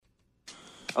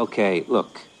Okay,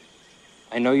 look.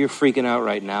 I know you're freaking out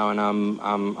right now, and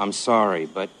I'm sorry,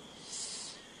 but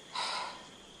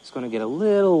it's gonna get a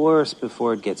little worse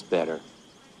before it gets better.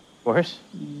 Worse?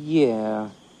 Yeah,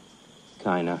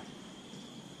 kinda.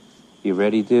 You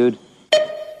ready, dude?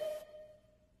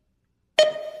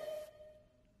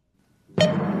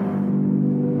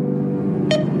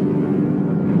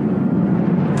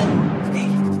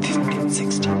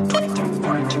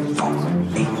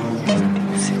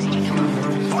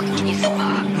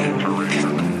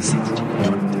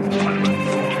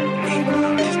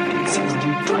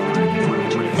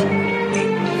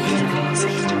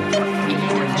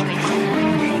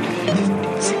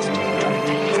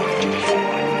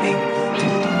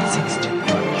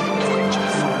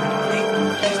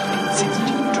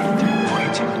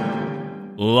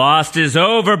 Lost is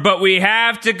over, but we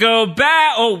have to go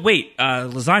back. Oh, wait,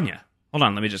 lasagna. Hold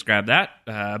on, let me just grab that.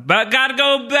 But gotta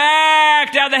go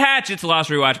back down the hatch. It's the Lost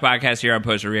Rewatch podcast here on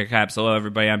Poster Recaps. Hello,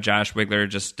 everybody. I'm Josh Wigler.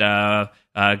 Just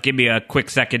give me a quick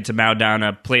second to mow down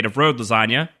a plate of road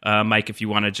lasagna. Mike, if you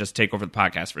want to just take over the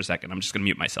podcast for a second, I'm just going to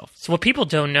mute myself. So what people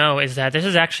don't know is that this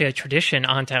is actually a tradition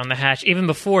on Down the Hatch. Even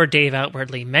before Dave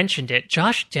outwardly mentioned it,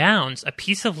 Josh downs a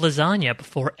piece of lasagna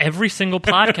before every single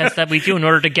podcast that we do in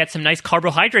order to get some nice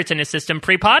carbohydrates in his system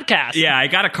pre-podcast. Yeah, I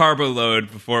got a carbo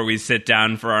load before we sit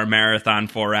down for our marathon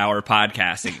 4-hour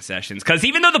podcasting sessions. Because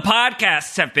even though the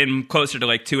podcasts have been closer to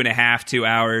like 2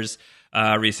 hours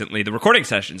recently, the recording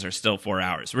sessions are still 4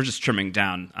 hours. We're just trimming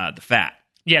down the fat.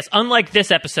 Yes, unlike this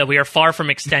episode, we are far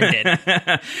from extended.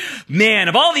 Man,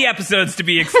 of all the episodes to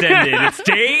be extended, it's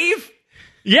Dave?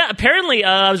 Yeah, apparently,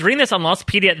 I was reading this on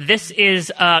Lostpedia. This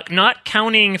is, not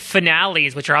counting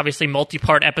finales, which are obviously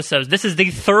multi-part episodes, this is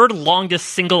the third longest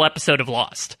single episode of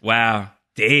Lost. Wow.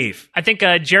 Dave. I think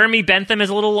Jeremy Bentham is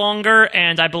a little longer,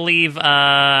 and I believe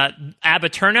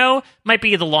Abaturno might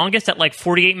be the longest at like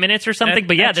 48 minutes or something.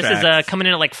 But yeah, this is coming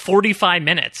in at like 45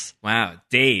 minutes. Wow,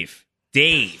 Dave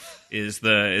is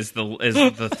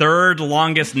the third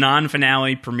longest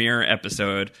non-finale premiere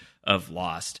episode of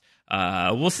Lost.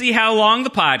 We'll see how long the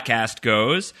podcast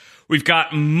goes. We've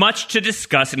got much to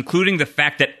discuss, including the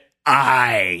fact that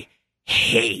I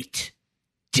hate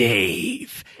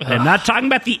Dave. I'm not talking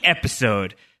about the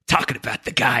episode, talking about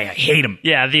the guy. I hate him.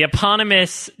 Yeah, the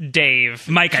eponymous Dave.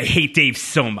 Mike, I hate Dave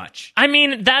so much. I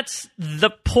mean, that's the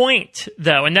point,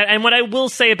 though. And what I will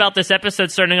say about this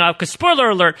episode starting off, because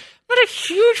spoiler alert, I'm not a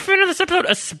huge fan of this episode,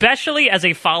 especially as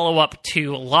a follow-up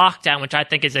to Lockdown, which I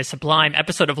think is a sublime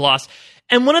episode of Lost.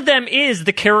 And one of them is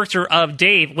the character of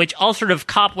Dave, which I'll sort of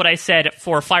cop what I said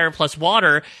for Fire Plus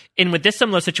Water in with this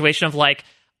similar situation of like,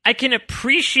 I can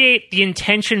appreciate the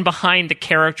intention behind the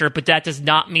character, but that does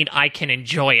not mean I can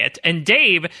enjoy it. And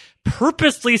Dave,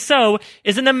 purposely so,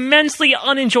 is an immensely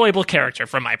unenjoyable character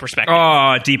from my perspective.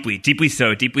 Oh, deeply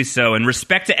so. And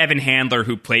respect to Evan Handler,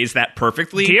 who plays that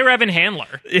perfectly. Dear Evan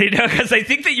Handler. You know, because I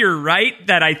think that you're right,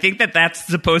 that I think that that's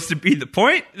supposed to be the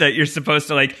point, that you're supposed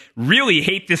to, like, really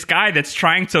hate this guy that's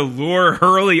trying to lure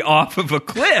Hurley off of a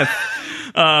cliff.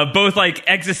 Both like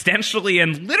existentially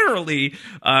and literally,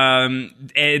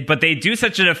 but they do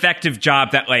such an effective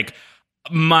job that like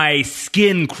my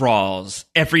skin crawls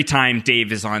every time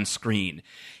Dave is on screen.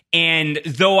 And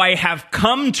though I have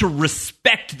come to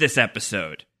respect this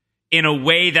episode in a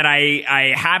way that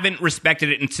I haven't respected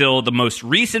it until the most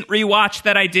recent rewatch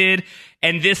that I did,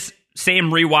 and this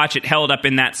same rewatch, it held up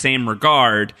in that same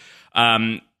regard.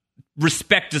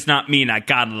 Respect does not mean I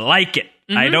gotta like it.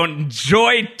 Mm-hmm. I don't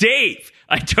enjoy Dave.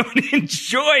 I don't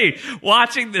enjoy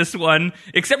watching this one,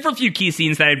 except for a few key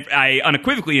scenes that I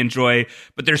unequivocally enjoy,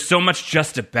 but there's so much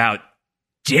just about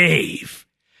Dave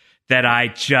that I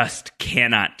just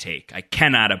cannot take. I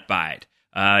cannot abide.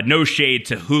 No shade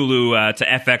to Hulu, to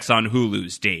FX on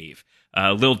Hulu's Dave.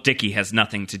 Lil Dicky has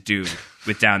nothing to do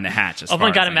with Down the Hatch. Oh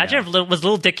my God, imagine if was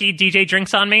Lil Dicky DJ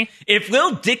Drinks on Me? If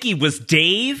Lil Dicky was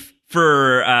Dave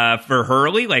for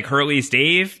Hurley, like Hurley's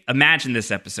Dave, imagine this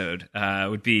episode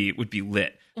would be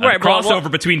lit. Right,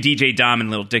 crossover between DJ Dom and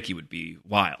Lil Dicky would be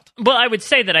wild. Well, I would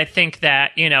say that I think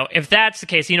that, you know, if that's the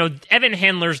case, you know, Evan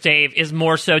Handler's Dave is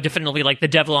more so definitely like the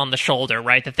devil on the shoulder,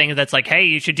 right? The thing that's like, hey,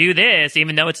 you should do this,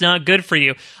 even though it's not good for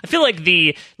you. I feel like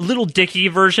the Lil Dicky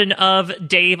version of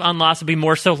Dave on Lost would be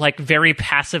more so like very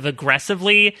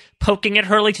passive-aggressively poking at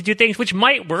Hurley to do things, which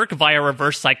might work via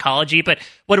reverse psychology, but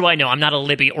what do I know? I'm not a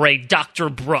Libby or a Dr.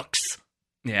 Brooks.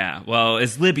 Yeah, well,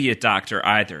 is Libby a doctor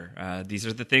either? These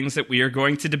are the things that we are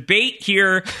going to debate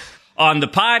here on the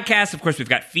podcast. Of course, we've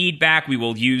got feedback. We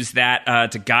will use that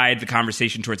to guide the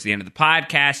conversation towards the end of the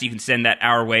podcast. You can send that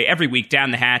our way every week down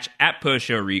the hatch at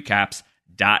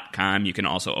postshowrecaps.com. You can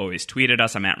also always tweet at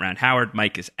us. I'm at Ron Howard.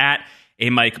 Mike is at a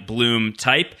Mike Bloom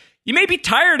type, you may be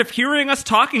tired of hearing us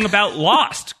talking about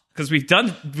Lost, because we've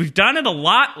done it a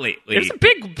lot lately. It was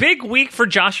a big week for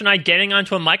Josh and I getting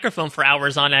onto a microphone for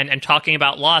hours on end and talking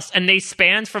about Lost, and they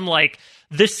spanned from like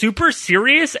the super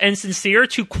serious and sincere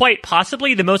to quite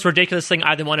possibly the most ridiculous thing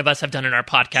either one of us have done in our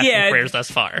podcasting careers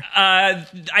thus far.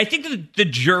 I think the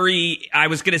jury, I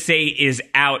was going to say, is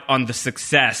out on the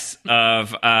success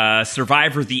of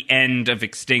Survivor: The End of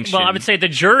Extinction. Well, I would say the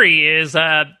jury is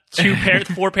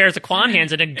 4 pairs of Quan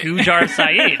hands and a Gujar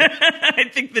Saeed. I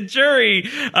think the jury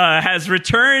has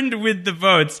returned with the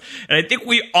votes, and I think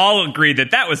we all agree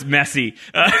that was messy.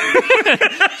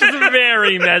 Just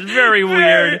very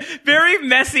weird. Very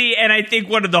messy, and I think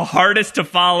one of the hardest to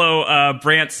follow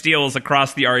Brant Steels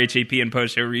across the RHAP and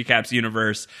Post Show Recaps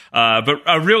universe. But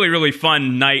a really, really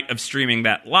fun night of streaming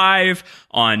that live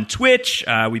on Twitch.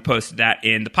 We posted that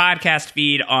in the podcast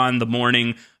feed on the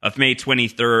morning of May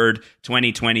 23rd,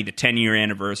 2020, the 10-year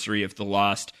anniversary of the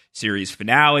Lost series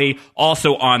finale.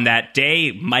 Also on that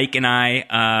day, Mike and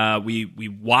I, we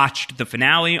watched the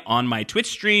finale on my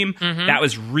Twitch stream. Mm-hmm. That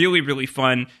was really, really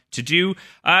fun to do.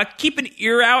 Keep an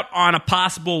ear out on a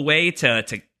possible way to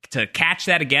catch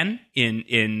that again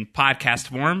in podcast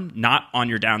form, not on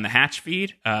your Down the Hatch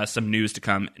feed. Some news to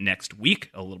come next week.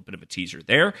 A little bit of a teaser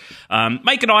there.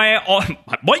 Mike and I.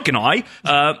 We're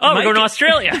going to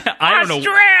Australia. I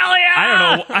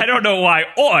don't know why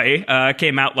 "oi"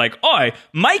 came out like "oi."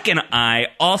 Mike and I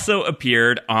also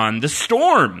appeared on The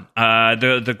Storm,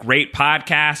 the great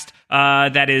podcast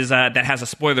that has a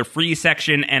spoiler-free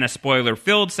section and a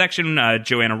spoiler-filled section.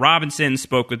 Joanna Robinson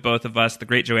spoke with both of us, the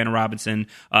great Joanna Robinson,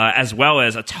 as well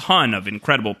as a ton of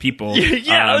incredible people.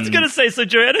 I was going to say, so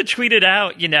Joanna tweeted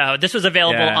out, this was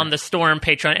available on the Storm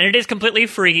Patreon, and it is completely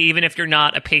free even if you're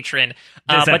not a patron.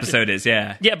 This episode is,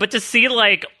 yeah. Yeah, but to see,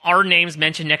 like, our names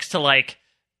mentioned next to, like,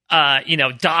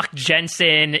 Doc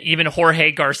Jensen, even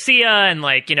Jorge Garcia, and,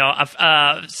 like,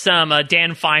 some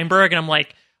Dan Feinberg, and I'm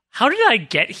like, how did I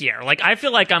get here? Like, I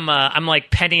feel like I'm like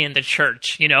Penny in the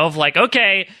church, of like,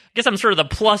 okay, I guess I'm sort of the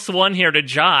plus one here to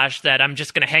Josh, that I'm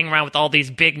just going to hang around with all these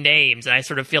big names, and I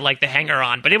sort of feel like the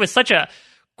hanger-on. But it was such a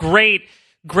great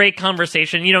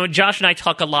conversation. Josh and I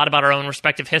talk a lot about our own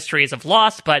respective histories of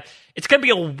Lost, but it's going to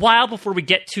be a while before we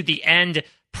get to the end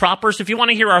proper. So if you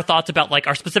want to hear our thoughts about, like,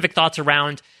 our specific thoughts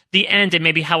around the end and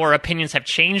maybe how our opinions have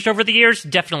changed over the years,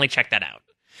 definitely check that out.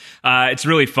 It's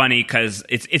really funny because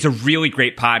it's a really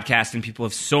great podcast and people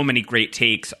have so many great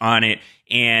takes on it.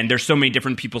 And there's so many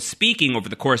different people speaking over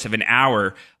the course of an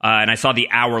hour. And I saw the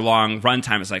hour-long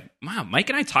runtime. I was like, wow,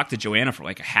 Mike and I talked to Joanna for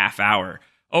like a half hour.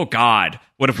 Oh, God,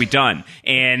 what have we done?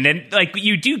 And then, like,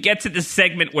 you do get to this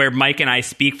segment where Mike and I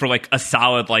speak for, like, a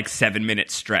solid, like,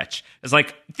 7-minute stretch. It's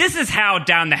like, this is how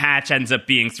Down the Hatch ends up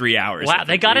being 3 hours. Wow,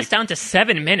 they got us down to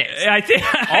 7 minutes. I think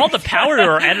all the power to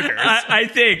our editors.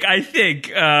 I think.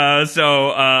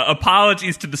 So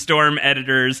apologies to the Storm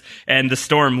editors and the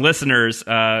Storm listeners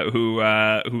who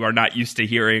are not used to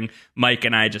hearing Mike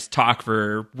and I just talk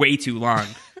for way too long.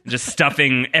 Just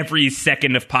stuffing every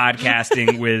second of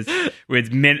podcasting with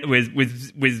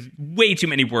way too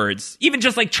many words. Even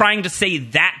just like trying to say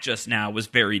that just now was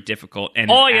very difficult.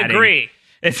 And I agree.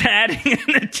 It's adding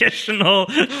an additional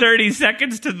 30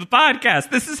 seconds to the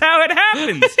podcast. This is how it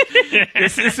happens.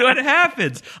 This is what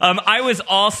happens. I was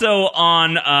also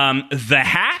on The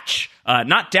Hatch.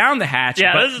 Not Down the Hatch,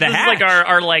 but this is like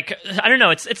our like, I don't know,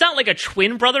 it's not like a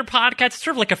twin brother podcast, it's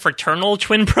sort of like a fraternal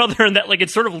twin brother, and that like it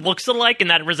sort of looks alike and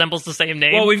that resembles the same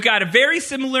name. Well, we've got a very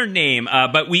similar name,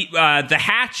 but The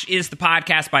Hatch is the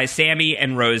podcast by Sammy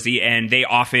and Rosie, and they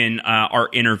often are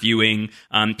interviewing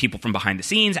people from behind the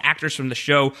scenes, actors from the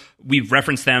show. We've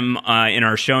referenced them in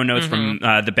our show notes from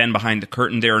the Ben Behind the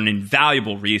Curtain. They're an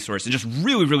invaluable resource and just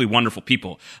really, really wonderful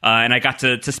people. And I got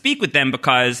to speak with them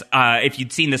because if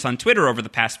you'd seen this on Twitter over the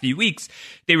past few weeks,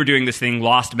 they were doing this thing,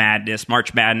 Lost Madness,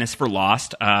 March Madness for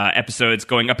Lost, episodes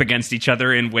going up against each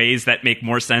other in ways that make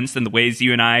more sense than the ways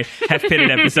you and I have pitted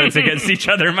episodes against each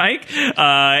other, Mike.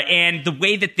 And the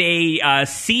way that they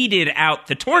seeded out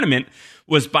the tournament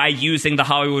was by using the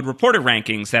Hollywood Reporter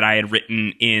rankings that I had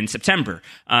written in September.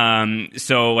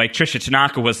 So, like, Trisha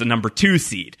Tanaka was the number 2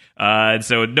 seed.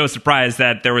 So, no surprise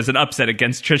that there was an upset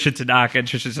against Trisha Tanaka, and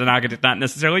Trisha Tanaka did not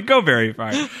necessarily go very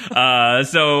far.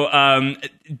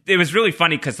 It was really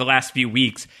funny because the last few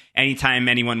weeks, anytime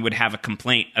anyone would have a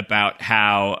complaint about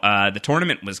how the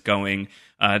tournament was going,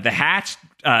 The Hatch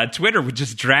Twitter would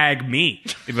just drag me.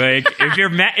 Like, if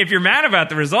you're mad about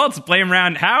the results, blame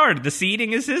Round Howard. The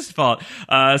seeding is his fault.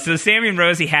 So Sammy and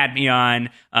Rosie had me on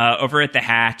over at the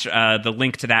Hatch. The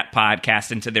link to that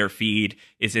podcast and to their feed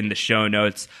is in the show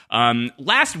notes.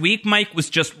 Last week, Mike, was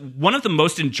just one of the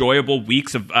most enjoyable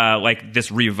weeks of like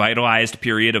this revitalized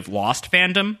period of Lost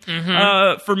fandom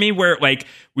for me, where like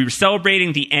we were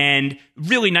celebrating the end.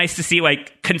 Really nice to see.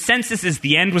 Like, consensus is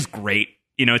the end was great.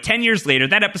 10 years later,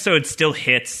 that episode still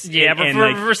hits. Yeah,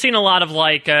 we're seeing a lot of,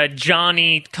 like,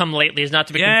 Johnny come lately is not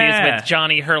to be confused with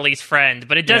Johnny Hurley's friend.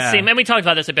 But it does seem, and we talked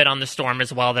about this a bit on The Storm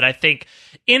as well, that I think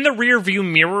in the rear view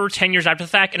mirror 10 years after the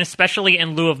fact, and especially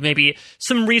in lieu of maybe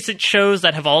some recent shows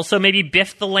that have also maybe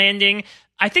biffed the landing,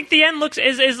 I think the end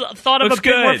is thought of a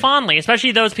bit more fondly,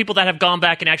 especially those people that have gone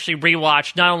back and actually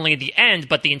rewatched not only the end,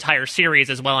 but the entire series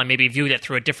as well, and maybe viewed it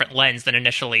through a different lens than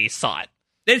initially saw it.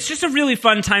 It's just a really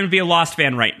fun time to be a Lost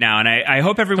fan right now, and I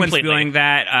hope everyone's feeling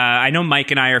that. I know Mike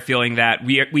and I are feeling that.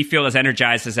 We feel as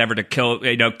energized as ever to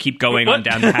keep going on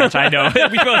down the hatch. I know.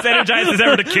 We feel as energized as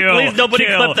ever to kill. Please, nobody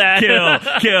clip that.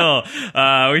 Kill.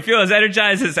 We feel as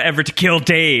energized as ever to kill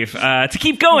Dave. To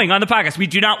keep going on the podcast. We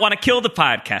do not want to kill the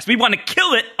podcast. We want to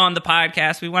kill it on the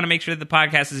podcast. We want to make sure that the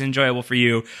podcast is enjoyable for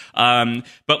you.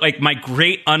 But like my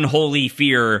great unholy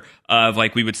fear of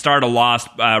like we would start a Lost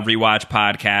rewatch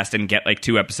podcast and get like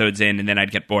 2 episodes in and then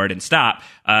I'd get bored and stop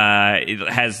it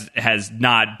has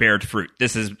not bared fruit.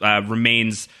 This is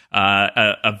remains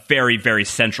a very, very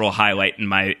central highlight in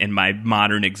my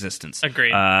modern existence.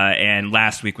 Agreed. And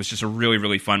last week was just a really,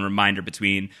 really fun reminder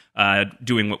between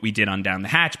doing what we did on Down the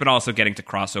Hatch, but also getting to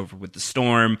crossover with The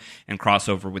Storm and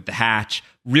crossover with The Hatch.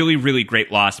 Really, really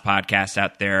great Lost podcasts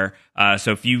out there.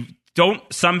 So if you don't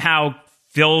somehow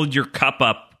fill your cup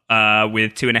up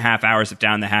with 2.5 hours of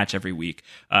Down the Hatch every week.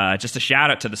 Just a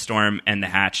shout out to The Storm and The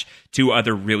Hatch, 2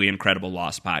 other really incredible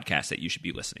Lost podcasts that you should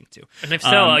be listening to. And if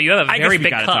so, you have a very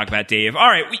big cup. I guess we got to talk about Dave. All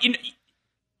right.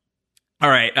 All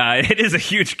right. It is a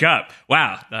huge cup.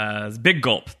 Wow. It's a big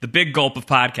gulp. The big gulp of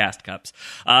podcast cups.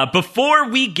 Before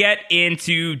we get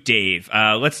into Dave,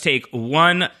 let's take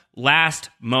one last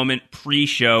moment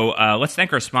pre-show. Let's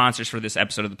thank our sponsors for this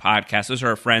episode of the podcast. Those are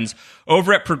our friends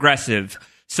over at Progressive.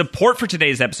 Support for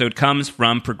today's episode comes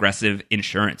from Progressive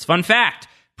Insurance. Fun fact,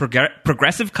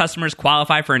 Progressive customers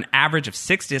qualify for an average of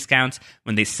 6 discounts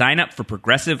when they sign up for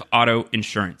Progressive Auto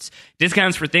Insurance.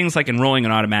 Discounts for things like enrolling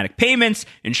in automatic payments,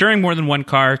 insuring more than one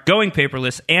car, going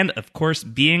paperless, and, of course,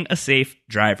 being a safe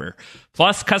driver.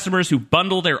 Plus, customers who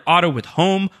bundle their auto with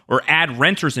home or add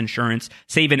renter's insurance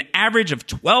save an average of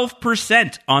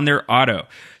 12% on their auto.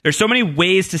 There's so many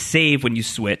ways to save when you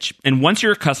switch, and once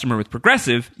you're a customer with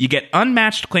Progressive, you get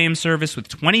unmatched claim service with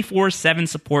 24/7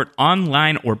 support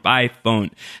online or by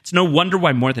phone. It's no wonder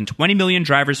why more than 20 million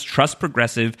drivers trust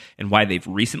Progressive and why they've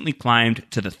recently climbed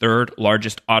to the 3rd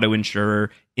largest auto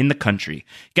insurer in the country.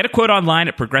 Get a quote online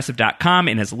at Progressive.com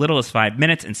in as little as 5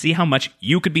 minutes and see how much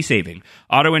you could be saving.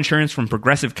 Auto insurance from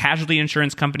Progressive Casualty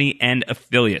Insurance Company and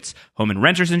affiliates. Home and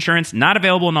renter's insurance not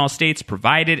available in all states,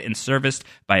 provided and serviced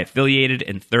by affiliated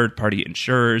and third-party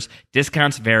insurers.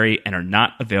 Discounts vary and are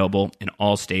not available in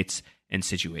all states and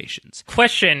situations.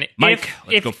 Question. Mike,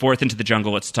 let's go forth into the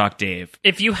jungle. Let's talk Dave.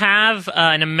 If you have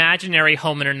an imaginary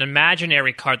home and an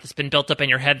imaginary car that's been built up in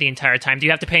your head the entire time, do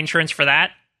you have to pay insurance for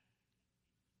that?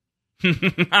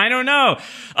 I don't know.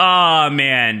 Oh,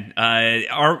 man.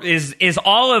 Is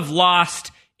all of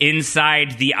Lost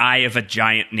inside the eye of a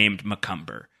giant named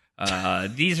Macumber?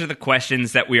 These are the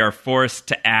questions that we are forced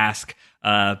to ask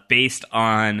based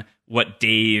on what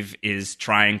Dave is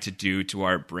trying to do to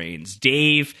our brains.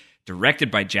 Dave,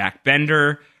 directed by Jack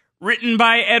Bender, written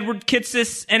by Edward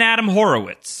Kitsis and Adam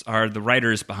Horowitz, are the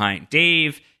writers behind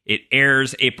Dave. It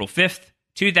airs April 5th,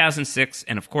 2006,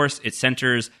 and of course it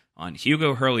centers on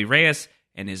Hugo Hurley Reyes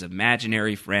and his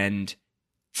imaginary friend,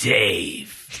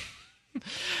 Dave.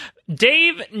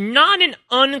 Dave, not an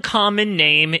uncommon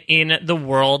name in the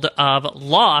world of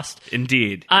Lost.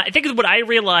 Indeed. I think what I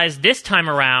realized this time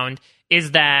around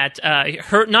is that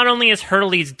not only is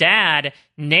Hurley's dad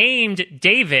named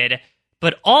David,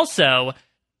 but also,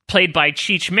 played by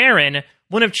Cheech Marin,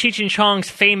 one of Cheech and Chong's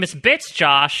famous bits,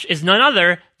 Josh, is none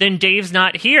other than Dave's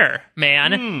Not Here,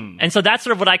 man. And so that's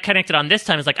sort of what I connected on this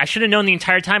time. Is like, I should have known the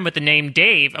entire time with the name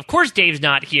Dave. Of course Dave's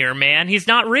not here, man. He's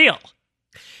not real.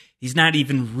 He's not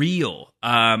even real.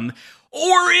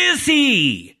 Or is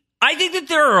he? I think that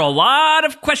there are a lot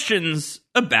of questions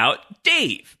about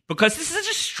Dave, because this is such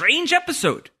a strange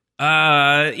episode.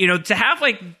 To have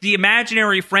like the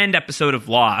imaginary friend episode of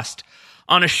Lost,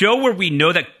 on a show where we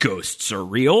know that ghosts are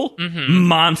real,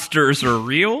 monsters are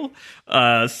real,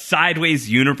 sideways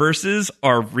universes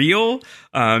are real,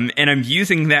 and I'm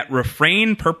using that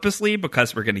refrain purposely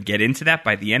because we're going to get into that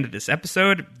by the end of this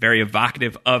episode, very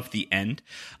evocative of the end.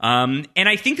 And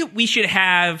I think that we should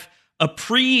have a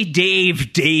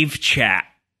pre-Dave chat.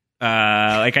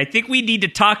 I think we need to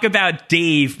talk about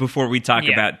Dave before we talk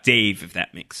about Dave, if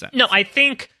that makes sense. No, I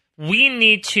think we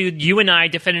need to, you and I,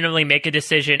 definitively make a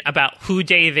decision about who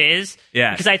Dave is.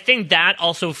 Yes. Because I think that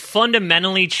also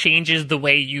fundamentally changes the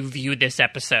way you view this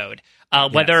episode.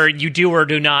 Whether you do or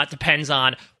do not depends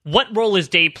on what role is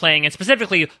Dave playing, and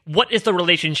specifically, what is the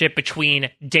relationship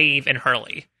between Dave and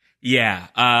Hurley? Yeah.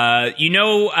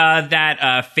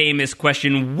 That famous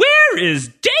question, where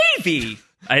is Davey?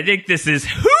 I think this is,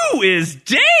 who is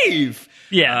Dave?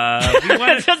 Yeah.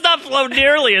 It does not flow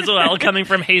nearly as well coming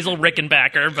from Hazel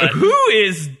Rickenbacker, but who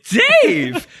is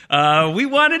Dave? We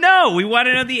want to know. We want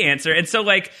to know the answer. And so,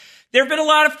 there have been a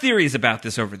lot of theories about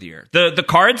this over the year. The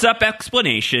cards up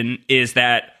explanation is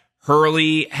that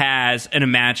Hurley has an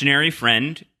imaginary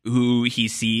friend who he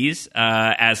sees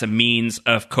as a means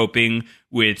of coping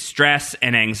with stress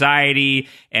and anxiety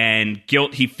and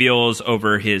guilt he feels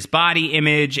over his body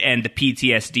image and the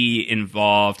PTSD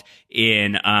involved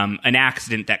in an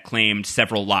accident that claimed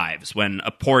several lives when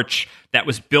a porch that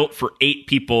was built for 8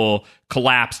 people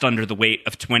collapsed under the weight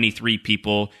of 23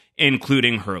 people,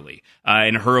 including Hurley.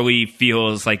 And Hurley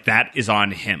feels like that is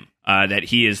on him, that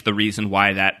he is the reason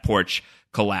why that porch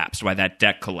collapsed, why that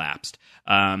deck collapsed.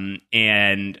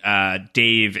 And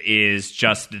Dave is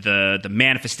just the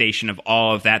manifestation of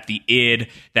all of that, the id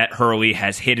that Hurley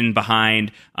has hidden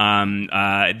behind.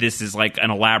 This is like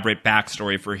an elaborate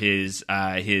backstory for his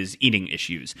eating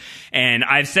issues. And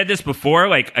I've said this before,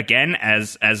 again,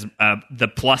 as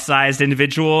the plus-sized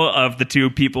individual of the two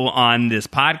people on this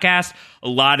podcast, a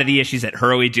lot of the issues that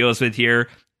Hurley deals with here,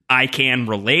 I can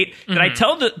relate. Did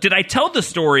I tell the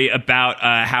story about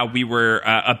how we were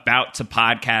about to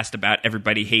podcast about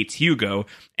Everybody Hates Hugo,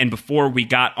 and before we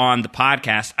got on the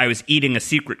podcast, I was eating a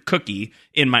secret cookie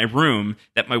in my room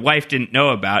that my wife didn't know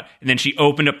about, and then she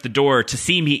opened up the door to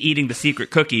see me eating the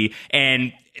secret cookie,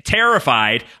 and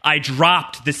terrified, I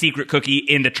dropped the secret cookie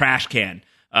in the trash can.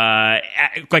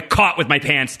 Caught with my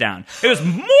pants down. It was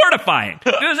mortifying.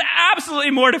 It was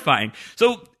absolutely mortifying.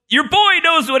 So your boy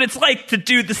knows what it's like to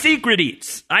do the secret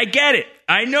eats. I get it.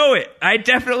 I know it. I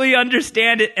definitely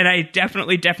understand it, and I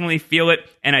definitely feel it,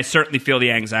 and I certainly feel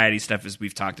the anxiety stuff, as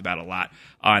we've talked about a lot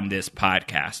on this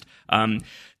podcast.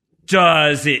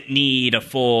 Does it need a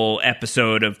full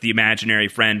episode of the imaginary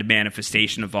friend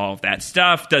manifestation of all of that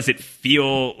stuff? Does it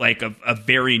feel like a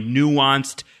very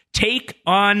nuanced take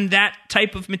on that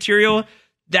type of material?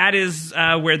 That is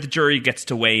where the jury gets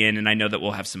to weigh in, and I know that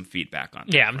we'll have some feedback on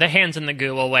that. Yeah, the hands in the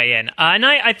goo will weigh in. And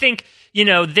I think,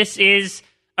 this is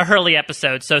a Hurley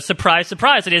episode, so surprise,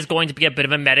 surprise, it is going to be a bit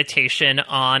of a meditation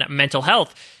on mental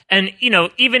health. And,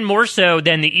 even more so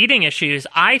than the eating issues,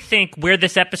 I think where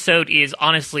this episode is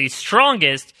honestly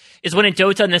strongest is when it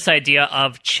dotes on this idea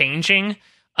of changing,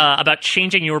 about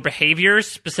changing your behaviors,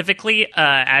 specifically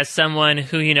as someone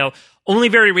who, only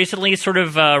very recently sort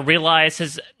of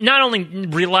not only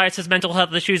realized his mental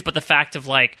health issues, but the fact of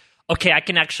okay, I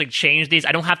can actually change these.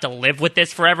 I don't have to live with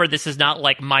this forever. This is not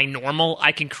my normal.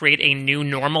 I can create a new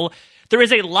normal. There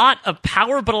is a lot of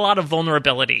power, but a lot of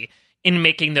vulnerability in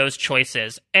making those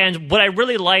choices. And what I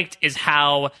really liked is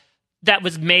how that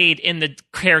was made in the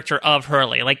character of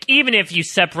Hurley. Even if you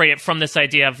separate it from this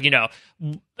idea of,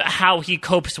 how he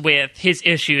copes with his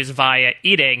issues via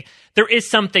eating, there is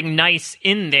something nice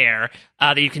in there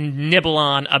that you can nibble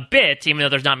on a bit, even though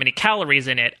there's not many calories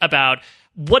in it, about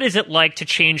what is it like to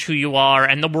change who you are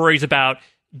and the worries about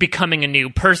becoming a new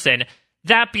person.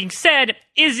 That being said,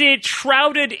 is it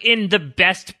shrouded in the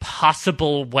best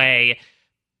possible way?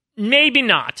 Maybe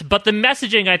not, but the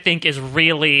messaging, I think, is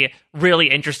really, really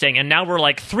interesting. And now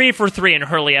we're 3 for 3 in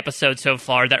Hurley episodes so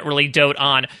far that really dote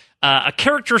on a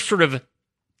character sort of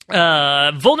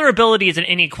vulnerabilities and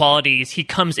inequalities he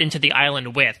comes into the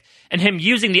island with, and him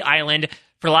using the island,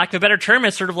 for lack of a better term,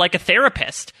 as sort of like a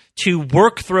therapist to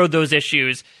work through those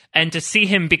issues and to see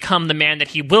him become the man that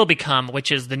he will become,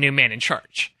 which is the new man in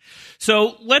charge.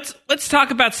 So let's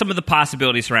talk about some of the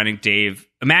possibilities surrounding Dave.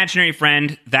 Imaginary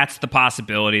friend, that's the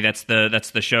possibility. That's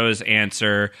the show's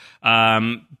answer.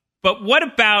 But what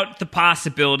about the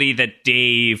possibility that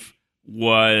Dave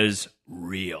was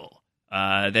real?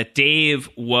 That Dave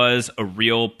was a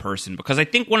real person? Because I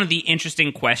think one of the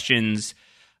interesting questions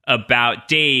about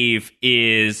Dave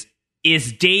is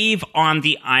Dave on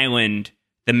the island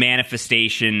the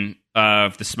manifestation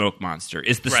of the smoke monster?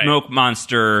 Is the Right. smoke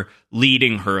monster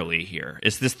leading Hurley here?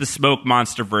 Is this the smoke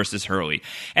monster versus Hurley?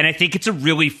 And I think it's a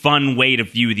really fun way to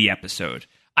view the episode.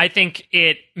 I think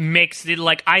it makes it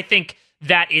like, I think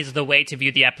that is the way to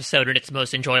view the episode in its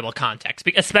most enjoyable context,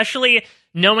 especially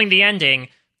knowing the ending.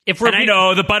 If we're And I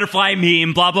know the butterfly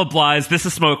meme, blah, blah, blah, is this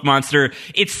a smoke monster?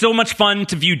 It's so much fun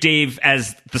to view Dave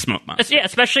as the smoke monster. Yeah,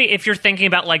 especially if you're thinking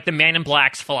about like the Man in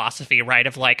Black's philosophy, right?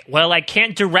 Of like, well, I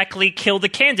can't directly kill the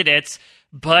candidates,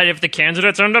 but if the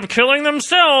candidates end up killing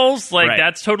themselves, like Right.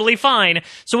 that's totally fine.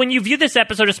 So when you view this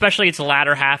episode, especially its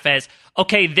latter half, as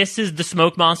okay, this is the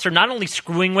smoke monster not only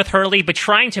screwing with Hurley, but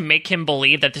trying to make him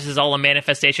believe that this is all a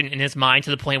manifestation in his mind to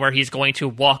the point where he's going to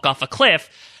walk off a cliff,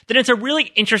 then it's a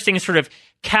really interesting sort of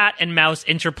cat and mouse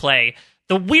interplay.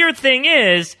 The weird thing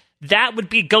is that would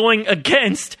be going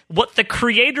against what the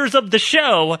creators of the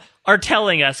show are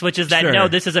telling us, which is that, Sure. no,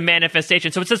 this is a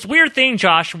manifestation. So it's this weird thing,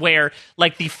 Josh, where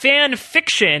like the fan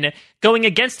fiction going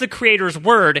against the creator's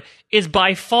word is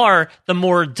by far the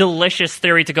more delicious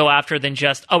theory to go after than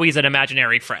just, oh, he's an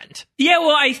imaginary friend. Yeah,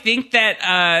 well, I think that,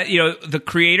 the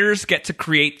creators get to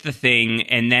create the thing,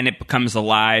 and then it becomes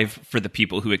alive for the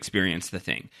people who experience the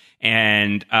thing.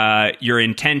 And your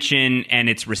intention and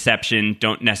its reception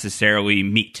don't necessarily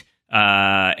meet.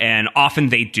 And often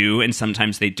they do, and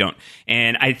sometimes they don't.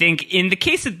 And I think in the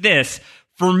case of this,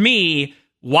 for me,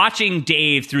 watching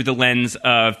Dave through the lens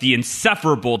of the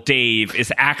insufferable Dave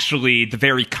is actually the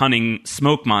very cunning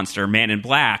smoke monster, Man in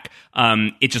Black.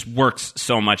 It just works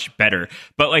so much better.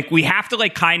 But like, we have to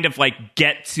like kind of like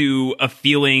get to a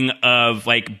feeling of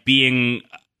like being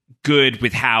good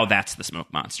with how that's the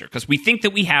smoke monster, because we think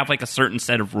that we have like a certain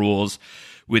set of rules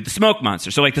with the smoke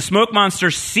monster. So like the smoke monster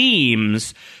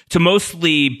seems to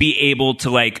mostly be able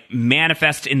to like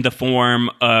manifest in the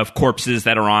form of corpses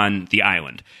that are on the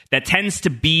island. That tends to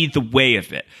be the way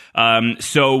of it.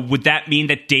 So would that mean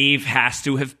that Dave has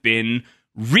to have been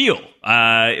real?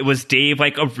 Was Dave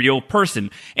like a real person?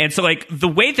 And so like the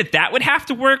way that would have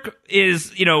to work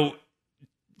is,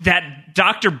 that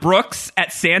Dr. Brooks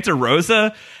at Santa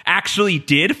Rosa actually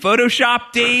did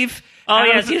Photoshop Dave. Oh,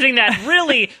 yes, using that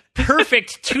really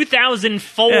perfect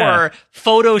 2004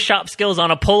 Photoshop skills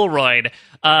on a Polaroid.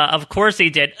 Of course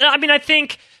he did. I mean, I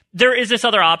think there is this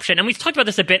other option, and we've talked about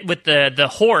this a bit with the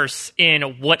horse in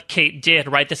What Kate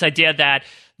Did, right? This idea that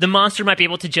the monster might be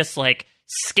able to just, like,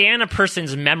 scan a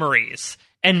person's memories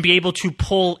and be able to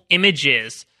pull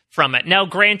images from it. Now,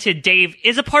 granted, Dave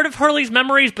is a part of Hurley's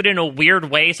memories, but in a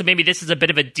weird way, so maybe this is a bit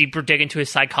of a deeper dig into his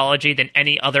psychology than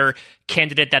any other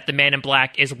candidate that the Man in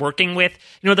Black is working with.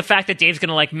 The fact that Dave's going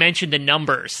to, like, mention the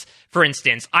numbers, for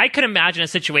instance. I could imagine a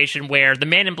situation where the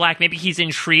Man in Black, maybe he's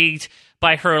intrigued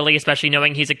by Hurley, especially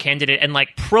knowing he's a candidate, and,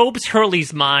 like, probes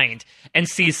Hurley's mind and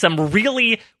sees some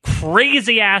really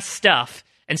crazy-ass stuff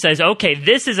and says, okay,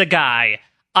 this is a guy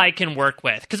I can work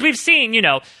with. Because we've seen, we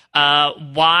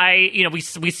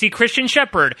see Christian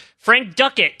Shepherd. Frank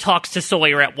Duckett talks to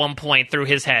Sawyer at one point through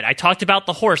his head. I talked about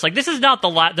the horse. Like, this is not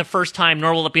the first time,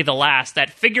 nor will it be the last,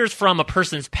 that figures from a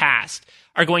person's past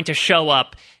are going to show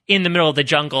up in the middle of the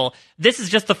jungle. This is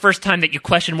just the first time that you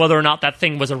question whether or not that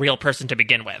thing was a real person to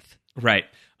begin with. Right.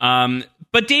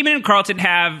 But Damon and Carlton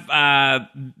have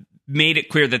made it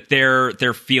clear that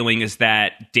their feeling is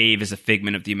that Dave is a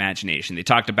figment of the imagination. They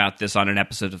talked about this on an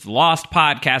episode of the Lost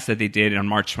podcast that they did on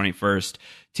March 21st,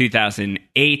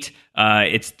 2008.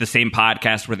 It's the same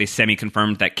podcast where they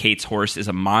semi-confirmed that Kate's horse is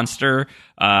a monster,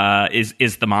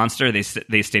 is the monster. They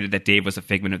stated that Dave was a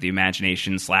figment of the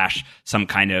imagination / some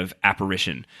kind of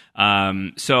apparition.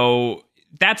 So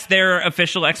that's their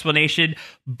official explanation.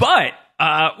 But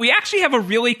we actually have a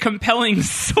really compelling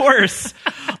source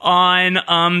on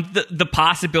the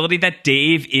possibility that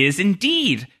Dave is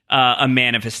indeed a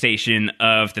manifestation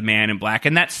of the Man in Black.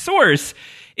 And that source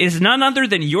is none other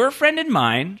than your friend and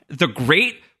mine, the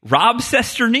great Rob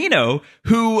Cesternino,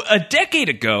 who a decade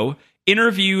ago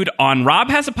interviewed on Rob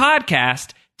Has a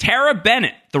Podcast Tara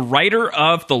Bennett, the writer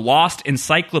of the Lost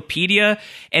Encyclopedia,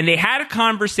 and they had a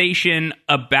conversation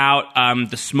about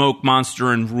the smoke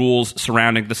monster and rules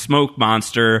surrounding the smoke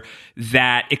monster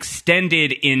that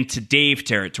extended into Dave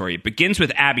territory. It begins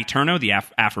with Abby Turno, the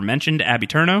aforementioned Abby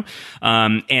Turno,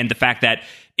 and the fact that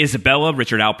Isabella,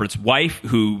 Richard Alpert's wife,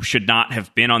 who should not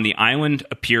have been on the island,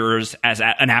 appears as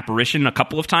an apparition a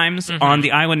couple of times on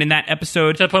the island in that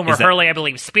episode. To the point where Hurley, I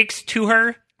believe, speaks to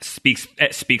her. Speaks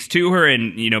to her,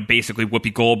 and basically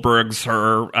Whoopi Goldberg's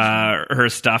her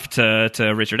stuff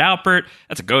to Richard Alpert.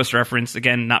 That's a Ghost reference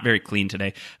again, not very clean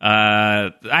today.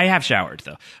 I have showered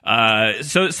though.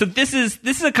 So this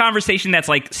is a conversation that's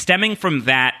like stemming from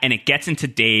that, and it gets into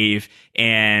Dave,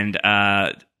 and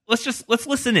let's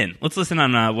listen in. Let's listen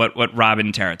on what Rob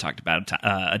and Tara talked about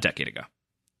a decade ago.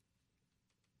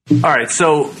 All right,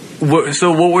 so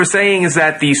what we're saying is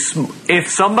that if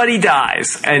somebody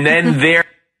dies and then their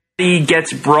body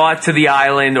gets brought to the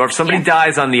island, or if somebody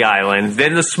dies on the island,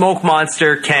 then the smoke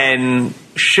monster can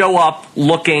show up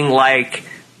looking like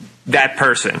that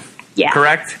person. Yeah.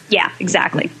 Correct? Yeah,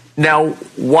 exactly. Now,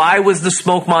 why was the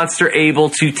smoke monster able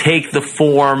to take the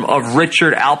form of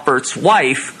Richard Alpert's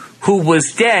wife, who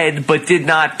was dead but did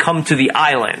not come to the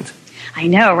island? I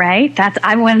know, right?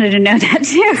 I wanted to know that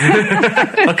too.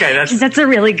 Okay, that's a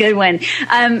really good one.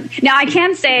 Now, I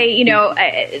can say,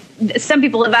 some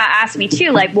people have asked me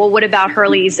too, like, well, what about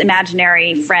Hurley's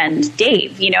imaginary friend,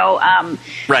 Dave?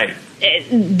 Right.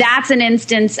 That's an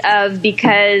instance of,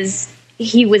 because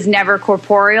he was never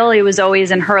corporeal, he was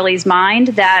always in Hurley's mind,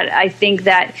 that I think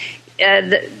that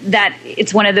that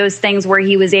it's one of those things where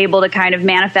he was able to kind of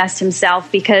manifest himself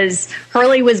because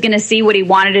Hurley was going to see what he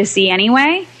wanted to see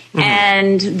anyway. Mm-hmm.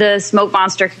 And the smoke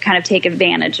monster could kind of take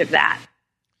advantage of that.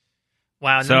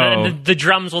 Wow. So, the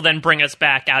drums will then bring us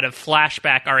back out of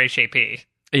flashback RHAP.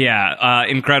 Yeah,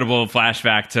 incredible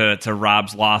flashback to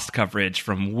Rob's Lost coverage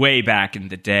from way back in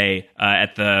the day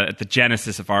at the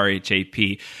genesis of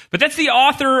RHAP. But that's the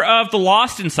author of the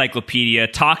Lost Encyclopedia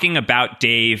talking about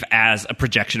Dave as a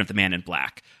projection of the Man in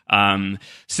Black.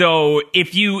 So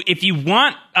if you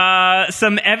want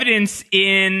some evidence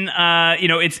in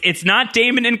it's not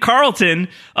Damon and Carlton,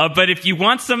 but if you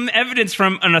want some evidence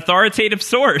from an authoritative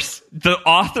source, the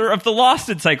author of the Lost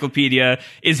Encyclopedia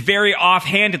is very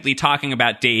offhandedly talking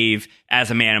about Dave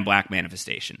as a Man in Black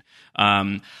manifestation.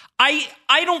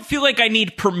 I don't feel like I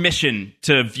need permission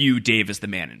to view Dave as the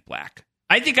Man in Black.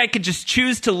 I think I could just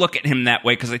choose to look at him that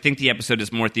way because I think the episode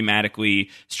is more thematically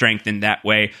strengthened that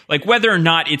way. Like whether or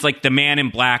not it's like the Man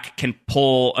in Black can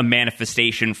pull a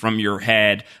manifestation from your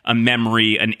head, a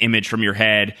memory, an image from your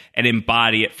head, and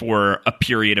embody it for a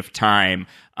period of time.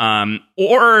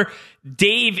 Or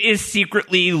Dave is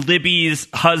secretly Libby's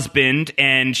husband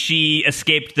and she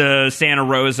escaped the Santa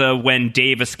Rosa when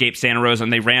Dave escaped Santa Rosa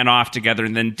and they ran off together,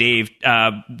 and then Dave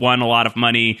won a lot of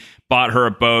money, bought her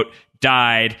a boat,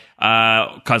 died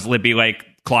because Libby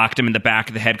clocked him in the back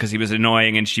of the head because he was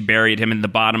annoying, and she buried him in the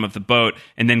bottom of the boat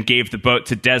and then gave the boat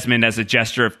to Desmond as a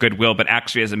gesture of goodwill, but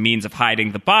actually as a means of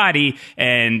hiding the body.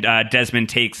 And Desmond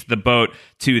takes the boat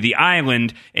to the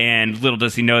island, and little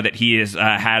does he know that he has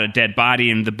had a dead body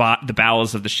in the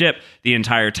bowels of the ship the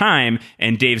entire time,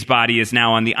 and Dave's body is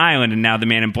now on the island, and now the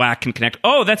Man in Black can connect.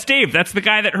 Oh, that's Dave. That's the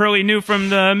guy that Hurley knew from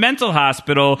the mental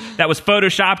hospital that was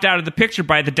photoshopped out of the picture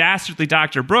by the dastardly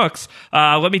Dr. Brooks.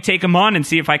 Let me take him on and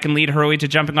see if I can lead Hurley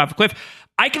to jumping off a cliff.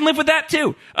 I can live with that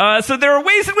too. So there are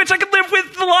ways in which I can live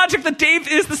with the logic that Dave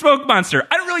is the smoke monster.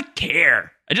 I don't really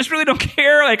care. I just really don't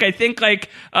care. I think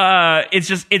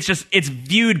it's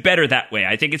viewed better that way.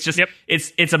 I think it's just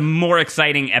it's a more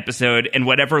exciting episode, and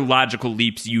whatever logical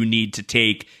leaps you need to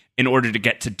take in order to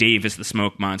get to Dave as the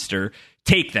smoke monster,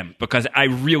 take them, because I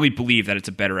really believe that it's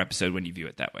a better episode when you view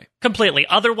it that way. Completely.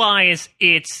 Otherwise,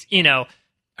 it's,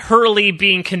 Hurley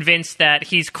being convinced that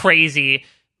he's crazy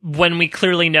when we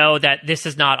clearly know that this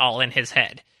is not all in his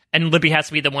head. And Libby has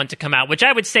to be the one to come out, which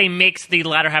I would say makes the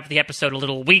latter half of the episode a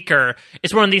little weaker.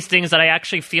 It's one of these things that I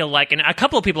actually feel like, and a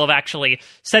couple of people have actually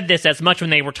said this as much when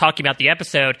they were talking about the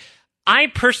episode, I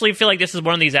personally feel like this is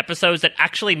one of these episodes that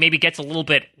actually maybe gets a little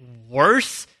bit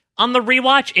worse on the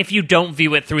rewatch if you don't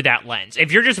view it through that lens.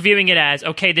 If you're just viewing it as,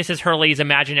 okay, this is Hurley's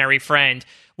imaginary friend,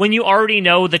 when you already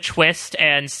know the twist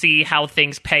and see how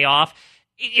things pay off,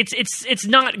 it's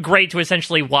not great to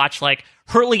essentially watch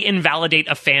Hurley invalidate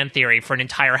a fan theory for an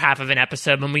entire half of an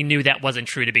episode when we knew that wasn't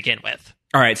true to begin with.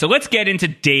 All right, so let's get into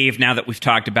Dave now that we've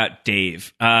talked about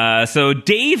Dave. So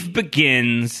Dave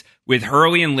begins with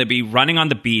Hurley and Libby running on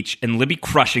the beach, and Libby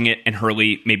crushing it, and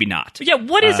Hurley maybe not. Yeah,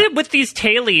 what is it with these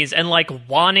tailies and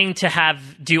wanting to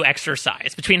do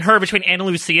exercise? Between Anna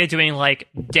Lucia doing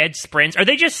dead sprints, are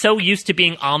they just so used to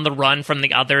being on the run from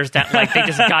the others that they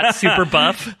just got super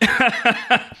buff?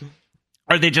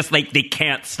 Or they just they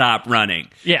can't stop running.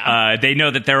 Yeah. They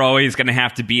know that they're always going to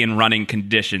have to be in running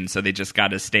condition, so they just got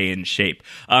to stay in shape.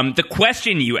 The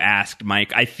question you asked,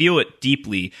 Mike, I feel it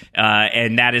deeply,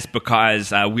 and that is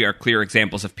because we are clear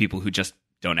examples of people who just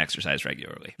don't exercise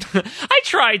regularly. I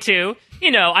try to.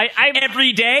 I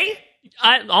every day?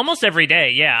 Almost every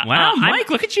day, yeah. Wow, Mike,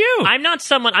 look at you. I'm not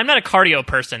a cardio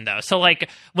person, though. So,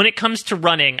 when it comes to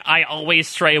running, I always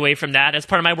stray away from that as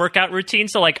part of my workout routine.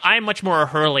 So, I'm much more a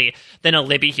Hurley than a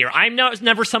Libby here. I'm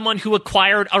never someone who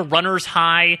acquired a runner's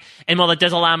high, and while it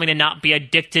does allow me to not be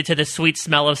addicted to the sweet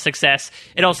smell of success,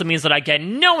 it also means that I get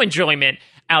no enjoyment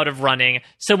out of running.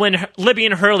 So when Libby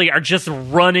and Hurley are just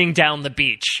running down the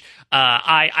beach,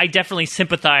 I definitely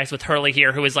sympathize with Hurley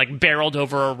here, who is like barreled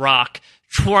over a rock,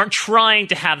 trying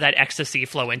to have that ecstasy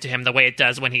flow into him the way it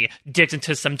does when he digs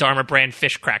into some Dharma brand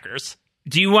fish crackers.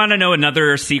 Do you want to know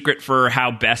another secret for how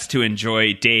best to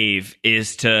enjoy Dave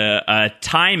is to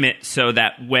time it so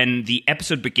that when the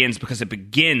episode begins, because it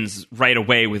begins right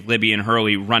away with Libby and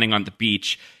Hurley running on the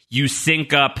beach, you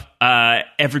sync up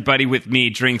Everybody With Me,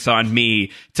 Drinks on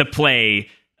Me to play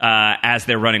as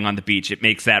they're running on the beach. It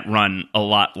makes that run a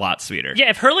lot sweeter. Yeah,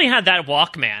 if Hurley had that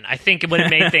Walkman, I think it would have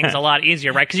made things a lot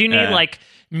easier, right? Because you need like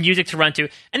music to run to.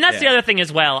 And that's the other thing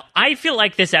as well. I feel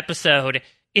like this episode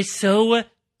is so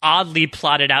oddly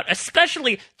plotted out,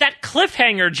 especially that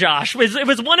cliffhanger, Josh. It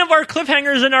was one of our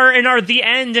cliffhangers in our The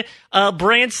End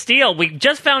brand steal. We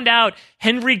just found out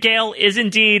Henry Gale is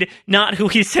indeed not who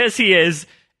he says he is.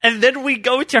 And then we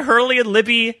go to Hurley and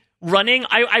Libby running.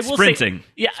 I will Sprinting. say,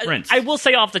 yeah, Sprints. I will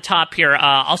say off the top here,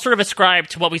 I'll sort of ascribe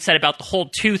to what we said about the whole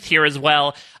tooth here as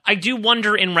well. I do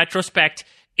wonder in retrospect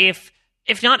if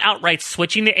not outright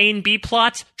switching the A and B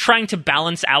plots, trying to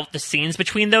balance out the scenes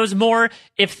between those more,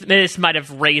 if this might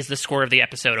have raised the score of the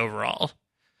episode overall.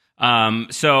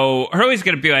 So Hurley's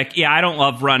going to be like, yeah, I don't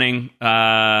love running.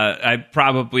 I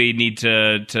probably need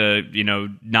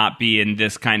to not be in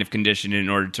this kind of condition in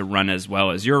order to run as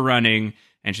well as you're running.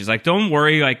 And she's like, don't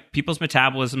worry, like people's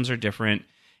metabolisms are different.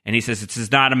 And he says, this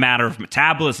is not a matter of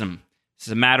metabolism. This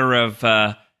is a matter of,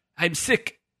 I'm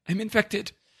sick. I'm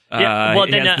infected. Yeah, well,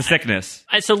 then the sickness.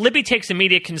 So Libby takes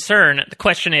immediate concern. The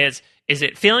question is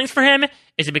it feelings for him?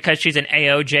 Is it because she's an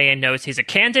AOJ and knows he's a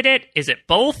candidate? Is it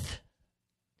both?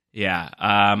 Yeah,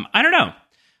 I don't know.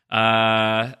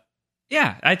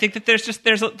 Yeah, I think that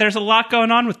there's a lot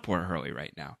going on with poor Hurley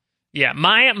right now. Yeah,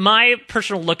 my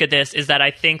personal look at this is that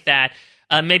I think that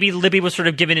maybe Libby was sort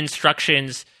of given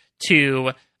instructions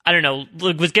to, I don't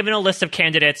know, was given a list of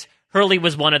candidates. Hurley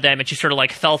was one of them, and she sort of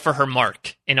like fell for her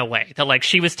mark in a way. That like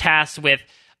she was tasked with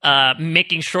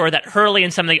making sure that Hurley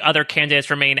and some of the other candidates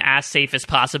remain as safe as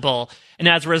possible. And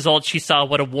as a result, she saw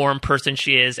what a warm person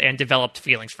she is and developed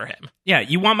feelings for him. Yeah,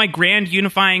 you want my grand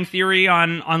unifying theory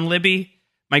on Libby?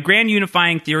 My grand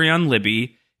unifying theory on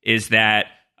Libby is that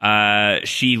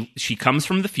she comes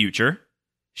from the future.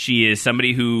 She is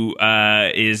somebody who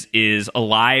is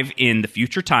alive in the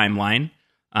future timeline.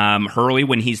 Hurley,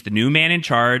 when he's the new man in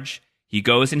charge, he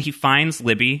goes and he finds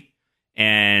Libby,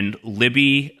 and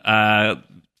Libby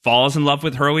falls in love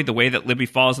with Hurley the way that Libby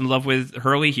falls in love with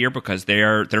Hurley here, because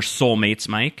they're soulmates,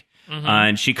 Mike. Mm-hmm.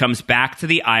 And she comes back to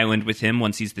the island with him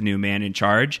once he's the new man in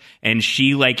charge, and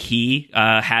she, like he,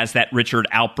 has that Richard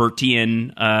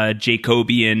Albertian,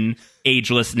 Jacobian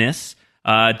agelessness.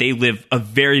 They live a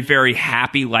very, very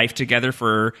happy life together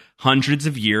for hundreds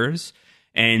of years.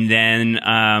 And then,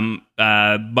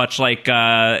 much like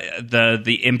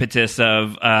the impetus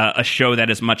of a show that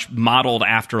is much modeled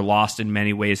after Lost in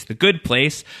many ways, The Good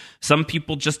Place, some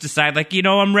people just decide, like,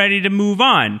 I'm ready to move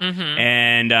on. Mm-hmm.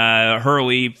 And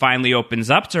Hurley finally opens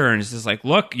up to her and is just like,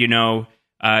 look, you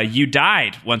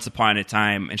died once upon a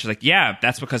time. And she's like, yeah,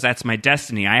 that's because that's my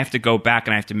destiny. I have to go back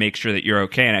and I have to make sure that you're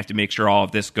okay, and I have to make sure all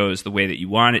of this goes the way that you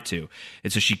want it to.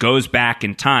 And so she goes back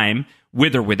in time,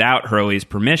 with or without Hurley's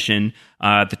permission.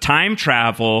 The time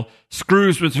travel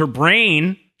screws with her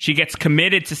brain. She gets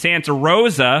committed to Santa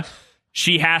Rosa.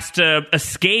 She has to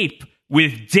escape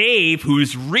with Dave,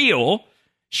 who's real.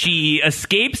 She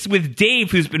escapes with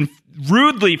Dave, who's been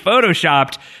rudely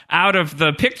photoshopped out of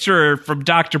the picture from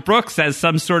Dr. Brooks as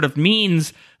some sort of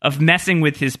means of messing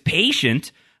with his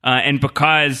patient. And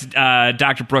because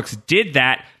Dr. Brooks did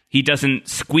that, he doesn't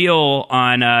squeal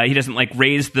on, he doesn't like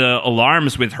raise the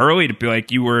alarms with Hurley to be like,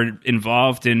 you were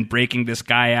involved in breaking this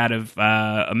guy out of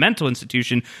a mental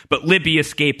institution. But Libby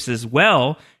escapes as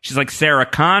well. She's like Sarah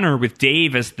Connor with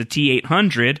Dave as the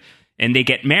T-800, and they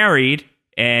get married,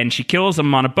 and she kills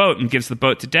him on a boat and gives the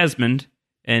boat to Desmond,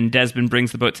 and Desmond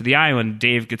brings the boat to the island.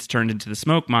 Dave gets turned into the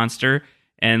smoke monster,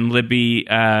 and Libby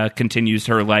continues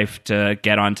her life to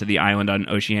get onto the island on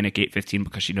Oceanic 815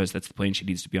 because she knows that's the plane she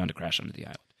needs to be on to crash onto the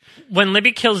island. When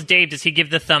Libby kills Dave, does he give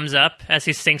the thumbs up as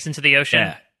he sinks into the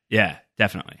ocean? Yeah,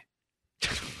 definitely.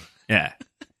 Yeah.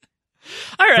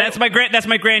 All right. That's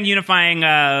my grand unifying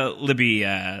Libby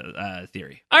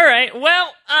theory. All right.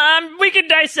 Well, we can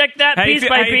dissect that piece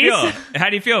by piece. How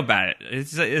do you feel about it?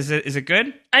 Is it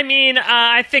good? I mean,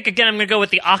 I think, again, I'm going to go with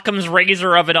the Occam's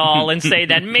razor of it all and say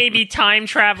that maybe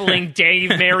time-traveling Dave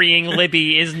marrying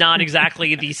Libby is not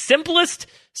exactly the simplest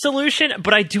solution,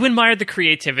 but I do admire the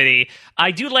creativity.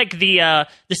 I do like the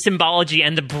symbology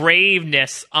and the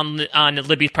braveness on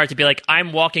Libby's part to be like,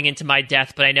 I'm walking into my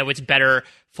death, but I know it's better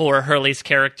for Hurley's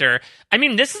character. I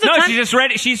mean, this is the No, time. she's just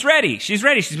ready. She's ready. She's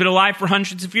ready. She's been alive for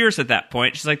hundreds of years at that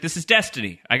point. She's like, this is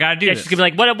destiny. I got to do this. She's gonna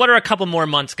be like, what are a couple more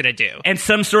months gonna do? And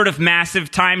some sort of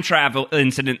massive time travel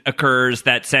incident occurs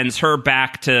that sends her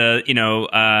back to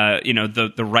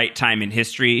the right time in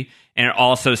history, and it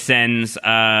also sends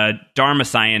Dharma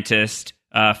scientist,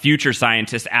 future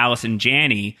scientist Allison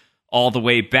Janney all the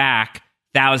way back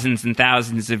thousands and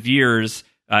thousands of years.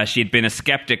 She had been a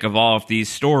skeptic of all of these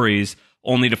stories,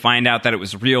 only to find out that it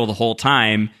was real the whole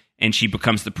time, and she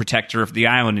becomes the protector of the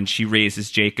island, and she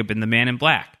raises Jacob and the Man in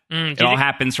Black. It all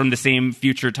happens from the same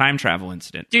future time travel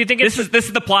incident. Do you think this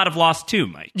is the plot of Lost 2,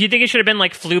 Mike? Do you think it should have been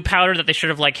like flu powder, that they should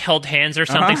have like held hands or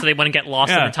something so they wouldn't get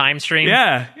lost in the time stream?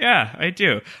 Yeah, I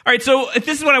do. All right, so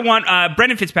this is what I want.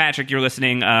 Brendan Fitzpatrick, you're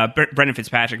listening. Brendan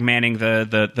Fitzpatrick manning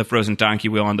the Frozen Donkey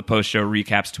Wheel on the Post Show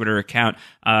Recaps Twitter account.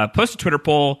 Post a Twitter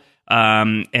poll.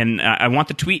 And I want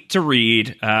the tweet to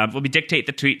read. Let me dictate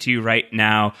the tweet to you right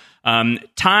now.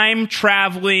 Time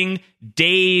traveling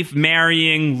Dave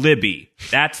marrying Libby.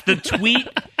 That's the tweet.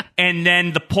 And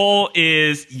then the poll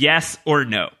is yes or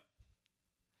no.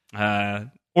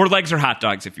 Or legs or hot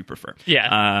dogs if you prefer.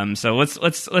 Yeah. So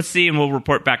let's see, and we'll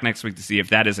report back next week to see if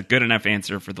that is a good enough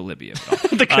answer for the Libby of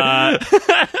it all.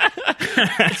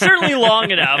 Certainly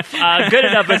long enough. Good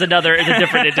enough is a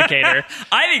different indicator.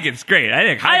 I think it's great. I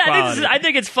think high quality. I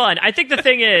think it's fun. I think the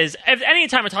thing is, if any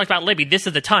time I talk about Libby, this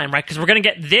is the time, right? Because we're going to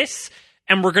get this,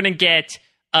 and we're going to get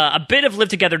a bit of Live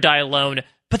Together, Die Alone,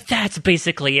 but that's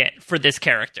basically it for this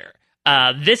character.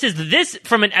 This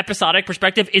from an episodic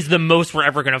perspective is the most we're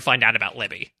ever going to find out about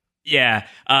Libby. Yeah,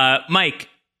 Mike,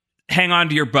 hang on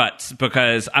to your butts,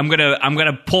 because I'm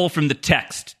gonna pull from the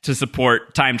text to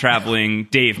support time traveling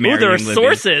Dave marrying there are Libby.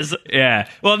 sources. Yeah,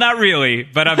 well, not really,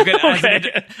 but I'm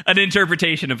gonna an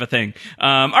interpretation of a thing.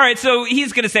 All right, so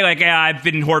he's gonna say like, yeah, I've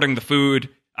been hoarding the food.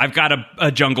 I've got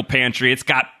a jungle pantry. It's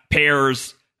got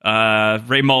pears.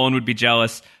 Ray Mullen would be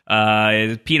jealous.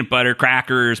 Peanut butter,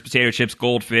 crackers, potato chips,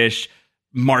 goldfish,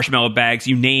 marshmallow bags,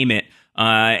 you name it.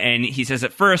 And he says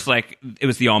at first, like, it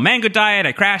was the all mango diet.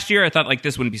 I crashed here. I thought like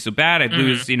this wouldn't be so bad. I'd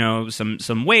lose,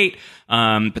 some weight.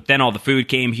 But then all the food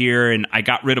came here, and I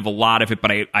got rid of a lot of it,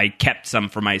 but I kept some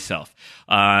for myself,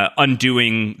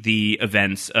 undoing the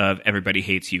events of Everybody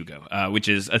Hates Hugo, which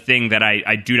is a thing that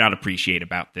I do not appreciate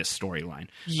about this storyline.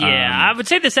 Yeah, I would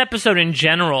say this episode in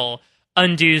general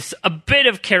undoes a bit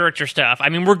of character stuff. I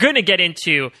mean, we're going to get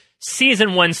into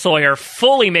Season 1 Sawyer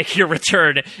fully making a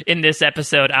return in this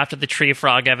episode after the tree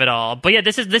frog of it all. But yeah,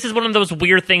 this is one of those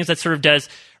weird things that sort of does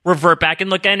revert back. And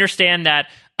look, I understand that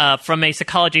from a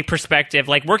psychology perspective,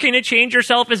 like working to change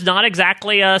yourself is not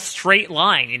exactly a straight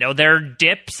line. You know, there are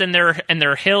dips and there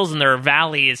are hills and there are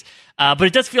valleys. But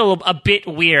it does feel a bit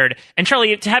weird. And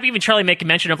Charlie, to have even Charlie make a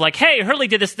mention of like, hey, Hurley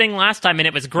did this thing last time and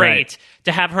it was great. Right.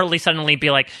 To have Hurley suddenly be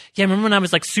like, yeah, remember when I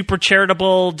was like super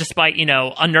charitable despite,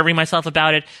 unnerving myself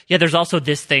about it? Yeah, there's also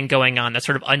this thing going on that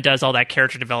sort of undoes all that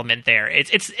character development there.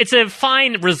 It's a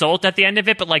fine result at the end of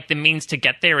it, but like the means to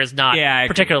get there is not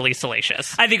particularly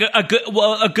salacious. I think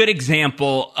a good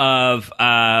example of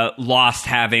Lost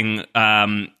having,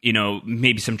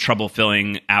 maybe some trouble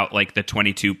filling out like the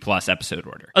 22 plus episode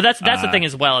order. Oh, that's the thing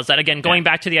as well, is that, again, going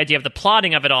back to the idea of the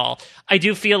plotting of it all, I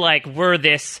do feel like we're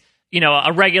this,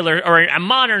 a regular or a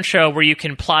modern show where you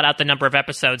can plot out the number of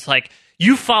episodes. Like,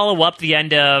 you follow up the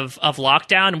end of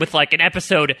Lockdown with like an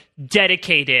episode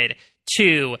dedicated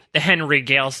to the Henry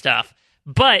Gale stuff.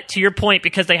 But to your point,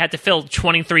 because they had to fill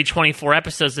 23, 24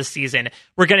 episodes this season,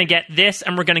 we're going to get this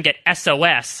and we're going to get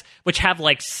SOS, which have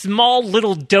like small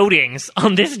little dotings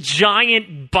on this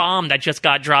giant bomb that just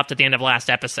got dropped at the end of last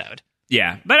episode.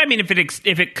 Yeah, but I mean, if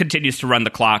it continues to run the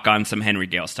clock on some Henry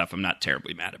Gale stuff, I'm not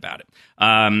terribly mad about it.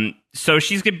 So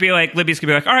Libby's gonna be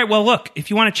like, all right, well, look, if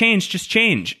you want to change, just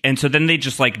change. And so then they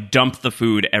just like dump the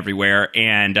food everywhere.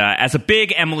 And as a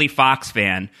big Emily Fox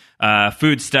fan,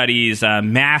 food studies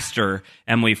master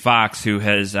Emily Fox, who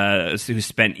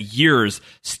spent years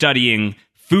studying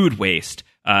food waste,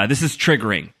 this is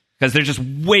triggering because they're just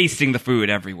wasting the food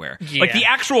everywhere. Yeah. Like, the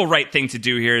actual right thing to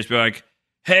do here is be like,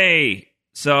 hey,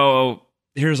 so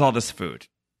here's all this food,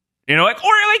 or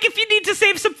like if you need to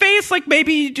save some face, like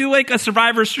maybe you do like a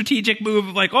Survivor strategic move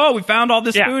of like, oh, we found all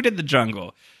this food in the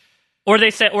jungle. Or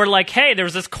they said, or like, hey, there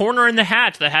was this corner in the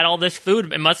hatch that had all this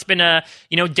food. It must have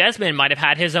been Desmond might have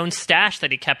had his own stash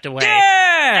that he kept away.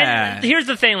 Yeah. And here's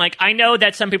the thing, like, I know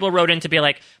that some people wrote in to be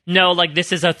like, no, like,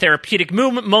 this is a therapeutic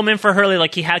moment for Hurley.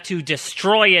 Like, he had to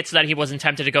destroy it so that he wasn't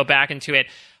tempted to go back into it.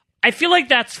 I feel like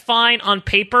that's fine on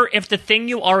paper if the thing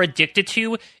you are addicted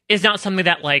to is not something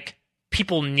that, like,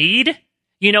 people need.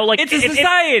 Like, it's a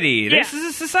society. This is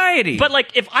a society. But,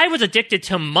 like, if I was addicted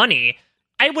to money,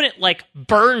 I wouldn't like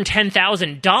burn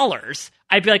 $10,000.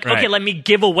 I'd be like, Right. okay, let me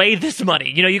give away this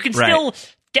money. You know, you can Right. still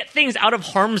get things out of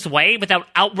harm's way without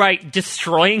outright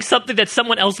destroying something that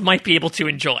someone else might be able to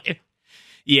enjoy.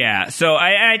 Yeah, so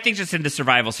I think just in the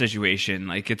survival situation,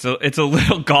 like it's a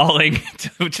little galling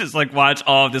to just like watch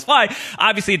all of this fly.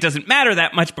 Obviously, it doesn't matter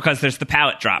that much because there's the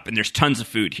pallet drop and there's tons of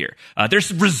food here.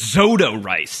 There's risotto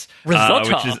rice,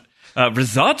 Risotto. which is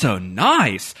risotto,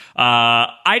 nice.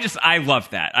 I love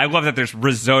that. I love that there's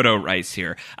risotto rice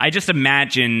here. I just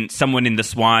imagine someone in the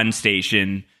Swan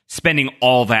Station spending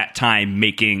all that time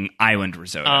making island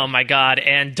risotto. Oh my god!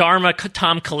 And Dharma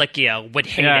Tom Colicchio would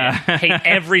hate Yeah. it. Hate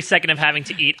every second of having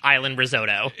to eat island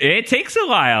risotto. It takes a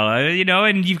while,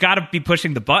 and you've got to be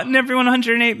pushing the button every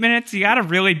 108 minutes. You got to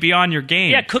really be on your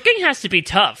game. Yeah, cooking has to be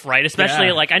tough, right? Especially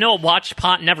Yeah. like I know a watch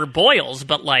pot never boils,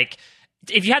 but like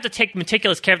if you have to take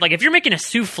meticulous care, like if you're making a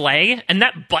souffle and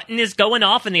that button is going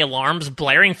off and the alarm's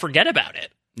blaring, forget about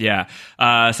it. Yeah.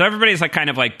 So everybody's like kind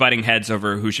of like butting heads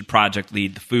over who should project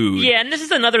lead the food. Yeah, and this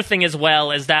is another thing as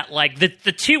well, is that like the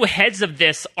two heads of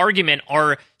this argument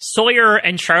are Sawyer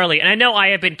and Charlie. And I know I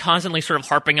have been constantly sort of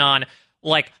harping on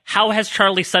like how has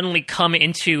Charlie suddenly come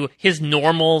into his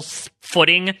normal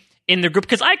footing in the group?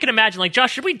 Because I can imagine like,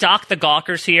 Josh, should we dock the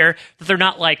gawkers here? That they're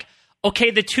not like,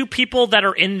 okay, the two people that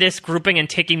are in this grouping and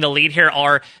taking the lead here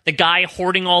are the guy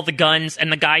hoarding all the guns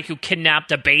and the guy who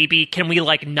kidnapped a baby. Can we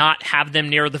like not have them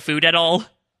near the food at all?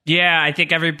 Yeah, I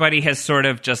think everybody has sort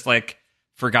of just like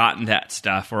forgotten that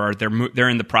stuff, or they're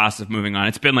in the process of moving on.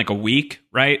 It's been like a week,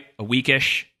 right? A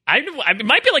weekish. It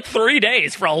might be like 3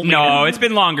 days for all we No, know. it's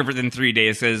been longer than 3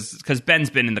 days because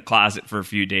Ben's been in the closet for a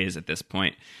few days at this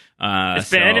point. It's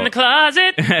been in the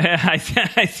closet. I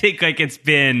think like it's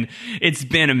been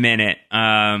a minute.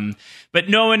 But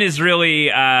no one is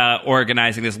really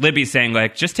organizing this. Libby's saying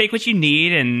like, just take what you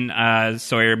need, and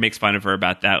Sawyer makes fun of her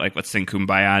about that. Like, let's sing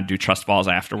Kumbaya and do trust falls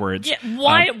afterwards. Yeah,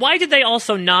 why did they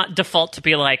also not default to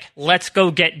be like, let's go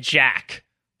get Jack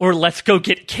or let's go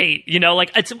get Kate? You know,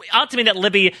 like it's odd to me that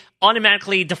Libby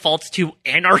automatically defaults to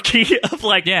anarchy of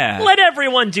like, Yeah. let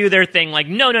everyone do their thing. Like,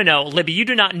 no, Libby, you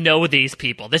do not know these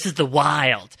people. This is the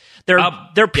wild. They're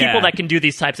people yeah. that can do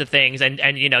these types of things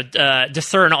and you know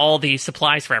discern all the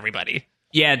supplies for everybody.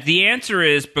 Yeah, the answer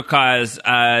is because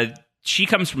she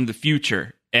comes from the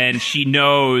future, and she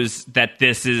knows that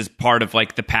this is part of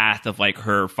like the path of like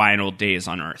her final days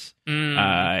on Earth.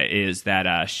 Is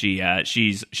that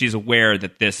she's aware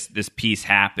that this piece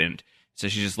happened, so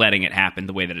she's just letting it happen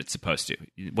the way that it's supposed to.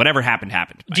 Whatever happened.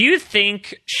 Do you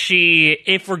think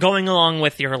if we're going along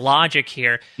with your logic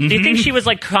here, do you think she was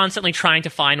like constantly trying to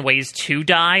find ways to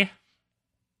die?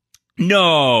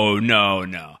 No.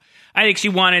 I think she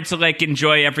wanted to like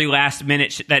enjoy every last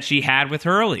minute that she had with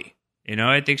Hurley. You know,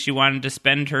 I think she wanted to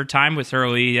spend her time with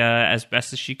Hurley as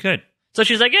best as she could. So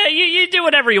she's like, yeah, you do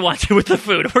whatever you want to with the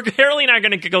food. Hurley and I are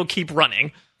going to go keep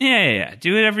running. Yeah.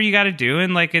 Do whatever you got to do,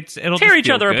 and like it'll Tear just each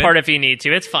feel other good. apart if you need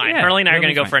to. It's fine. Yeah, Hurley and I are it'll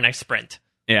going to be go fine. for a next sprint.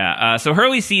 Yeah. So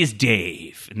Hurley sees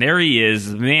Dave, and there he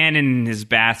is, the man in his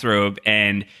bathrobe,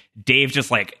 and Dave just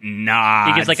like nods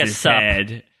He gives like a his sup.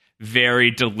 head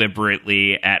very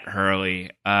deliberately at Hurley,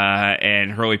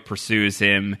 and Hurley pursues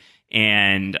him.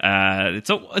 And it's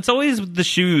always the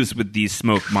shoes with these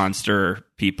smoke monster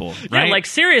people, right? Yeah, like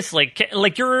seriously,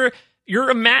 like you're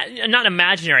not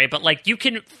imaginary, but like you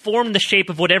can form the shape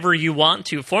of whatever you want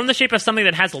to. Form the shape of something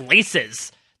that has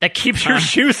laces that keeps your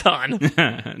shoes on.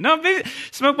 No, maybe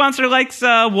Smoke Monster likes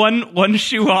one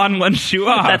shoe on, one shoe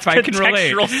off. That's I good can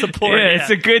relate. textural support, Yeah, yeah. it's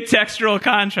a good textural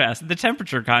contrast. The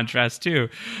temperature contrast too.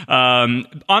 On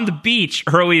the beach,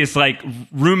 Hurley is like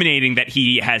ruminating that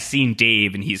he has seen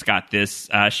Dave and he's got this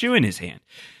shoe in his hand.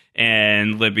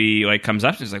 And Libby like comes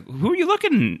up and is like, "Who are you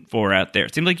looking for out there?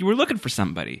 It seemed like you were looking for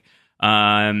somebody."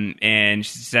 And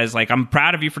she says like, "I'm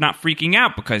proud of you for not freaking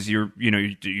out because you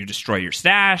destroy your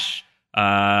stash."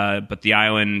 But the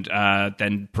island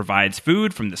then provides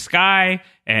food from the sky,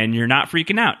 and you're not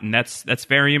freaking out, and that's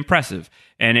very impressive.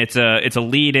 And it's a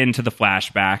lead into the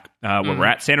flashback where we're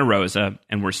at Santa Rosa,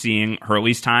 and we're seeing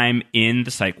Hurley's time in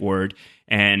the psych ward,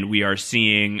 and we are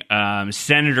seeing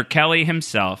Senator Kelly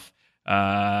himself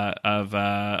of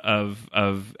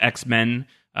X-Men,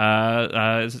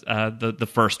 the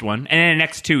first one, and in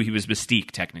X2 he was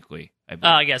Mystique technically.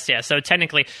 I guess, yeah. So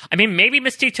technically, I mean, maybe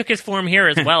Mystique took his form here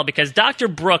as well, because Dr.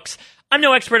 Brooks, I'm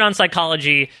no expert on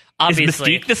psychology,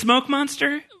 obviously. Is Mystique the smoke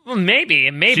monster? Well,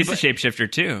 maybe. She's but, a shapeshifter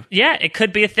too. yeah, it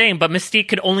could be a thing, but Mystique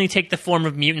could only take the form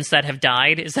of mutants that have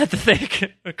died. Is that the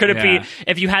thing? Or could it be,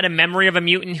 if you had a memory of a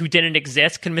mutant who didn't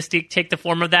exist, can Mystique take the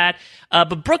form of that?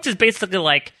 But Brooks is basically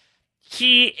like,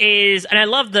 he is, and I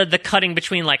love the cutting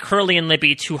between like Hurley and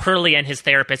Libby to Hurley and his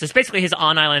therapist. It's basically his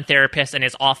on-island therapist and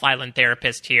his off-island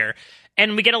therapist here.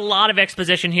 And we get a lot of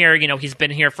exposition here. You know, he's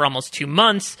been here for almost 2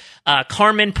 months.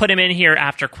 Carmen put him in here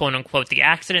after, quote-unquote, the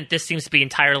accident. This seems to be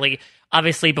entirely,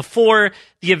 obviously, before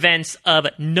the events of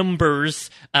Numbers,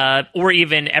 or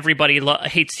even Everybody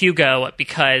Hates Hugo,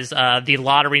 because the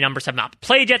lottery numbers have not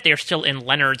played yet. They are still in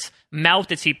Leonard's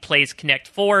mouth as he plays Connect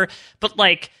 4. But,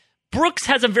 like, Brooks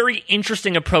has a very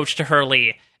interesting approach to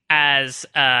Hurley as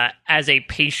a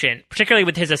patient, particularly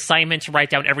with his assignment to write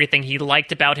down everything he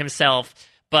liked about himself.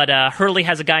 But Hurley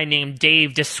has a guy named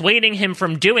Dave dissuading him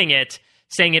from doing it,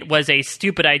 saying it was a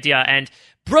stupid idea. And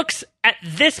Brooks, at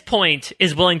this point,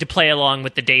 is willing to play along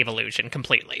with the Dave illusion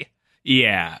completely.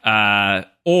 Yeah.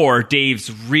 Or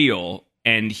Dave's real,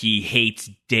 and he hates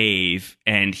Dave,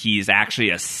 and he's actually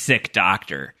a sick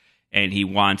doctor, and he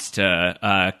wants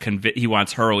to he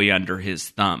wants Hurley under his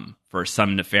thumb for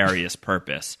some nefarious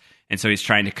purpose. And so he's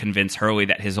trying to convince Hurley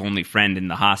that his only friend in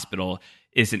the hospital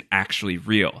isn't actually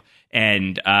real.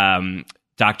 And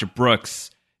Dr.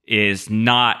 Brooks is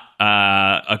not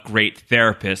a great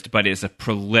therapist, but is a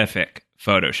prolific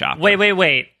Photoshopper.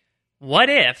 Wait. What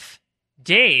if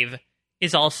Dave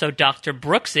is also Dr.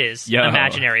 Brooks's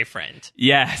imaginary friend?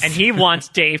 Yes. And he wants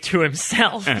Dave to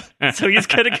himself. So he's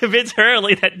going to convince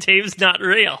Hurley that Dave's not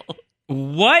real.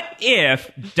 What if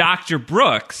Dr.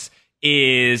 Brooks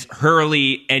is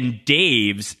Hurley and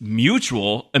Dave's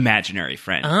mutual imaginary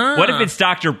friend? What if it's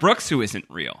Dr. Brooks who isn't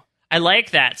real? I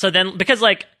like that. So then, because,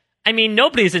 like, I mean,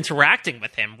 nobody's interacting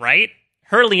with him, right?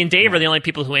 Hurley and Dave are the only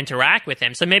people who interact with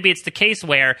him. So maybe it's the case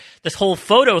where this whole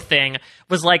photo thing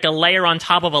was like a layer on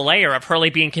top of a layer of Hurley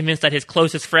being convinced that his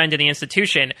closest friend in the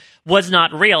institution was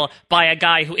not real by a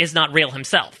guy who is not real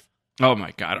himself. Oh,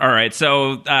 my God. All right.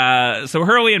 So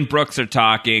Hurley and Brooks are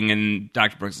talking, and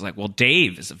Dr. Brooks is like, well,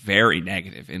 Dave is a very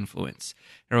negative influence.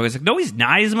 And Hurley's like, no, he's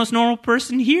not. He's the most normal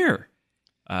person here.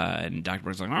 And Dr.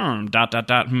 Brooks is like, I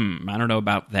don't know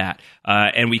about that.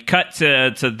 And we cut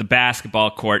to the basketball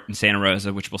court in Santa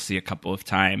Rosa, which we'll see a couple of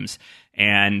times.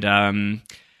 And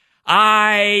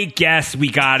I guess we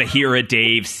got to hear a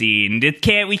Dave scene.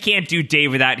 We can't do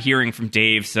Dave without hearing from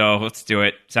Dave, so let's do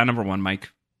it. Sound number 1, Mike.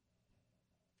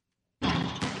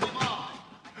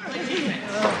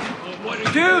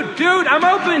 Dude, I'm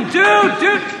open. Dude.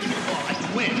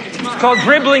 It's called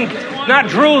dribbling, not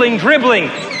drooling, dribbling.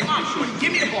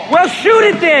 Well, shoot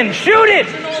it then. Shoot it.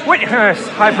 What?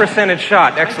 High percentage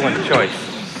shot. Excellent choice.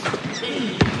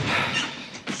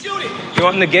 You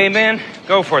want in the gay man?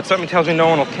 Go for it. Something tells me no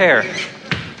one will care.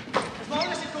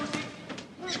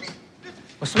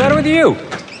 What's the matter with you?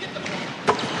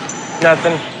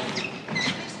 Nothing.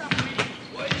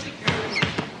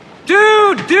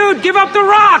 Dude, give up the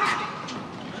rock.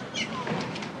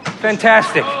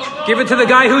 Fantastic. Give it to the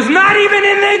guy who's not even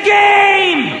in the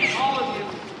game.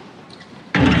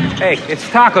 Hey, it's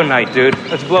taco night, dude.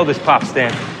 Let's blow this pop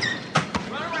stand.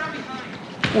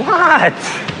 What?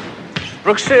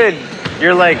 Brooks said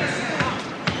you're, like,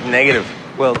 negative.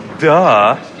 Well,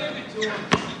 duh.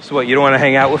 So what, you don't want to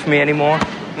hang out with me anymore?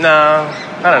 No,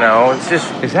 I don't know. It's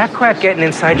just... Is that crap getting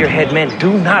inside your head, man?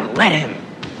 Do not let him.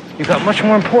 You've got much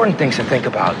more important things to think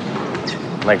about.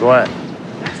 Like what?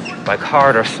 Like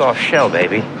hard or soft shell,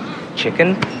 baby.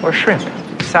 Chicken or shrimp.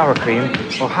 Sour cream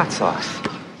or hot sauce.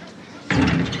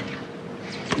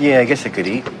 Yeah, I guess I could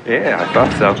eat. Yeah, I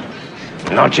thought so.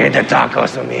 Noche de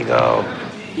tacos, amigo.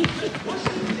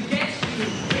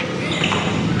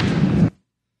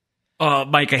 Oh,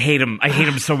 Mike, I hate him. I hate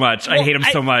him so much. I hate him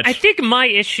so much. I think my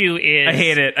issue is... I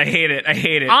hate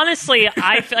it. Honestly,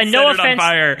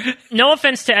 no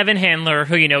offense to Evan Handler,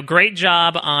 who, you know, great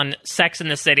job on Sex and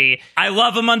the City. I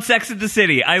love him on Sex and the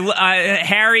City.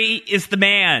 Harry is the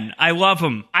man. I love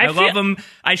him. I love him.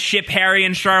 I ship Harry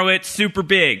and Charlotte super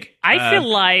big. I feel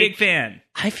like... Big fan.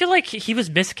 I feel like he was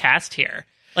miscast here.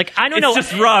 Like, I don't know. It's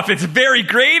just rough. It's very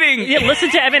grating. Yeah,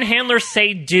 listen to Evan Handler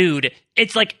say, dude.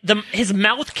 It's like his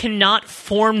mouth cannot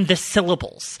form the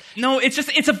syllables. No,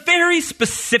 it's a very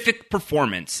specific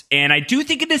performance. And I do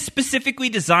think it is specifically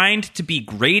designed to be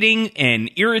grating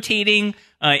and irritating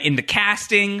in the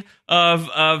casting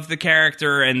of the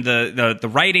character and the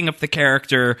writing of the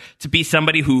character to be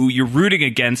somebody who you're rooting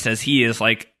against, as he is,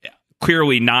 like,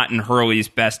 clearly not in Hurley's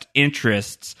best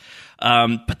interests.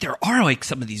 But there are, like,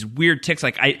 some of these weird tics.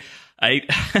 Like, I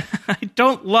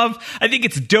don't love. I think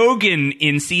it's Dogen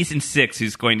in season 6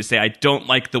 who's going to say, "I don't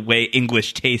like the way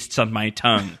English tastes on my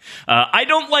tongue." I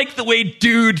don't like the way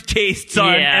dude tastes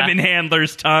on Evan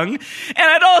Handler's tongue, and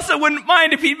I'd also wouldn't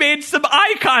mind if he made some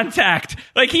eye contact.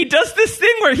 Like he does this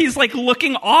thing where he's like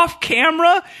looking off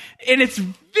camera, and it's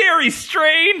very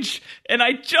strange, and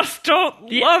I just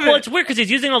don't love it. Well, it's weird because he's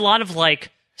using a lot of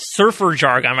like surfer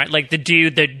jargon, right? Like the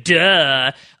dude, the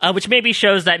duh, which maybe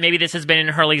shows that maybe this has been in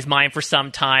Hurley's mind for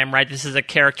some time, right? This is a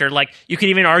character, like, you could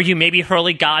even argue maybe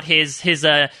Hurley got his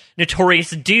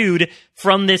notorious dude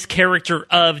from this character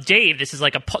of Dave. This is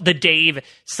like the Dave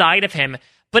side of him.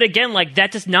 But again, like,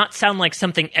 that does not sound like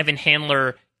something Evan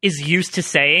Handler is used to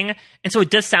saying. And so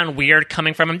it does sound weird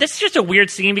coming from him. This is just a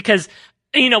weird scene because,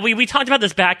 you know, we talked about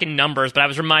this back in Numbers, but I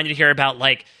was reminded here about,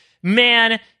 like,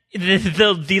 man,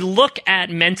 the look at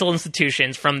mental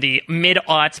institutions from the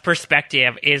mid-aughts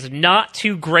perspective is not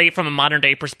too great from a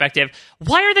modern-day perspective.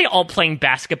 Why are they all playing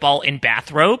basketball in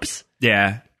bathrobes?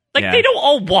 Yeah. Like, they don't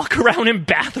all walk around in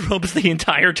bathrobes the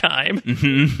entire time.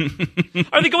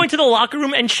 Are they going to the locker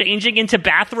room and changing into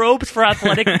bathrobes for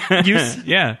athletic use?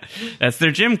 Yeah, that's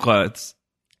their gym clothes.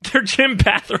 They're gym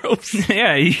bathrobes.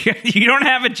 Yeah, you don't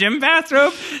have a gym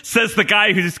bathrobe? Says the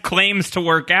guy who just claims to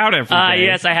work out every day.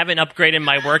 Yes, I haven't upgraded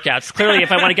my workouts. Clearly,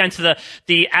 if I want to get into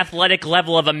the athletic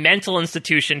level of a mental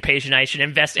institution patient, I should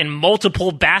invest in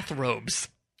multiple bathrobes.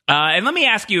 And let me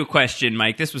ask you a question,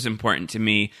 Mike. This was important to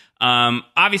me.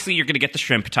 Obviously, you're going to get the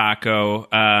shrimp taco,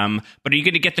 but are you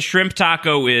going to get the shrimp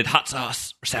taco with hot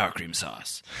sauce or sour cream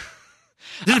sauce?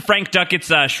 This is Frank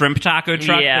Duckett's shrimp taco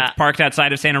truck that's parked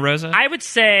outside of Santa Rosa? I would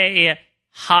say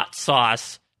hot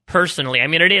sauce, personally. I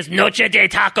mean, it is Noche de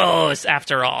Tacos,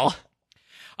 after all.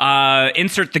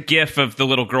 Insert the gif of the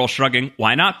little girl shrugging.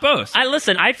 Why not both?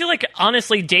 I feel like,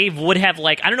 honestly, Dave would have,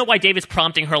 like, I don't know why Dave is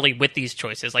prompting Hurley with these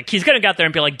choices. Like, he's going to go out there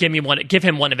and be like, give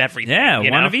him one of everything. Yeah,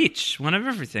 one of each. One of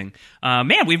everything.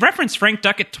 Man, we've referenced Frank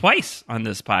Duckett twice on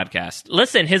this podcast.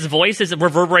 Listen, his voice is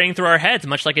reverberating through our heads,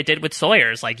 much like it did with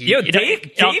Sawyer's. Like,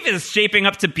 Dave is shaping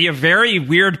up to be a very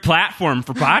weird platform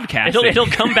for podcasting. It'll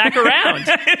come back around.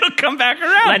 It'll come back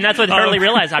around. And that's what Hurley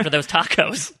realized after those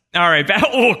tacos. All right,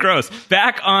 gross.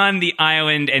 Back on the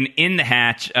island and in the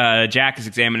hatch, Jack is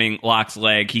examining Locke's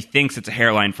leg. He thinks it's a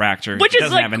hairline fracture. Which he is,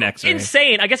 doesn't have an X-ray.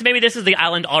 Insane. I guess maybe this is the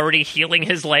island already healing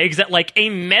his legs, that, like, a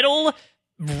metal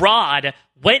rod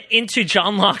went into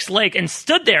John Locke's leg and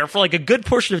stood there for, like, a good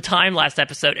portion of time last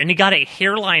episode, and he got a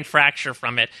hairline fracture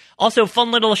from it. Also,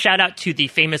 fun little shout-out to the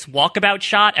famous walkabout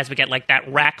shot, as we get, like,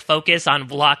 that rack focus on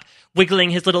Locke wiggling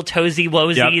his little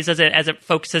toesy-woesies as it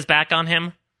focuses back on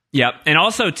him. Yep, and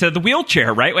also to the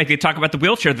wheelchair, right? Like, they talk about the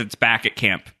wheelchair that's back at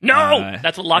camp. No!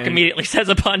 That's what Locke immediately says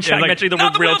upon mentioning the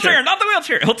word wheelchair. Not the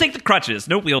wheelchair! He'll take the crutches,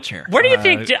 no wheelchair. Where do you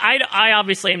think... I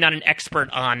obviously am not an expert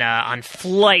on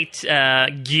flight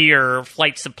gear,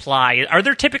 flight supply. Are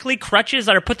there typically crutches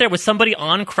that are put there with somebody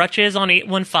on crutches on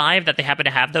 815 that they happen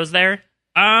to have those there?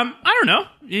 I don't know.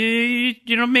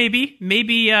 You know, maybe.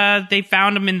 Maybe they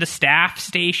found them in the staff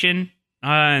station.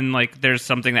 And, like, there's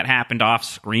something that happened off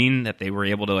screen that they were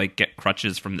able to, like, get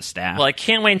crutches from the staff. Well, I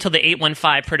can't wait until the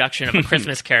 815 production of A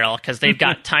Christmas Carol, because they've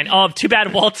got Tiny... Oh, too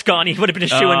bad Walt's gone. He would have been a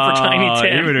shoo-in for Tiny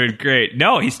Tim. He would have been great.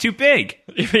 No, he's too big.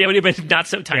 He would have been not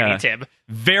so tiny Tim.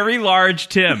 Very large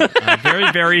Tim.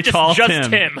 Very, very tall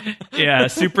Tim. Yeah,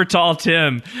 super tall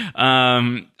Tim.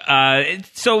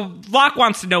 So Locke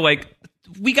wants to know, like,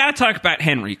 we got to talk about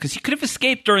Henry, because he could have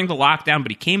escaped during the lockdown,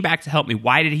 but he came back to help me.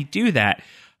 Why did he do that?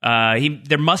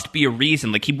 There must be a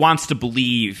reason. Like, he wants to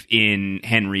believe in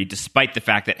Henry, despite the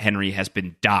fact that Henry has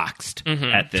been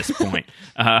doxxed at this point.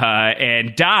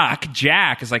 And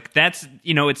Jack is like, that's,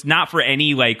 you know, it's not for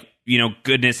any, like, you know,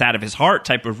 goodness out of his heart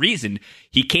type of reason.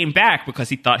 He came back because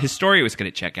he thought his story was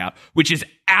going to check out, which is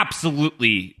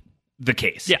absolutely the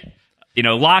case. Yeah. You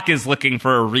know, Locke is looking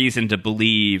for a reason to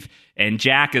believe, and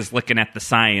Jack is looking at the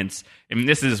science. I mean,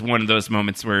 this is one of those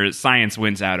moments where science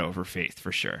wins out over faith,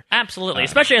 for sure. Absolutely,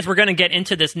 especially as we're going to get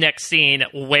into this next scene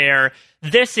where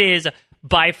this is,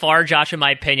 by far, Josh, in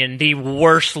my opinion, the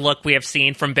worst look we have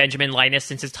seen from Benjamin Linus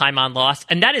since his time on Lost,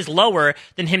 and that is lower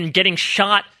than him getting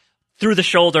shot through the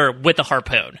shoulder with a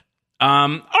harpoon.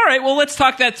 All right, well, let's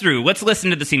talk that through. Let's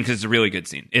listen to the scene because it's a really good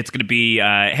scene. It's going to be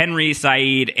Henry,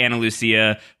 Saeed, Ana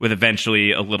Lucia, with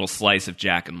eventually a little slice of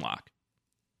Jack and Locke.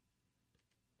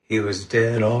 He was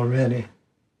dead already.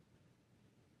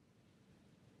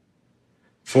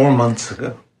 4 months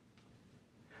ago.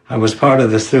 I was part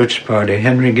of the search party.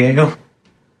 Henry Gale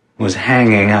was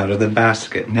hanging out of the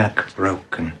basket, neck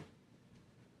broken.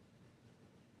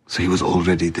 So he was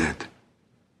already dead?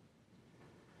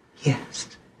 Yes.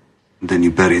 Then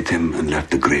you buried him and left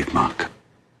the grave mark.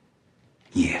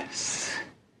 Yes.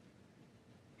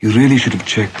 You really should have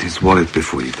checked his wallet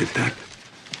before you did that.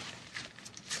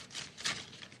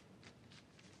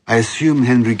 I assume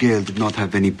Henry Gale did not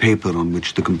have any paper on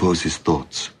which to compose his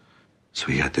thoughts, so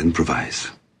he had to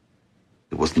improvise.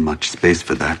 There wasn't much space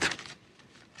for that.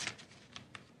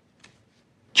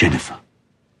 Jennifer.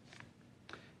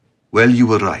 Well, you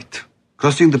were right.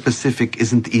 Crossing the Pacific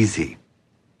isn't easy.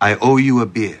 I owe you a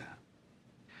beer.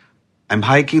 I'm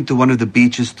hiking to one of the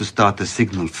beaches to start a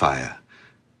signal fire.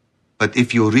 But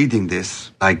if you're reading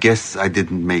this, I guess I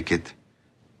didn't make it.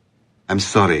 I'm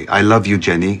sorry. I love you,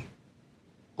 Jenny.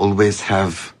 Always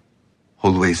have,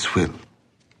 always will.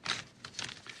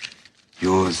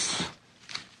 Yours,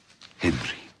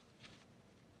 Henry.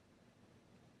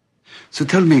 So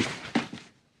tell me,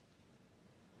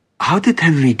 how did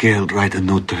Henry Gale write a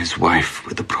note to his wife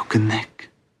with a broken neck?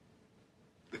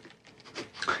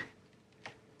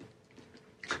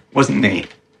 Wasn't me.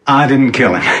 I didn't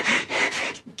kill him.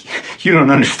 You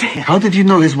don't understand. How did you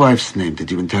know his wife's name?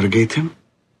 Did you interrogate him?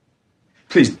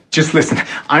 Please, just listen.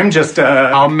 I'm just,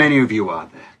 How many of you are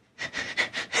there?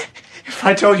 If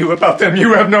I tell you about them,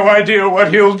 you have no idea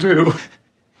what he'll do.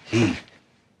 He.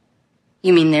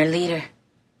 You mean their leader?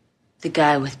 The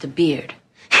guy with the beard?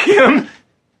 Him?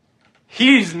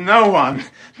 He's no one.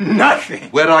 Nothing.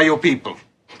 Where are your people?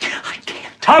 I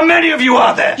can't. How many of you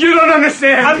are there? You don't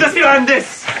understand. Understand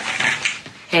this.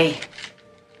 Hey,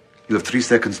 You have 3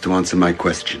 seconds to answer my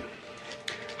question.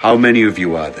 How many of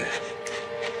you are there?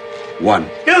 1.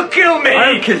 He'll kill me.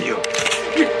 I'll kill you. 2.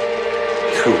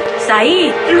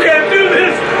 Saeed! You can't do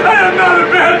this. I am not a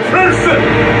bad person.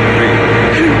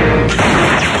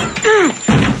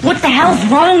 What the hell's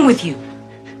wrong with you?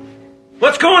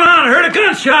 What's going on? I heard a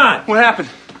gunshot. What happened?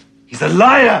 He's a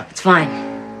liar. It's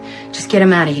fine. Just get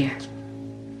him out of here.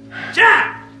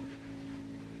 Jack!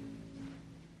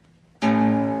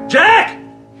 Jack!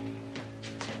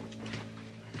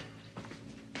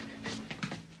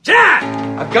 Jack!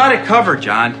 I've got it covered,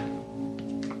 John.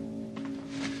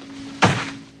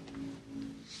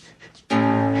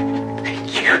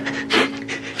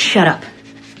 Shut up.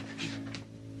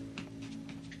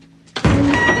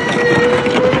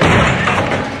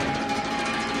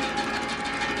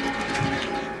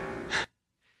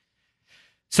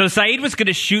 So Saeed was going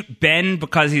to shoot Ben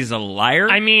because he's a liar?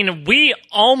 I mean, we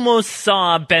almost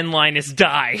saw Ben Linus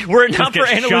die. Were it not for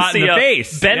Get Ana shot in the Lucia,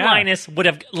 face. Ben Yeah. Linus would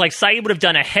have, like, Saeed would have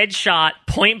done a headshot,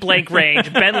 point blank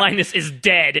range. Ben Linus is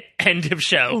dead. End of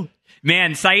show.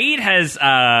 Man, Saeed has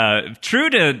true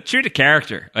to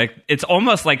character. Like it's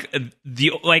almost like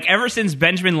ever since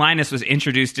Benjamin Linus was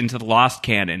introduced into the Lost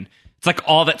canon, it's like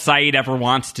all that Saeed ever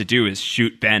wants to do is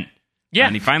shoot Ben. Yeah.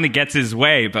 And he finally gets his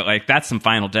way, but like that's some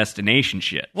Final Destination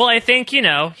shit. Well, I think,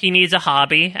 he needs a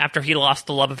hobby after he lost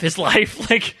the love of his life.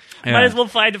 Like, Yeah. might as well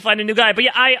find a new guy. But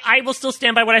yeah, I will still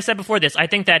stand by what I said before this. I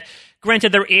think that,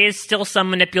 granted, there is still some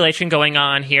manipulation going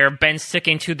on here. Ben's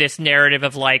sticking to this narrative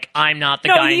of, like, I'm not the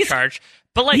guy in charge.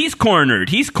 But like he's cornered.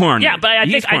 Yeah, but I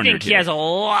think he has a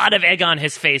lot of egg on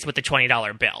his face with the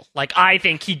 $20 bill. Like, I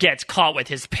think he gets caught with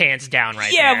his pants down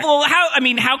right there. Yeah, well,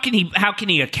 how can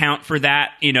he account for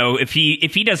that? If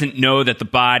he doesn't know that the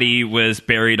body was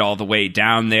buried all the way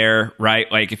down there,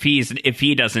 right? Like if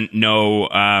he doesn't know,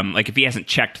 like if he hasn't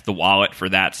checked the wallet for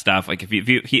that stuff, like if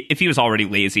he was already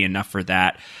lazy enough for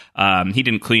that, he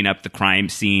didn't clean up the crime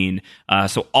scene,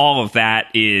 so all of that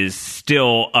is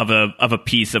still of a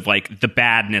piece of like the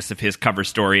badness of his cover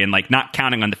story, and like not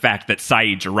counting on the fact that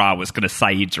Saeed Jarrah was going to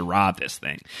Saeed Jarrah this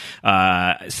thing.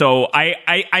 So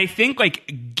I think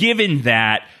like given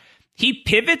that, he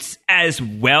pivots as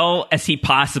well as he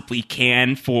possibly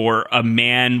can for a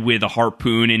man with a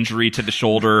harpoon injury to the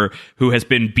shoulder who has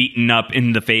been beaten up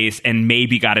in the face and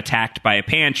maybe got attacked by a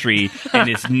pantry and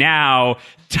is now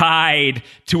tied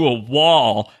to a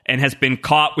wall and has been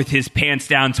caught with his pants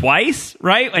down twice,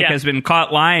 right? Like has been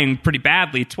caught lying pretty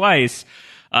badly twice.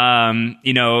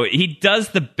 He does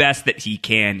the best that he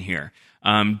can here.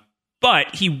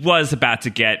 But he was about to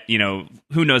get,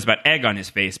 who knows about egg on his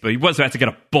face, but he was about to get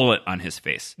a bullet on his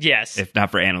face. Yes. If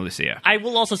not for Ana Lucia. I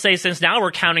will also say, since now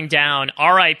we're counting down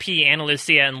R.I.P. Ana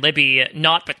Lucia and Libby,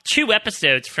 not but 2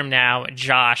 episodes from now,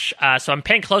 Josh. So I'm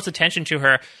paying close attention to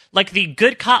her. Like, the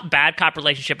good cop, bad cop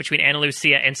relationship between Ana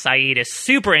Lucia and Saeed is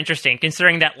super interesting,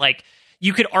 considering that, like,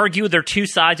 you could argue they're 2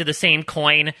 sides of the same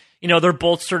coin. They're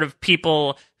both sort of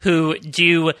people who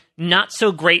do not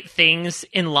so great things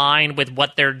in line with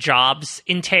what their jobs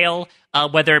entail,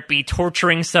 whether it be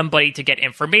torturing somebody to get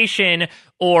information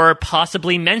or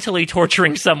possibly mentally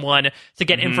torturing someone to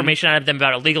get information out of them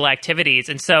about illegal activities.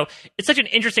 And so it's such an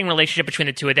interesting relationship between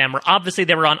the two of them, where obviously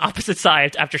they were on opposite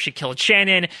sides after she killed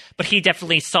Shannon, but he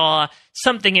definitely saw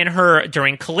something in her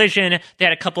during Collision. They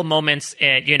had a couple moments,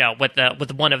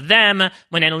 with one of them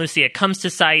when Ana Lucia comes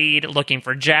to Saeed looking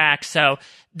for Jack. So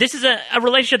this is a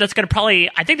relationship that's going to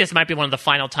probably, I think this might be one of the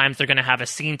final times they're going to have a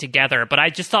scene together. But I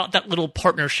just thought that little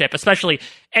partnership, especially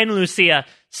Ana Lucia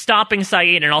stopping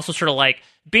Saeed and also sort of like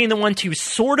being the one to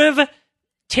sort of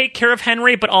take care of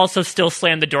Henry, but also still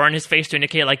slam the door in his face to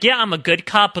indicate like, yeah, I'm a good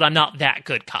cop, but I'm not that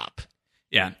good cop.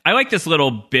 Yeah, I like this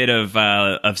little bit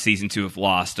of season 2 of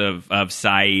Lost of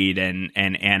Saeed and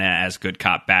Anna as good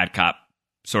cop, bad cop,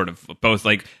 sort of both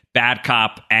like bad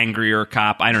cop, angrier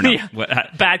cop. I don't know. Yeah.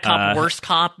 Bad cop, worse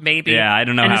cop, maybe. Yeah, I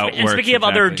don't know how it works. And speaking of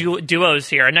other duos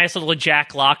here, a nice little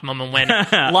Jack Locke moment when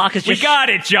Locke is just... We got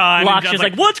it, John! Locke's just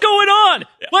like, what's going on?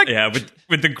 What? Yeah,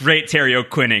 with the great Terry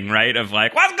O'Quinning, right? Of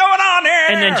like, what's going on here?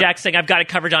 And then Jack's saying, I've got it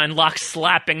covered on. Locke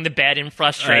slapping the bed in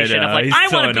frustration of like, I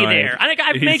want to be there. I think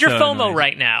I've major FOMO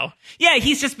right now. Yeah,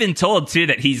 he's just been told, too,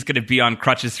 that he's going to be on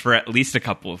crutches for at least a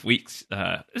couple of weeks.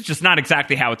 It's just not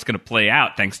exactly how it's going to play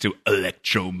out, thanks to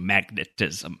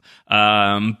electromagnetism.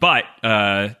 But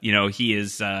he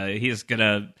is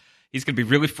going to be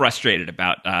really frustrated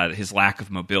about his lack of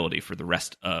mobility for the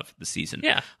rest of the season.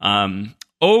 Yeah.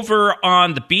 Over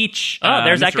on the beach.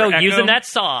 There's Echo using that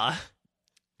saw.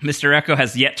 Mr. Echo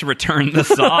has yet to return the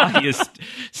saw. He is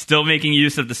still making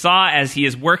use of the saw as he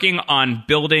is working on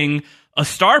building a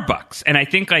Starbucks. And I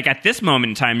think like at this moment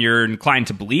in time, you're inclined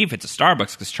to believe it's a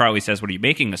Starbucks because Charlie says, what are you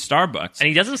making, a Starbucks? And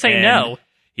he doesn't say no.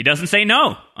 He doesn't say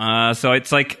no. So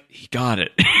it's like, he got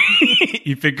it.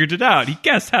 He figured it out. He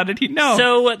guessed. How did he know?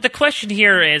 So the question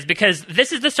here is, because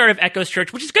this is the start of Echo's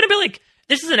Church, which is going to be like,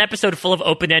 this is an episode full of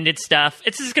open-ended stuff.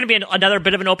 This is going to be another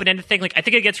bit of an open-ended thing. Like, I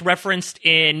think it gets referenced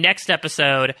in next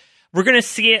episode. We're going to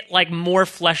see it like more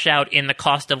flesh out in the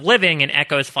cost of living in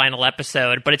Echo's final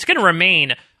episode, but it's going to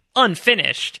remain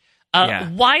unfinished.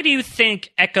 Why do you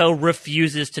think Echo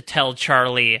refuses to tell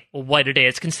Charlie what it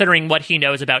is, considering what he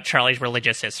knows about Charlie's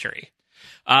religious history?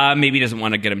 Maybe he doesn't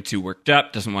want to get him too worked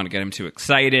up, doesn't want to get him too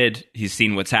excited. He's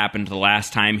seen what's happened the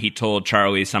last time he told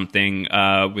Charlie something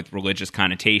with religious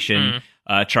connotation.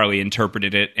 Charlie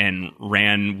interpreted it and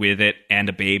ran with it and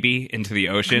a baby into the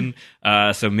ocean.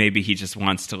 So maybe he just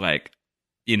wants to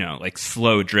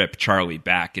slow drip Charlie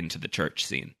back into the church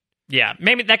scene. Yeah,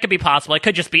 maybe that could be possible. It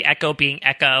could just be Echo being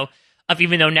Echo,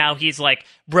 even though now he's like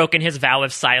broken his vow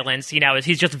of silence.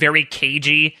 He's just very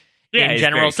cagey in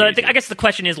general. So I guess the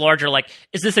question is larger, like,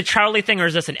 is this a Charlie thing or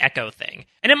is this an Echo thing?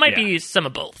 And it might be some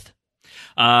of both.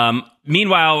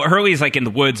 Meanwhile, Hurley's like in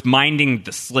the woods minding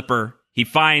the slipper. He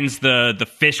finds the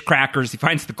fish crackers. He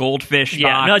finds the goldfish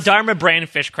box. No, Dharma brand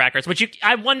fish crackers, which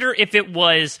I wonder if it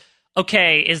was,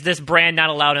 okay, is this brand not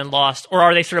allowed in Lost? Or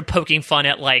are they sort of poking fun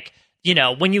at, like,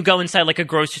 when you go inside, like, a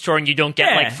grocery store and you don't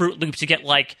get, like, Fruit Loops, you get,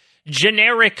 like,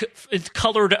 generic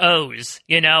colored O's,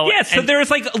 Yeah, so there's,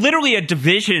 like, literally a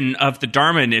division of the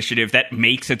Dharma Initiative that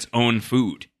makes its own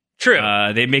food. True.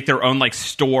 They make their own, like,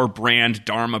 store brand,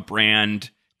 Dharma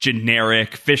brand,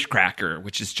 generic fish cracker,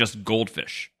 which is just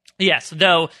goldfish. Yes,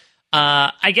 though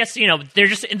I guess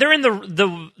they're in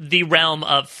the realm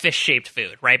of fish-shaped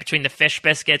food, right? Between the fish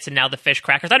biscuits and now the fish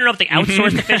crackers. I don't know if they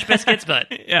outsource the fish biscuits, but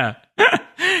yeah.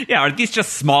 Are these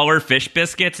just smaller fish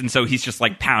biscuits? And so he's just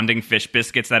like pounding fish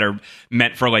biscuits that are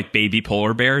meant for like baby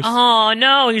polar bears. Oh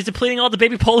no, he's depleting all the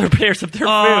baby polar bears of their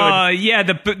food. Yeah,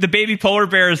 the baby polar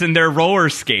bears and their roller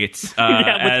skates.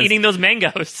 With eating those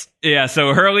mangoes. Yeah,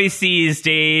 so Hurley sees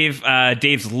Dave.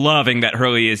 Dave's loving that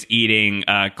Hurley is eating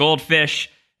goldfish.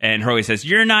 And Hurley says,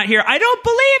 "You're not here. I don't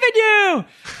believe in you.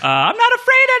 I'm not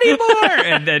afraid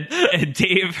anymore." and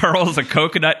Dave hurls a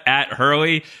coconut at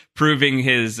Hurley, proving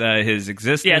his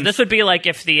existence. Yeah, this would be like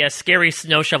if the scary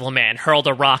snow shovel man hurled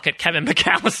a rock at Kevin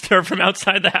McAllister from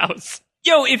outside the house.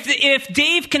 Yo, if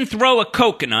Dave can throw a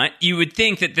coconut, you would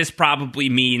think that this probably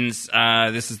means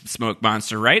this is the Smoke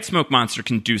Monster, right? Smoke Monster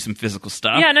can do some physical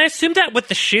stuff. Yeah, and I assume that with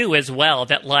the shoe as well,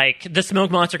 that like the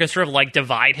Smoke Monster can sort of like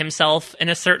divide himself in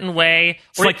a certain way.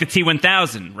 It's like the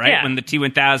T-1000, right? Yeah. When the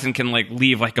T-1000 can like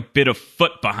leave like a bit of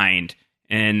foot behind,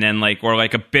 and then like or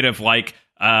like a bit of like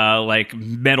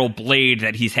metal blade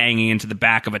that he's hanging into the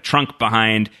back of a trunk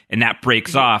behind, and that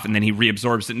breaks off, and then he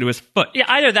reabsorbs it into his foot. Yeah,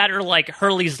 either that or like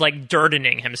Hurley's like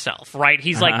dirtening himself, right?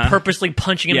 He's like purposely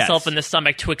punching himself in the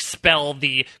stomach to expel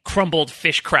the crumbled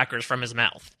fish crackers from his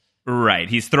mouth. Right,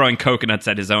 he's throwing coconuts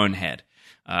at his own head,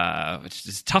 which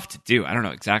is tough to do. I don't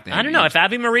know exactly. I don't know if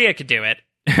Abby Maria could do it.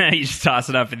 You just toss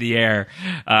it up in the air.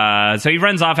 So he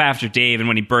runs off after Dave, and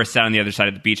when he bursts out on the other side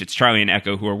of the beach, it's Charlie and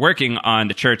Echo who are working on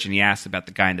the church, and he asks about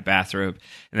the guy in the bathrobe.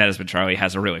 And that is when Charlie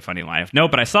has a really funny line of, no,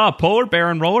 but I saw a polar bear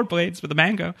on rollerblades with a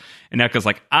mango. And Echo's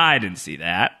like, I didn't see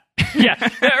that. Yeah,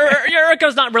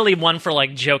 Echo's not really one for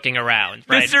like joking around,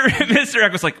 right? Mr.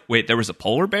 Echo's like, wait, there was a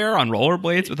polar bear on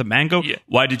rollerblades with a mango? Yeah.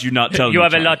 Why did you not tell me? You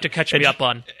have Charlie? a lot to catch me up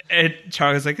on. And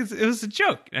Charlie's like, it was a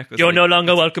joke. Echo's You're like, no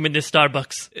longer welcome in this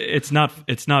Starbucks.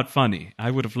 It's not funny.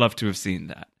 I would have loved to have seen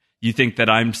that. You think that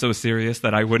I'm so serious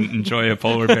that I wouldn't enjoy a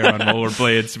polar bear on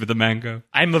rollerblades with a mango?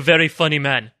 I'm a very funny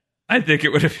man. I think it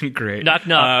would have been great. Knock,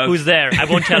 knock. Who's there? I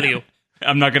won't tell you.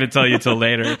 I'm not going to tell you till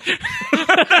later.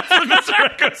 That's Mr.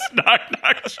 Echo's knock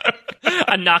knock joke.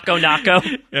 A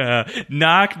knocko. Yeah.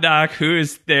 Knock knock. Who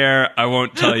is there? I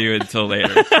won't tell you until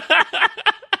later.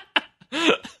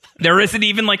 There isn't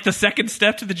even like the second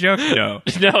step to the joke. No,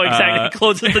 exactly.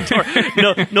 Closes the door.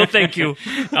 No, thank you.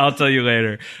 I'll tell you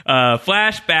later.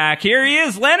 Flashback. Here he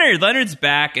is, Leonard. Leonard's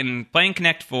back and playing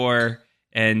Connect 4.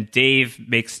 And Dave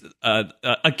makes,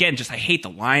 again, I hate the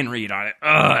line read on it.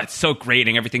 Ugh, it's so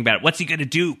grating, everything about it. What's he going to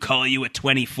do? Call you at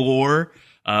 24?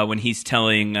 When he's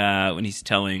telling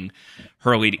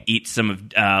Hurley to eat some of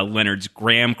Leonard's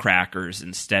graham crackers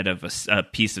instead of a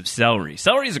piece of celery.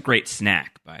 Celery is a great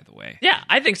snack, by the way. Yeah,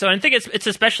 I think so. And I think it's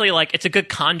especially like, it's a good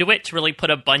conduit to really put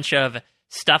a bunch of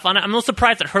stuff on it. I'm a little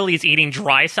surprised that Hurley is eating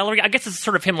dry celery. I guess it's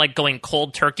sort of him like going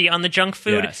cold turkey on the junk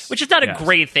food, which is not a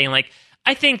great thing. Like,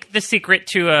 I think the secret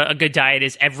to a good diet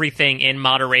is everything in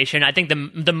moderation. I think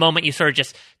the moment you sort of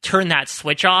just turn that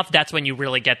switch off, that's when you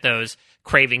really get those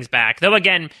cravings back. Though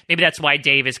again, maybe that's why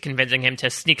Dave is convincing him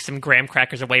to sneak some graham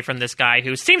crackers away from this guy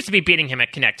who seems to be beating him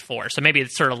at Connect 4. So maybe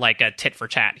it's sort of like a tit for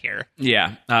tat here.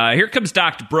 Yeah. Here comes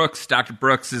Dr. Brooks. Dr.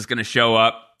 Brooks is going to show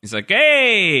up. He's like,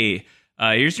 hey,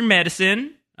 here's your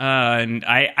medicine. And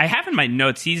I have in my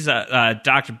notes, he's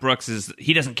Dr. Brooks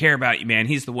he doesn't care about you, man.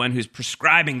 He's the one who's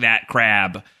prescribing that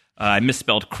crab. I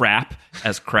misspelled crap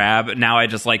as crab. Now I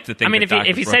just like to think. I mean,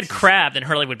 if he said crab, then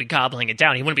Hurley would be gobbling it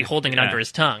down. He wouldn't be holding it under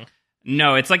his tongue.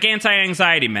 No, it's like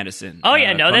anti-anxiety medicine. Oh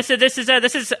yeah, no. This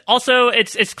is also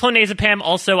it's clonazepam.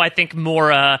 Also, I think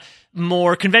more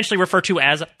conventionally referred to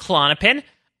as Klonopin.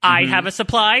 I have a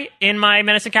supply in my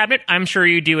medicine cabinet. I'm sure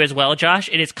you do as well, Josh.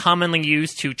 It is commonly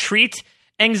used to treat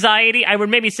anxiety. I would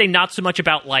maybe say not so much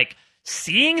about like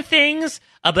seeing things,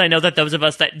 but I know that those of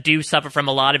us that do suffer from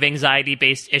a lot of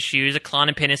anxiety-based issues, a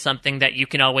Klonopin is something that you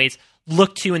can always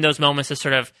look to in those moments to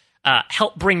sort of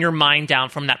help bring your mind down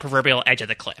from that proverbial edge of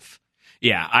the cliff.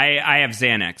 Yeah, I have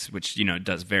Xanax, which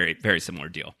does very very similar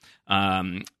deal.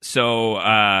 So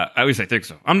at least I think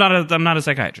so. I'm not a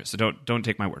psychiatrist, so don't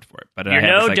take my word for it. But You're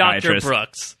no Dr.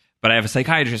 Brooks. But I have a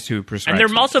psychiatrist who prescribes. And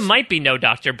there also might be no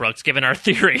Dr. Brooks, given our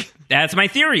theory. That's my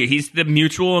theory. He's the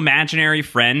mutual imaginary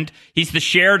friend. He's the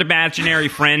shared imaginary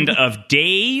friend of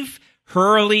Dave,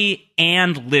 Hurley,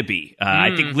 and Libby.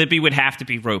 I think Libby would have to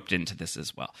be roped into this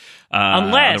as well.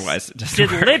 Unless, did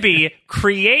Libby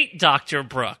create Dr.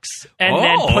 Brooks and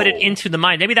then put it into the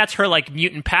mind? Maybe that's her, like,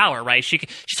 mutant power, right? She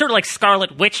sort of, like,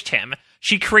 Scarlet Witched him.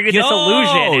 She created this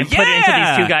illusion and put it into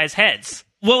these two guys' heads.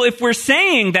 Well, if we're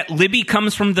saying that Libby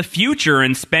comes from the future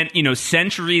and spent,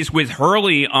 centuries with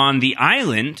Hurley on the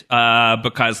island,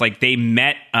 because like they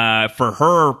met, for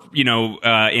her,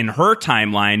 in her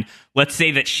timeline, let's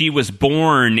say that she was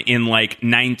born in like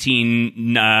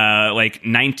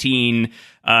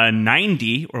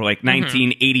 1990 or like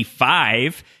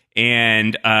 1985.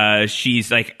 And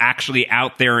she's like actually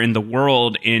out there in the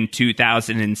world in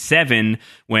 2007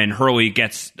 when Hurley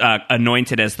gets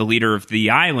anointed as the leader of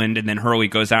the island, and then Hurley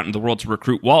goes out in the world to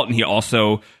recruit Walt, and he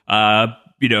also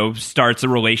starts a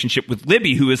relationship with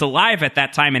Libby, who is alive at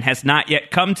that time and has not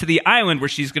yet come to the island, where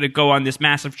she's going to go on this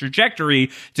massive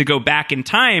trajectory to go back in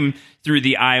time through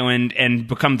the island and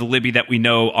become the Libby that we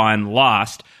know on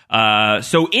Lost.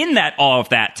 So in all of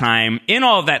that time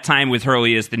with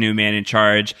Hurley as the new man in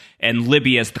charge and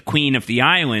Libby as the queen of the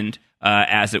island,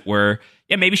 as it were,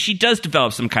 maybe she does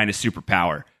develop some kind of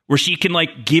superpower where she can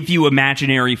like give you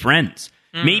imaginary friends.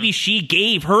 Maybe she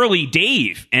gave Hurley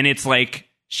Dave, and it's like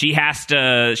she has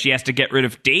to get rid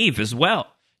of Dave as well.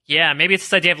 Yeah, maybe it's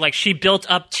this idea of like she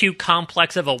built up too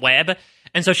complex of a web,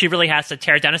 and so she really has to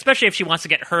tear it down, especially if she wants to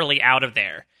get Hurley out of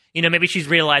there. Maybe she's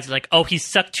realized, like, oh, he's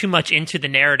sucked too much into the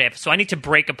narrative, so I need to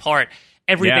break apart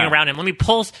everything around him. Let me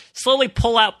slowly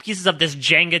pull out pieces of this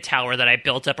Jenga tower that I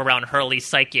built up around Hurley's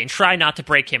psyche and try not to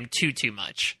break him too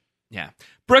much. Yeah.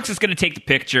 Brooks is going to take the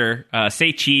picture,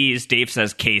 say cheese. Dave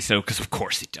says queso, because of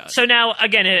course he does. So now,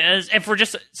 again, if we're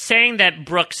just saying that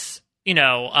Brooks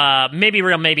maybe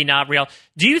real, maybe not real.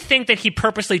 Do you think that he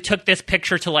purposely took this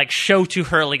picture to like show to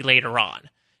Hurley later on?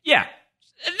 Yeah.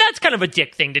 That's kind of a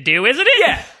dick thing to do, isn't it?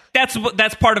 Yeah.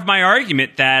 That's part of my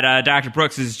argument that Dr.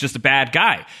 Brooks is just a bad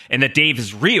guy and that Dave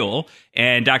is real,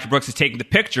 and Dr. Brooks is taking the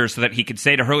picture so that he could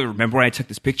say to Hurley, remember when I took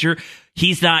this picture?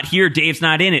 He's not here. Dave's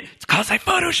not in it. It's because I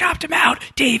photoshopped him out.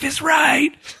 Dave is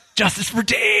right. Justice for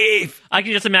Dave. I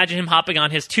can just imagine him hopping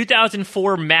on his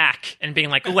 2004 Mac and being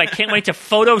like, I can't wait to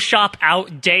Photoshop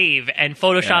out Dave and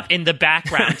Photoshop in the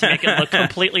background to make it look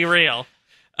completely real.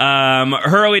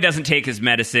 Hurley doesn't take his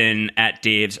medicine at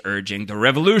Dave's urging. The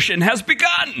revolution has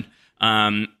begun.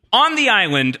 On the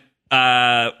island,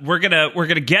 we're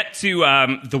gonna get to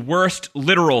the worst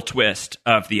literal twist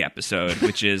of the episode,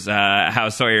 which is how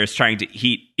Sawyer is trying to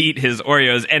eat his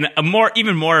Oreos, and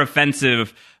even more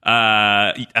offensive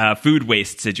food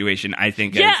waste situation, I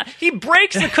think. Yeah, he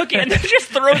breaks the cookie and then just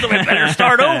throws them and better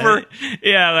start over.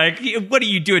 Yeah, like, what are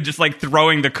you doing just like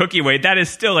throwing the cookie away? That is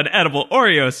still an edible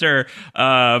Oreo, sir.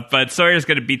 But Sawyer's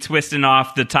going to be twisting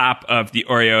off the top of the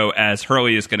Oreo as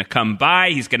Hurley is going to come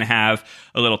by. He's going to have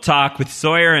a little talk with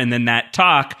Sawyer, and then that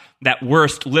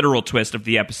worst literal twist of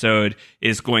the episode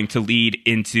is going to lead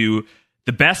into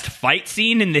the best fight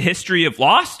scene in the history of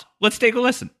Lost. Let's take a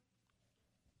listen.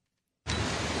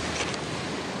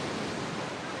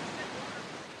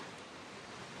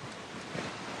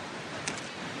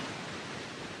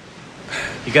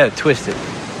 You gotta twist it.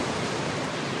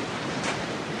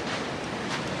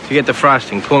 To get the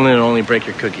frosting, pulling it will only break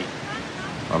your cookie.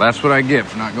 Well, that's what I get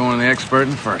for not going to the expert in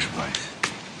the first place.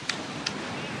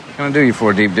 What can I do you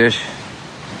for, deep dish?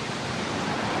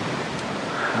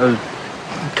 I was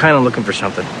kind of looking for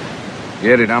something.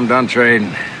 Get it, I'm done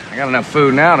trading. I got enough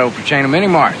food now to open a chain of mini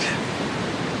marts.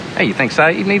 Hey, you think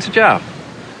Saeed needs a job?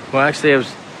 Well, actually, I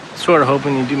was sort of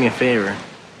hoping you'd do me a favor.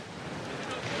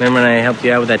 Remember when I helped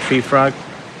you out with that tree frog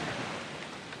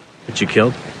that you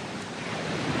killed?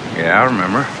 Yeah, I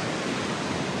remember.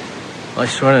 Well, I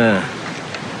sort of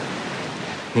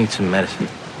need some medicine.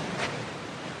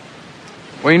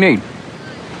 What do you need?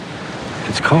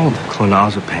 It's called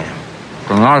clonazepam.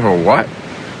 Clonazepam what?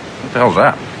 What the hell's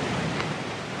that?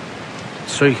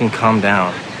 So you can calm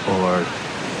down, or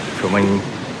for when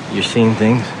you're seeing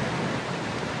things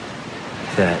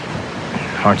that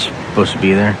aren't supposed to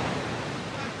be there.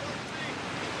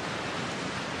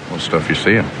 What stuff you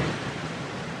seeing?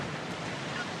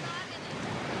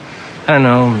 I don't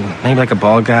know, maybe like a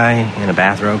bald guy in a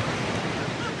bathrobe.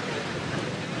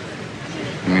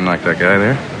 You mean like that guy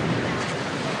there?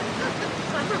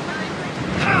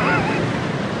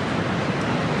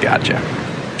 Gotcha.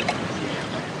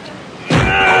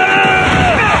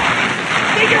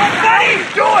 Think you're funny?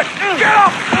 Do it! Get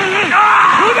off!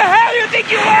 Who the hell do you think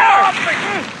you are?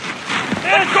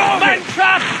 Let's go, man!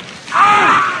 Trap!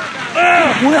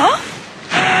 뭐야?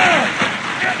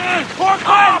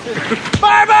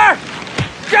 Barber!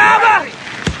 Jabba!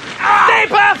 Stay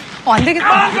puff! 안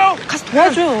되겠다. 가서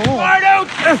도와줘요.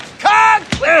 Cog!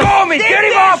 Let go of me! Get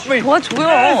him off me!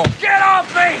 도와줘요. Get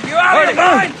off me! You out of your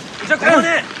mind? Come on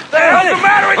in. What the hell's the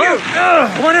matter with you?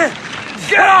 Come on in.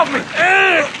 Get off me!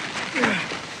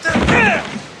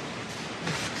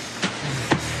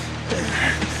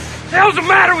 What the hell's the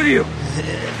matter with you?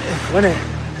 What is?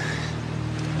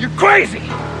 You're crazy!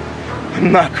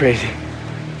 I'm not crazy.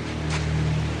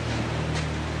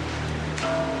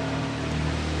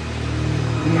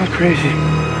 I'm not crazy.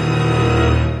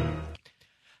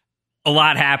 A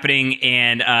lot happening,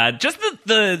 and just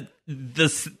the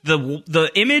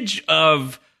image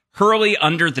of Hurley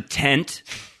under the tent,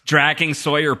 dragging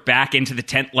Sawyer back into the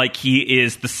tent like he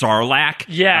is the Sarlacc.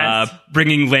 Yes.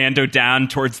 Bringing Lando down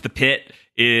towards the pit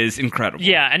is incredible.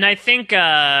 Yeah, and I think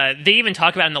they even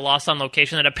talk about in the Lost on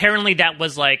Location that apparently that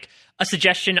was like a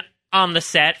suggestion on the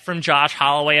set from Josh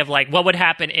Holloway of like, what would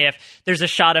happen if there's a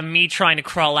shot of me trying to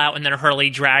crawl out and then Hurley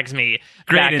drags me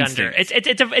back under.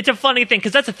 It's a funny thing,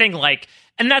 because that's the thing, like,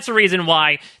 and that's the reason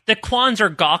why the Kwans are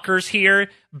gawkers here,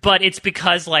 but it's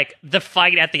because like the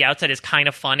fight at the outset is kind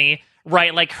of funny.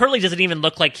 Right, like Hurley doesn't even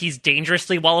look like he's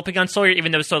dangerously walloping on Sawyer,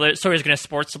 even though Sawyer's going to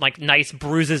sport some like nice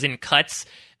bruises and cuts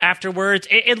afterwards.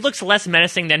 It looks less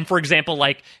menacing than, for example,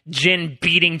 like Jin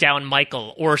beating down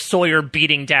Michael or Sawyer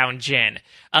beating down Jin.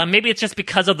 Maybe it's just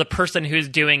because of the person who's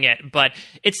doing it, but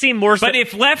it seemed more. But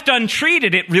if left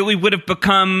untreated, it really would have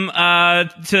become,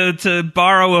 to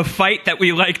borrow a fight that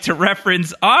we like to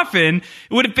reference often, it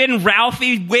would have been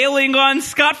Ralphie wailing on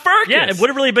Scott Farkas. Yeah, it would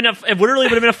have really been a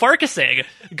Farkasing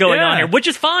going on here, which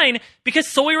is fine because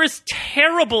Sawyer is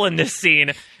terrible in this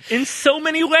scene in so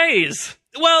many ways.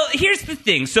 Well, here's the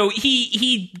thing. So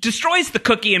he destroys the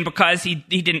cookie, and because he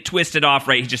didn't twist it off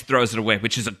right, he just throws it away,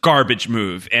 which is a garbage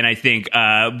move. And I think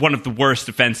one of the worst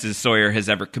offenses Sawyer has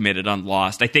ever committed on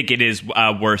Lost. I think it is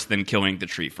worse than killing the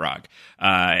tree frog,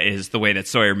 is the way that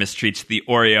Sawyer mistreats the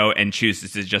Oreo and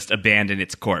chooses to just abandon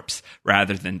its corpse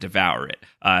rather than devour it.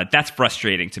 That's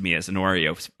frustrating to me as an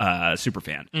Oreo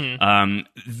superfan.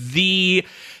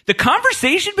 The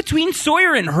conversation between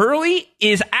Sawyer and Hurley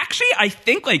is actually, I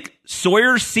think, like,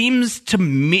 Sawyer seems to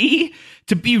me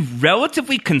to be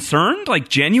relatively concerned, like,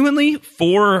 genuinely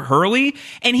for Hurley.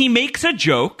 And he makes a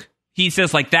joke. He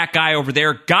says, like, that guy over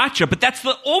there, gotcha. But that's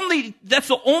the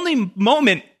only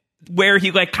moment where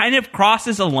he, like, kind of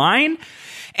crosses a line.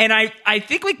 And I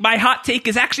think, like, my hot take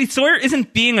is actually Sawyer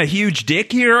isn't being a huge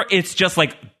dick here. It's just,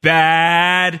 like,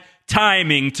 bad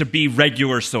timing to be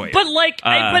regular Sawyer. But, like,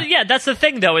 but yeah, that's the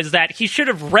thing, though, is that he should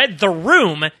have read the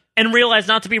room and realized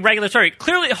not to be regular Sawyer.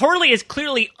 Clearly, Hurley is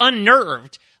clearly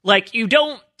unnerved. Like, you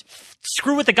don't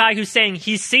screw with the guy who's saying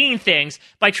he's seeing things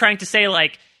by trying to say,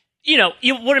 like, you know,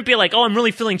 you wouldn't be like, oh, I'm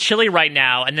really feeling chilly right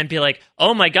now, and then be like,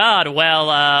 oh my God,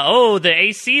 well, the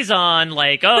AC's on,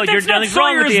 like, oh, you're nothing's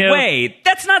wrong with you. Way.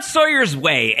 That's not Sawyer's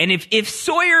way. And if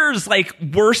Sawyer's, like,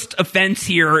 worst offense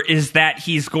here is that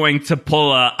he's going to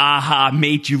pull a aha,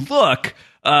 made you look,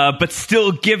 but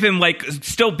still give him, like,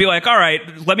 still be like, all right,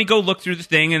 let me go look through the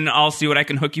thing and I'll see what I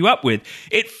can hook you up with.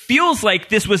 It feels like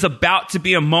this was about to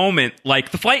be a moment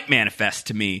like the Flight Manifest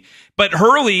to me. But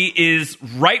Hurley is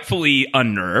rightfully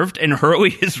unnerved, and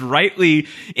Hurley is rightly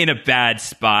in a bad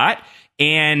spot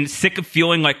and sick of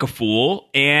feeling like a fool,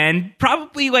 and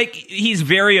probably, like, he's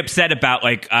very upset about,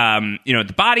 like,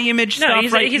 the body image stuff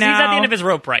he's now. He's at the end of his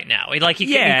rope right now. He caught him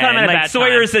at a bad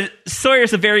time.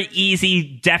 Sawyer's a very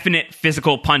easy, definite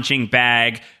physical punching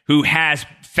bag who has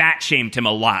fat shamed him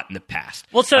a lot in the past.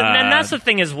 Well, so and that's the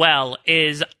thing as well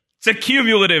is. It's a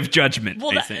cumulative judgment,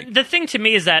 well, I think. The thing to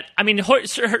me is that, I mean,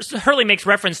 Hurley makes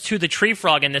reference to the tree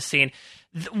frog in this scene.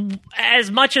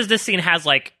 As much as this scene has,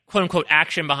 like, quote-unquote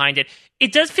action behind it,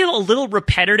 it does feel a little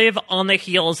repetitive on the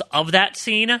heels of that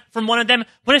scene from one of them,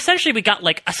 when essentially we got,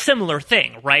 like, a similar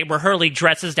thing, right? Where Hurley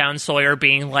dresses down Sawyer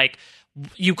being like,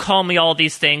 you call me all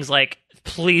these things, like,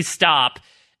 please stop.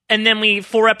 And then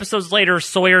 4 episodes later,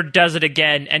 Sawyer does it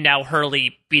again, and now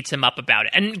Hurley beats him up about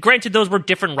it. And granted, those were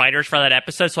different writers for that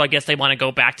episode, so I guess they want to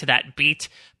go back to that beat,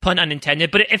 pun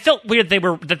unintended. But it felt weird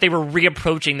that they were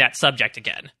reapproaching that subject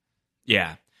again.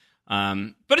 Yeah,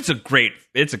 but it's a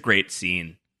great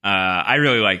scene. I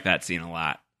really like that scene a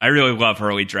lot. I really love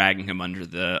Hurley dragging him under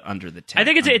the tent. I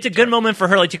think it's a good moment for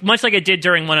Hurley, much like it did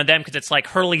during one of them, because it's like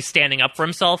Hurley standing up for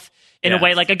himself in a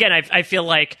way. Like, again, I feel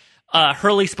like.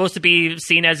 Hurley's supposed to be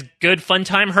seen as good fun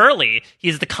time Hurley.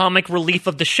 He's the comic relief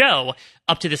of the show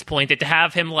up to this point. That to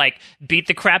have him, like, beat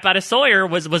the crap out of Sawyer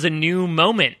was a new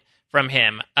moment from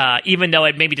him, even though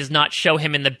it maybe does not show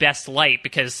him in the best light,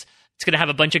 because it's going to have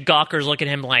a bunch of gawkers look at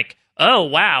him like, oh,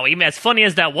 wow, even as funny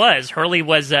as that was, Hurley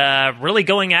was really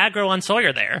going aggro on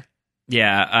Sawyer there.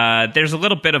 Yeah, there's a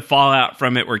little bit of fallout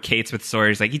from it where Kate's with Sawyer.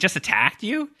 He's like, he just attacked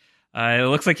you? It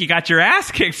looks like you got your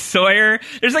ass kicked, Sawyer.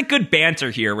 There's, like, good banter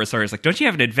here where Sawyer's like, don't you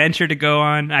have an adventure to go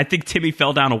on? I think Timmy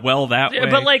fell down a well that way.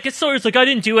 But, like, Sawyer's like, I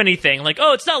didn't do anything. Like,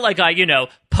 oh, it's not like I,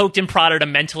 poked and prodded a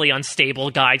mentally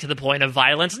unstable guy to the point of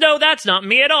violence. No, that's not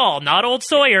me at all. Not old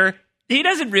Sawyer. He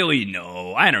doesn't really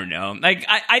know. I don't know. Like,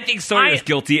 I think Sawyer's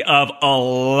guilty of a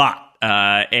lot.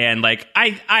 And, like,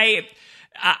 I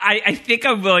think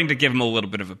I'm willing to give him a little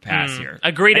bit of a pass here.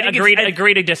 Agree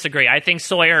to disagree. I think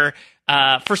Sawyer,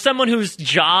 for someone whose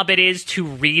job it is to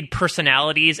read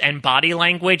personalities and body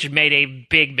language, made a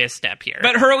big misstep here.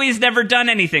 But Hurley's never done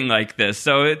anything like this,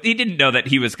 so he didn't know that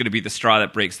he was going to be the straw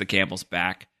that breaks the camel's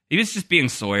back. He was just being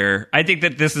Sawyer. I think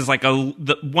that this is like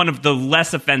one of the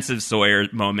less offensive Sawyer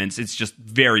moments. It's just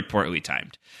very poorly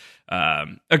timed.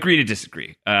 Agree to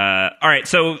disagree. All right,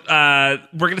 so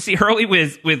we're going to see Hurley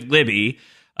with Libby.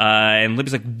 And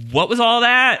Libby's like, what was all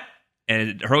that?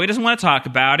 And Hurley doesn't want to talk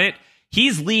about it.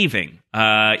 He's leaving.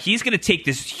 He's going to take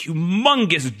this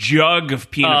humongous jug of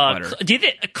peanut butter. Do you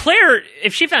think Claire,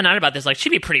 if she found out about this, like, she'd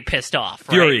be pretty pissed off,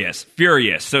 right?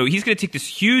 Furious. So he's going to take this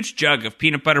huge jug of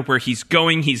peanut butter where he's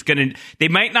going. They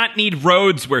might not need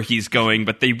roads where he's going,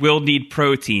 but they will need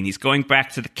protein. He's going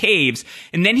back to the caves.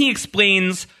 And then he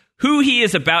explains who he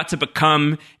is about to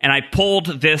become. And I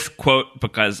pulled this quote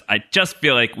because I just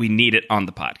feel like we need it on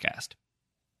the podcast.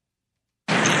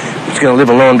 He's going to live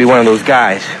alone and be one of those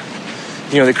guys.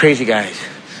 You know, the crazy guys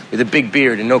with a big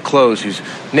beard and no clothes who's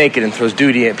naked and throws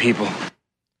duty at people.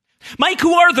 Mike,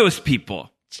 who are those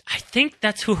people? I think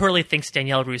that's who Hurley thinks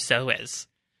Danielle Rousseau is.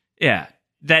 Yeah.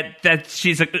 that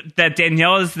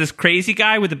Danielle is this crazy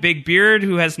guy with a big beard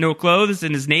who has no clothes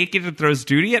and is naked and throws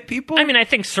duty at people? I mean, I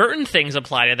think certain things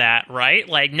apply to that, right?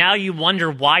 Like, now you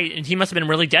wonder why he must have been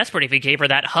really desperate if he gave her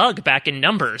that hug back in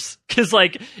Numbers. Because,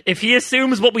 like, if he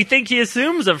assumes what we think he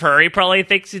assumes of her, he probably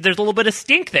thinks there's a little bit of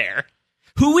stink there.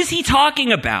 Who is he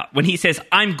talking about when he says,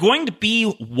 I'm going to be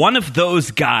one of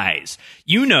those guys?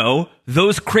 You know,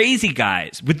 those crazy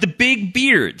guys with the big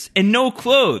beards and no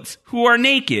clothes who are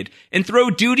naked and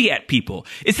throw duty at people.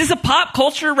 Is this a pop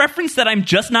culture reference that I'm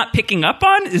just not picking up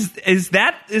on? Is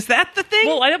that the thing?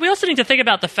 Well, we also need to think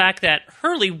about the fact that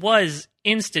Hurley was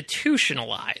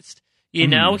institutionalized. You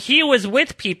know, he was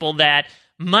with people that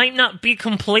might not be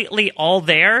completely all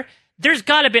there. There's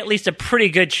got to be at least a pretty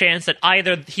good chance that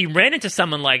either he ran into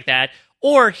someone like that,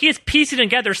 or he is piecing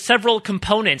together several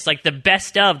components, like the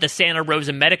best of the Santa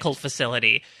Rosa Medical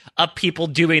Facility, of people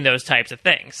doing those types of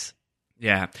things.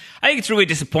 Yeah. I think it's really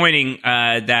disappointing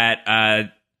that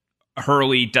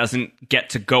Hurley doesn't get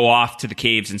to go off to the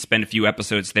caves and spend a few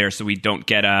episodes there, so we don't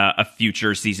get a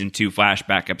future season 2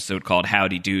 flashback episode called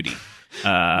Howdy Doody.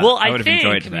 Well, I would have think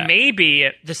enjoyed that. maybe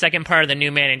the second part of The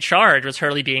New Man in Charge was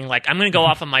Hurley being like, I'm going to go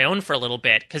off on my own for a little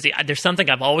bit because there's something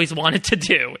I've always wanted to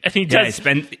do. And he does.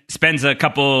 He spends a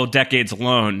couple decades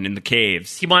alone in the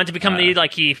caves. He wanted to become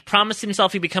he promised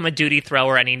himself he'd become a duty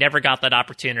thrower, and he never got that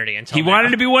opportunity until he wanted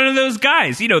to be one of those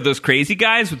guys. You know, those crazy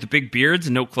guys with the big beards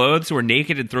and no clothes who are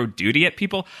naked and throw duty at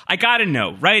people. I got to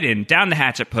know. Write in down the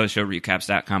hatch at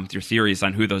postshowrecaps.com with your theories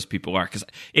on who those people are. Because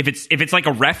if it's like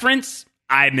a reference,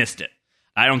 I missed it.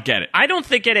 I don't get it. I don't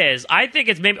think it is. I think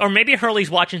it's maybe Hurley's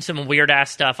watching some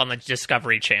weird-ass stuff on the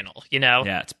Discovery Channel, you know?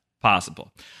 Yeah, it's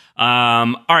possible.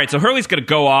 All right, so Hurley's going to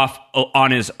go off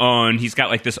on his own. He's got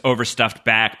like this overstuffed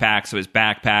backpack, so his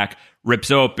backpack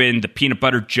rips open, the peanut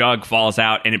butter jug falls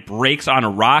out, and it breaks on a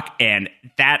rock, and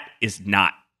that is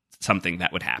not something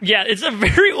that would happen. Yeah, it's a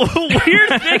very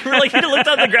weird thing where like, he looked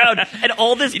on the ground, and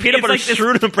all this peanut butter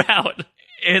strewn around.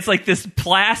 It's like this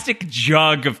plastic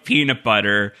jug of peanut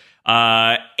butter.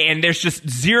 And there's just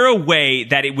zero way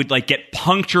that it would like get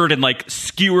punctured and like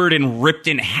skewered and ripped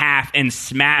in half and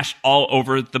smashed all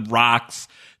over the rocks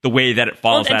the way that it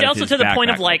falls out of his backpack. And also to the point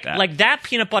of like that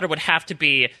peanut butter would have to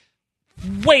be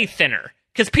way thinner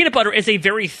because peanut butter is a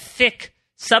very thick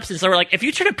substance. Or like if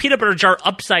you turn a peanut butter jar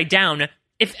upside down,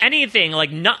 if anything,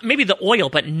 like not maybe the oil,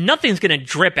 but nothing's going to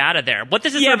drip out of there. What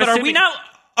this is, but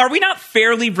are we not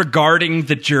fairly regarding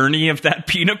the journey of that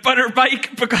peanut butter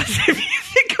bike? Because if you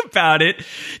think about it,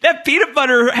 that peanut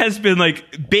butter has been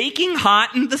like baking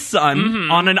hot in the sun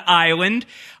on an island,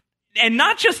 and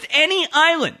not just any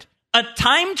island, a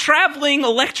time-traveling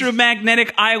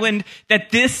electromagnetic island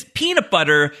that this peanut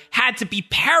butter had to be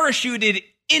parachuted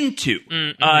into.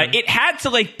 It had to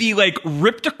like be like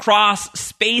ripped across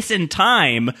space and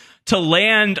time to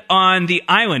land on the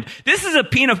island. This is a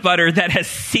peanut butter that has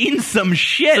seen some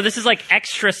shit. So this is like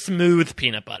extra smooth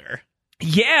peanut butter.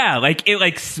 Yeah, like it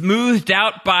like smoothed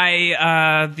out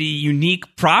by the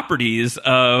unique properties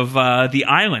of the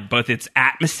island, both its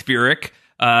atmospheric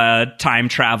time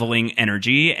traveling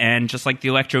energy and just like the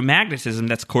electromagnetism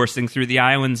that's coursing through the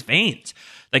island's veins.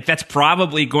 Like, that's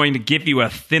probably going to give you a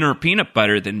thinner peanut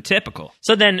butter than typical.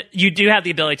 So then you do have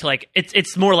the ability to, like,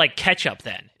 it's more like ketchup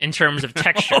then, in terms of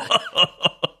texture.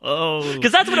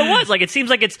 Because that's what it was. Like, it seems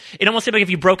like it almost seems like if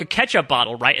you broke a ketchup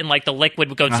bottle, right, and, like, the liquid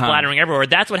would go splattering everywhere.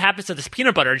 That's what happens to this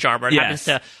peanut butter jar, where it happens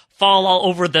to fall all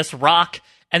over this rock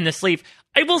and this leaf.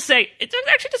 I will say, it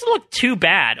actually doesn't look too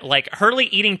bad. Like, Hurley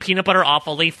eating peanut butter off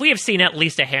a leaf, we have seen at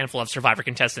least a handful of Survivor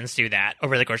contestants do that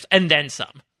over the course, and then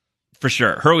some. For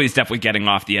sure. Hurley's definitely getting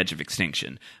off the edge of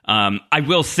extinction. I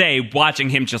will say,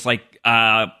 watching him just like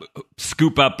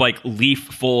scoop up like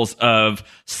leaffuls of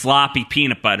sloppy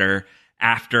peanut butter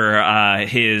after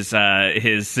his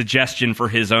suggestion for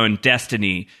his own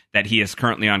destiny that he is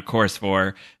currently on course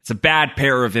for, it's a bad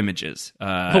pair of images.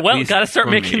 Well, gotta start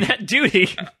making that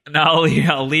duty.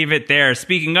 I'll leave it there.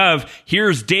 Speaking of,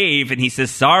 here's Dave, and he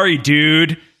says, "Sorry,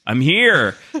 dude. I'm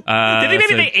here." Did they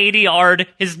maybe they ADR'd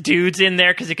his dudes in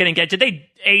there because he couldn't get? Did they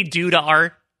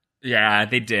A-dude-R? Yeah,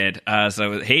 they did.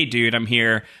 So, hey, dude, I'm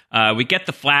here. We get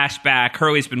the flashback.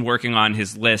 Hurley's been working on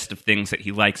his list of things that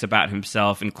he likes about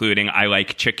himself, including I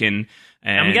like chicken.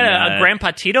 And we get a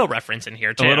Grandpa Tito reference in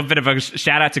here, too. A little bit of a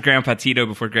shout out to Grandpa Tito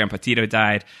before Grandpa Tito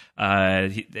died.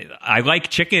 I like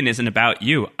chicken isn't about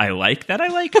you. I like that I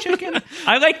like chicken.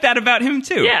 I like that about him,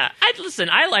 too. Yeah,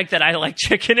 I like that I like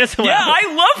chicken as well. Yeah,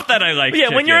 I love that I like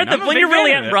chicken. Yeah, when you're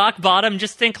really at rock bottom,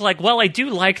 just think like, well, I do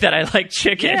like that I like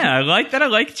chicken. Yeah, I like that I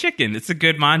like chicken. It's a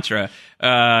good mantra.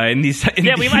 I think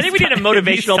we need a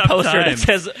motivational poster that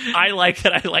says, I like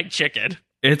that I like chicken.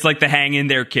 It's like the hang in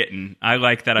there kitten. I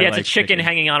like that. Yeah, it's a chicken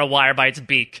hanging on a wire by its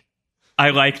beak. I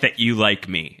like that you like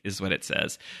me, is what it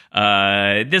says.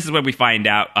 This is when we find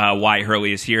out why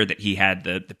Hurley is here, that he had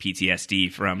the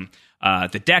PTSD from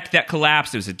the deck that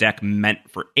collapsed. It was a deck meant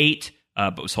for 8,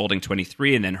 but was holding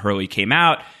 23, and then Hurley came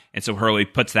out. And so Hurley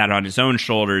puts that on his own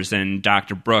shoulders, and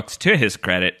Dr. Brooks, to his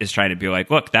credit, is trying to be like,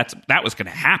 look, that was going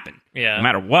to happen, no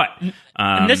matter what.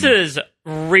 And this is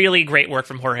really great work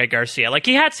from Jorge Garcia. Like,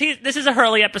 this is a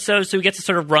Hurley episode, so he gets to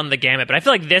sort of run the gamut. But I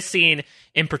feel like this scene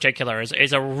in particular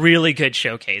is a really good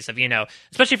showcase of,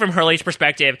 especially from Hurley's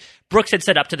perspective. Brooks had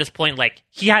said up to this point, like,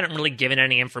 he hadn't really given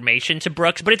any information to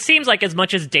Brooks, but it seems like as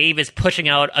much as Dave is pushing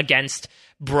out against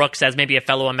Brooks as maybe a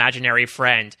fellow imaginary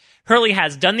friend, Hurley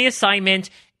has done the assignment,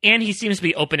 and he seems to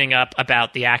be opening up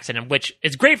about the accident, which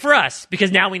is great for us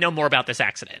because now we know more about this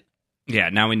accident. Yeah,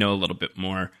 now we know a little bit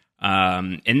more.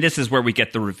 And this is where we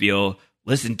get the reveal.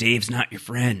 Listen, Dave's not your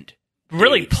friend.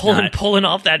 Really pulling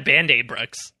off that Band-Aid,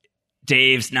 Brooks.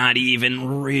 Dave's not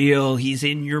even real. He's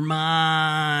in your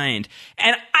mind.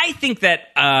 And I think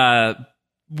that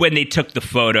when they took the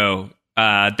photo,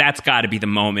 that's got to be the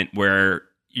moment where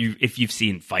if you've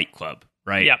seen Fight Club,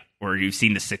 right? Yep. Or you've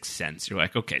seen The Sixth Sense, you're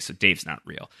like, okay, so Dave's not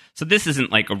real. So this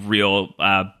isn't like a real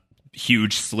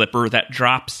huge slipper that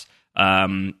drops.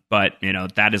 But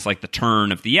that is like the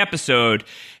turn of the episode,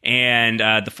 and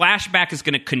the flashback is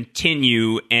going to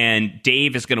continue, and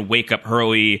Dave is going to wake up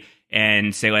Hurley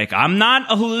and say, like, I'm not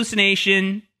a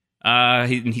hallucination.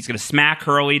 He's going to smack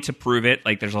Hurley to prove it.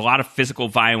 Like, there's a lot of physical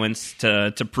violence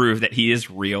to prove that he is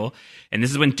real. And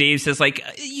this is when Dave says, like,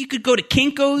 you could go to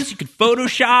Kinko's, you could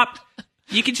Photoshop.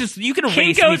 You can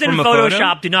erase Kinko's me from and a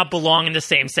Photoshop photo. do not belong in the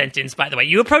same sentence, by the way.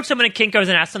 You approach someone at Kinko's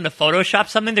and ask them to Photoshop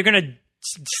something, they're going to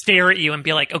stare at you and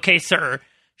be like, okay, sir,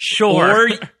 sure. Or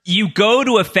you go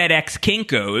to a FedEx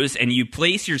Kinko's and you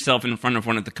place yourself in front of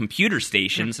one of the computer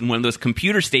stations, and one of those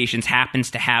computer stations happens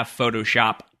to have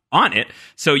Photoshop on it.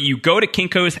 So you go to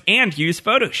Kinko's and use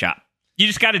Photoshop. You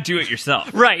just got to do it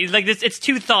yourself. Right. Like this, it's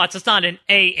two thoughts. It's not an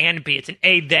A and B. It's an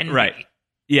A then B. Right.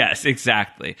 Yes,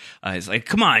 exactly. It's like,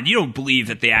 come on, you don't believe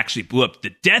that they actually blew up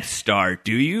the Death Star,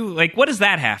 do you? Like, what does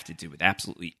that have to do with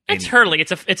absolutely anything? It's Hurley.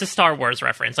 It's a Star Wars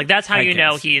reference. Like, that's how you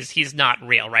know he's not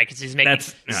real, right? Because he's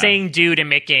saying dude and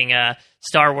making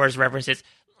Star Wars references.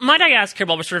 Might I ask here,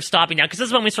 while we're sort of stopping now, because this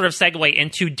is when we sort of segue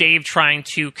into Dave trying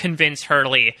to convince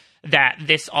Hurley that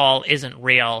this all isn't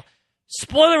real.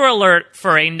 Spoiler alert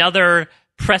for another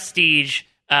prestige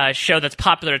show that's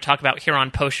popular to talk about here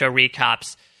on Post-Show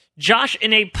Recaps. Josh,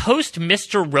 in a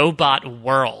post-Mr. Robot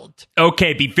world.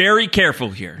 Okay, be very careful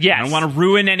here. Yes. I don't want to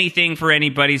ruin anything for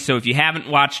anybody, so if you haven't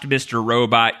watched Mr.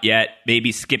 Robot yet,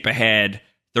 maybe skip ahead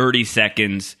 30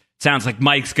 seconds. Sounds like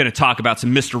Mike's going to talk about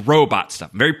some Mr. Robot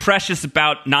stuff. I'm very precious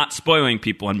about not spoiling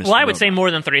people on Mr. Robot. Well, I would say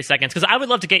more than 30 seconds, because I would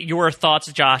love to get your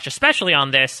thoughts, Josh, especially on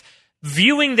this,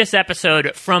 viewing this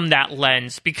episode from that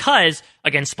lens, because,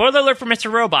 again, spoiler alert for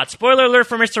Mr. Robot, spoiler alert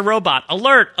for Mr. Robot,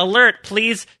 alert,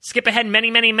 please skip ahead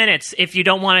many, many minutes if you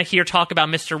don't want to hear talk about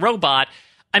Mr. Robot.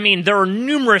 I mean, there are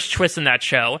numerous twists in that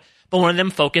show, but one of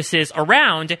them focuses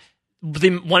around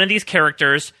one of these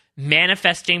characters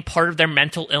manifesting part of their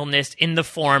mental illness in the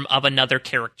form of another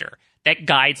character that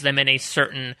guides them in a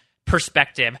certain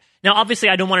perspective. Now, obviously,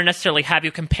 I don't want to necessarily have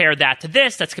you compare that to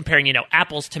this. That's comparing,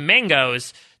 apples to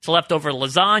mangoes to leftover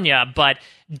lasagna. But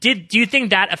do you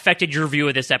think that affected your view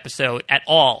of this episode at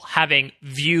all, having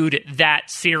viewed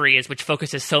that series, which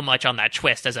focuses so much on that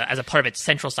twist as a part of its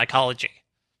central psychology?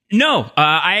 No,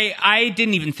 I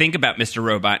didn't even think about Mr.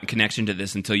 Robot in connection to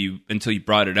this until you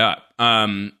brought it up.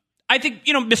 I think,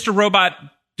 Mr. Robot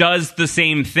does the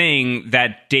same thing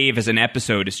that Dave as an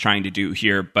episode is trying to do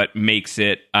here, but makes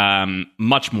it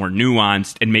much more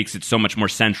nuanced and makes it so much more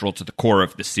central to the core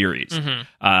of the series.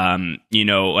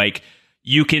 Mm-hmm. Like,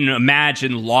 you can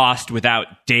imagine Lost without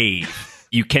Dave.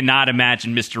 You cannot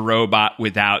imagine Mr. Robot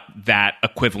without that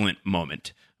equivalent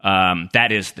moment.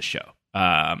 That is the show.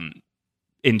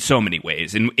 In so many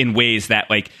ways, in ways that,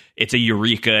 like, it's a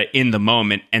eureka in the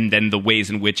moment, and then the ways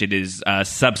in which it is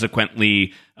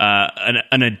subsequently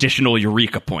an additional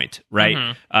eureka point, right?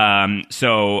 Mm-hmm.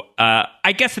 So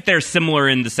I guess that they're similar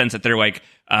in the sense that they're like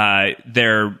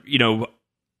they're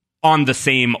on the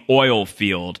same oil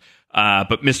field,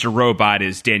 but Mr. Robot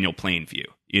is Daniel Plainview.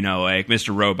 Like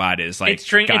Mr. Robot is like it's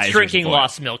drinking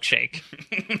Lost milkshake.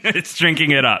 It's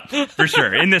drinking it up for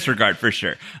sure. In this regard, for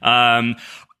sure.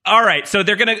 All right, so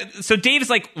Dave's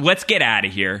like, let's get out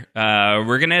of here.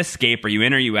 We're going to escape. Are you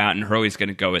in or are you out? And Hurley's going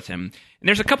to go with him. And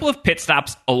there's a couple of pit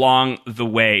stops along the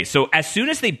way. So as soon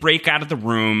as they break out of the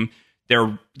room,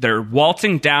 they're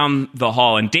waltzing down the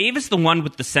hall. And Dave is the one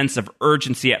with the sense of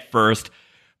urgency at first.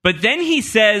 But then he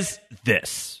says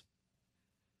this.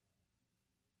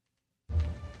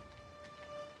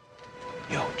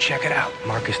 Yo, check it out.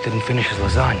 Marcus didn't finish his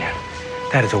lasagna.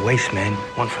 That is a waste, man.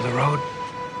 One for the road.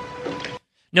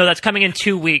 No, that's coming in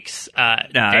 2 weeks. No,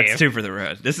 Dave. that's 2 for the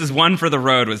road. This is 1 for the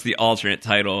road was the alternate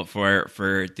title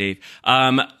for Dave.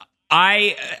 The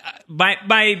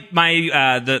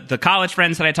college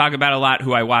friends that I talk about a lot,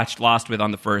 who I watched Lost with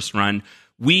on the first run,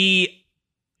 we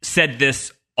said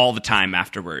this all the time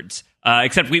afterwards.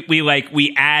 Except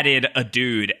we added a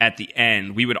dude at the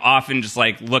end. We would often just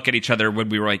like look at each other when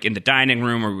we were like in the dining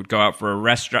room, or we would go out for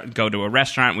go to a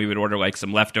restaurant. We would order like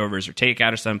some leftovers or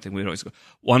takeout or something. We'd always go,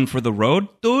 1 for the road,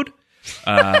 dude.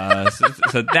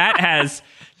 So that has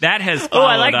Oh,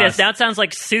 I like us. this. Now it sounds like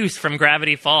Seuss from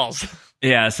Gravity Falls.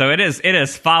 Yeah, so it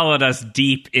has followed us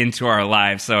deep into our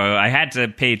lives. So I had to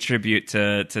pay tribute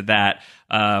to that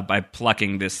by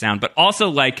plucking this sound. But also,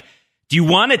 like, do you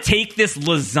want to take this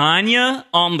lasagna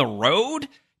on the road?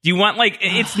 Do you want, like,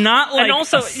 it's not like and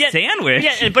also, a sandwich.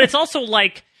 Yeah, but it's also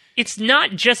like, it's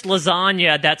not just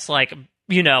lasagna that's like,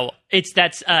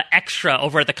 that's extra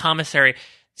over at the commissary.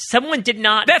 Someone did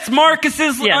not... That's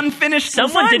Marcus's unfinished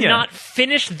Someone lasagna. did not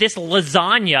finish this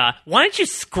lasagna. Why don't you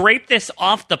scrape this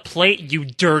off the plate, you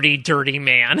dirty, dirty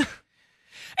man?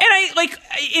 And I, like,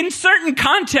 in certain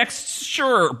contexts,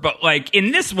 sure, but, like,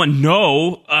 in this one,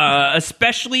 no.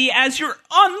 Especially as you're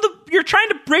trying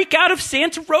to break out of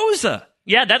Santa Rosa.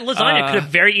 Yeah, that lasagna could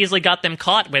have very easily got them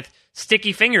caught with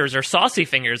sticky fingers or saucy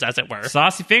fingers, as it were.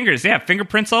 Saucy fingers, yeah,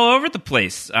 fingerprints all over the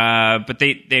place. But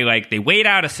they wait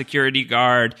out a security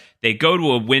guard. They go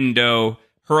to a window.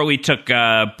 Hurley took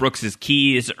Brooks's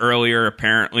keys earlier,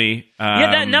 apparently.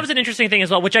 That was an interesting thing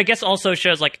as well, which I guess also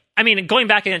shows, like, I mean, going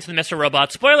back into the Mr.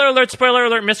 Robot, spoiler alert,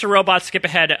 Mr. Robot, skip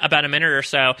ahead about a minute or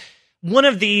so. One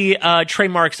of the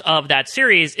trademarks of that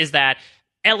series is that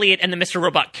Elliot and the Mr.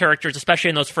 Robot characters, especially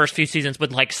in those first few seasons,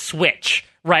 would, like, switch,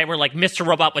 right? Where, like, Mr.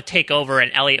 Robot would take over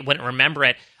and Elliot wouldn't remember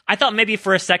it. I thought maybe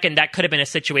for a second that could have been a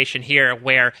situation here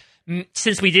where,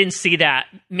 since we didn't see that,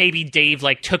 maybe Dave,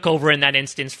 like, took over in that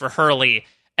instance for Hurley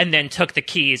and then took the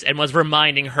keys and was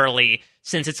reminding Hurley,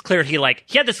 since it's clear he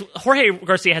had this, Jorge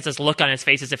Garcia has this look on his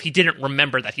face as if he didn't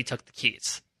remember that he took the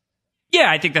keys.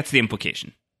 Yeah, I think that's the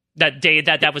implication. That Dave,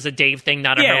 that was a Dave thing,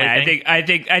 not a Hurley thing. I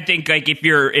think like if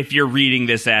you're reading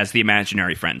this as the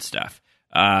imaginary friend stuff,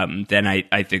 then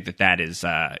I think that is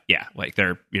like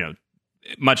they're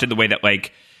much in the way that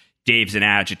like Dave's an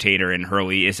agitator and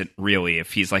Hurley isn't really,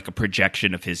 if he's like a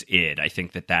projection of his id. I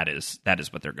think that is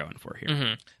what they're going for here.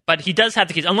 Mm-hmm. But he does have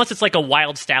the keys, unless it's like a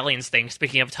Wild Stallions thing.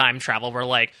 Speaking of time travel, we're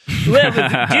like,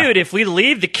 well, dude, if we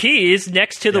leave the keys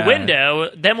next to the window,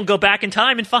 then we'll go back in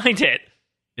time and find it.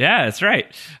 Yeah, that's right.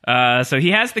 So he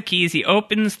has the keys. He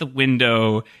opens the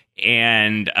window,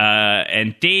 and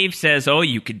Dave says, "Oh,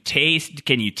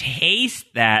 can you taste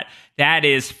that? That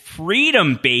is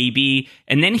freedom, baby."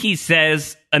 And then he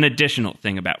says an additional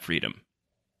thing about freedom.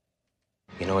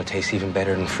 You know what tastes even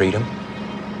better than freedom?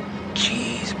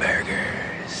 Cheeseburgers.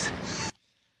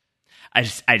 I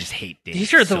just hate Dave.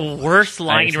 These are the worst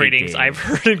line readings I've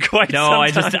heard in quite some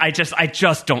time. I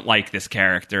just don't like this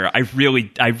character. I really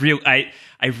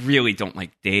don't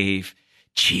like Dave.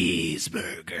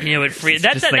 Cheeseburger. You know what freedom?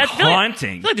 That's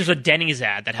haunting. I feel like there's a Denny's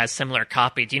ad that has similar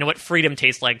copy. Do you know what freedom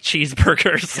tastes like?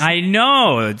 Cheeseburgers. I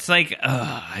know. It's like,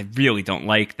 I really don't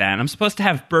like that. I'm supposed to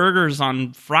have burgers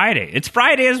on Friday. It's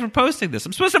Friday as we're posting this.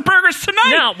 I'm supposed to have burgers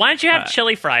tonight. No, why don't you have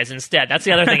chili fries instead? That's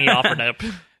the other thing he offered up.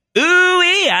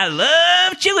 Ooh-wee, I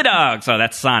love chili dogs. Oh,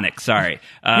 that's Sonic. Sorry.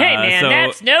 Hey, man,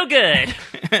 that's no good.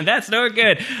 That's no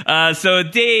good. So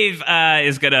Dave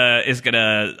is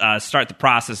gonna start the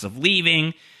process of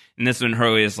leaving, and this one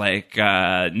Hurley is like,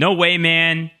 "No way,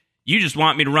 man! You just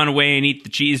want me to run away and eat the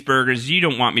cheeseburgers. You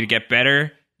don't want me to get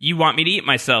better. You want me to eat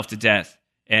myself to death."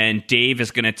 And Dave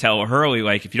is gonna tell Hurley,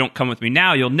 like, "If you don't come with me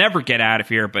now, you'll never get out of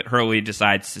here." But Hurley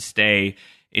decides to stay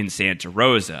in Santa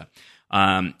Rosa.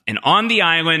 And on the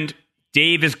island,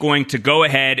 Dave is going to go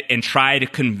ahead and try to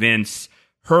convince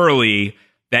Hurley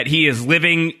that he is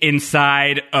living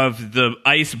inside of the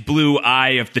ice blue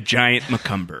eye of the giant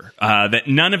Macumber. That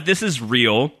none of this is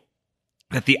real,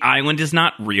 that the island is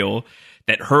not real,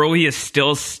 that Hurley is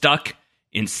still stuck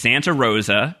in Santa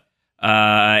Rosa,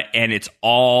 and it's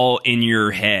all in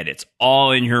your head. It's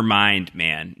all in your mind,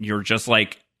 man. You're just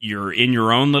like, you're in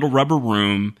your own little rubber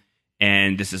room,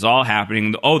 and this is all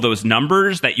happening. Oh, those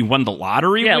numbers that you won the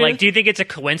lottery with? Yeah, like, do you think it's a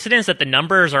coincidence that the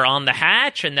numbers are on the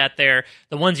hatch and that they're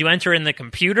the ones you enter in the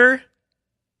computer?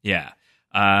 Yeah.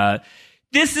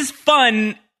 This is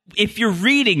fun if you're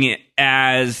reading it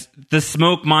as the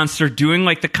smoke monster doing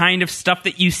like the kind of stuff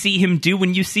that you see him do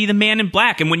when you see the Man in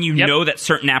Black and when you know that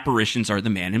certain apparitions are the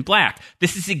Man in Black.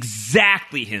 This is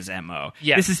exactly his MO.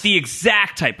 Yes. This is the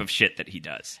exact type of shit that he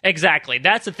does. Exactly.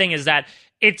 That's the thing, is that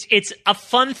it's a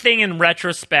fun thing in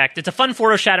retrospect. It's a fun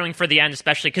foreshadowing for the end,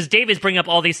 especially because Dave is bringing up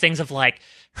all these things of like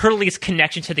Hurley's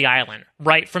connection to the island,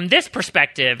 right? From this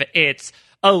perspective, it's,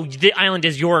 oh, the island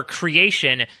is your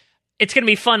creation. It's going to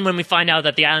be fun when we find out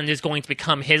that the island is going to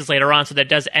become his later on, so that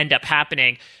does end up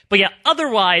happening. But yeah,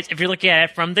 otherwise, if you're looking at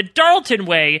it from the Darlton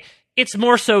way, it's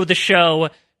more so the show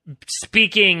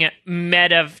speaking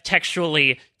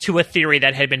meta-textually to a theory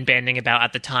that had been banding about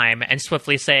at the time and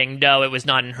swiftly saying, no, it was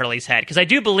not in Hurley's head. Because I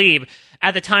do believe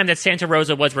at the time that Santa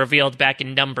Rosa was revealed back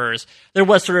in Numbers, there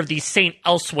was sort of the Saint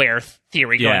Elsewhere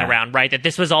theory going around, right? That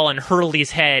this was all in Hurley's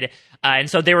head. And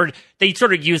so they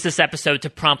sort of used this episode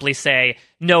to promptly say,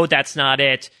 no, that's not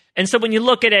it. And so when you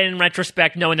look at it in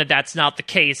retrospect, knowing that that's not the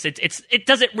case, it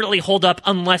doesn't really hold up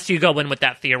unless you go in with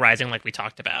that theorizing like we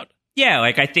talked about. Yeah,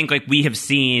 like I think like we've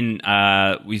seen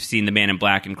the Man in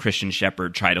Black and Christian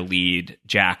Shepherd try to lead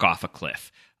Jack off a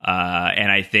cliff, and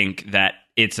I think that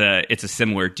it's a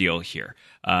similar deal here.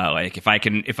 Like if I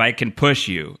can push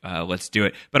you, let's do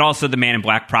it. But also the Man in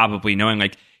Black probably knowing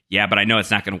like, yeah, but I know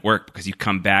it's not going to work because you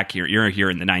come back here. You're here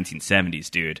in the 1970s,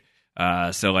 dude.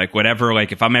 So like whatever,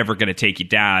 like if I'm ever going to take you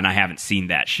down, I haven't seen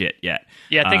that shit yet.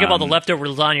 Yeah, think of all the leftover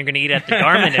lasagna you're going to eat at the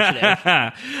Dharma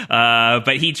Initiative.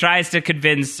 But he tries to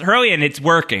convince Hurley, and it's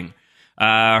working.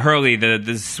 Hurley,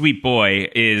 the sweet boy,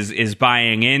 is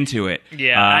buying into it.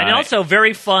 Yeah, and also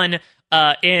very fun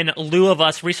in lieu of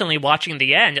us recently watching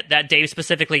the end that Dave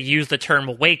specifically used the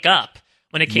term "wake up"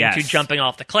 when it came to jumping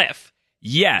off the cliff.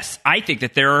 Yes, I think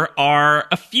that there are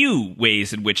a few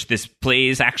ways in which this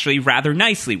plays actually rather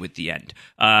nicely with the end.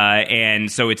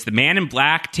 And so it's the Man in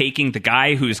Black taking the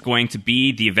guy who's going to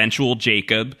be the eventual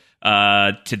Jacob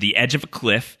to the edge of a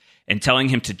cliff and telling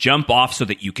him to jump off so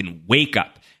that you can wake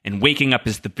up. And waking up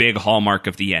is the big hallmark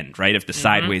of the end, right? Of the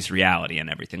sideways reality and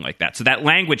everything like that. So that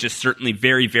language is certainly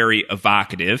very, very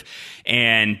evocative.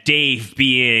 And Dave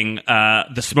being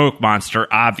the smoke monster,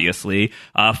 obviously,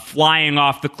 flying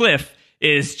off the cliff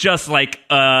is just like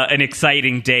an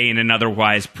exciting day in an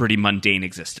otherwise pretty mundane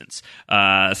existence.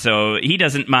 So he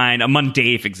doesn't mind a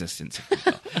mundane existence.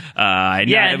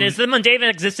 And is the mundane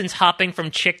existence hopping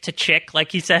from chick to chick,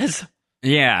 like he says?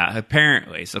 Yeah,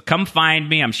 apparently. So come find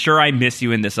me. I'm sure I miss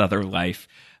you in this other life.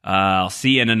 I'll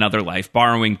see you in another life,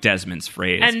 borrowing Desmond's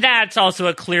phrase. And that's also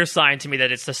a clear sign to me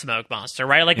that it's the smoke monster,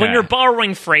 right? Like when you're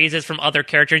borrowing phrases from other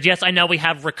characters, yes, I know we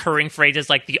have recurring phrases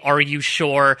like the "Are you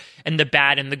sure?" and the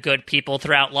bad and the good people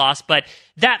throughout Lost, but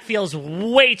that feels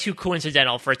way too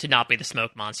coincidental for it to not be the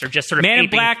smoke monster. Just sort of Man in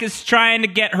Black is trying to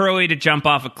get Hurley to jump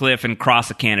off a cliff and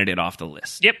cross a candidate off the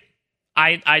list. Yep.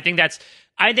 I think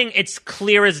it's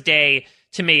clear as day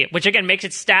to me, which again makes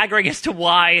it staggering as to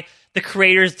why the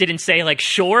creators didn't say like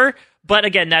sure, but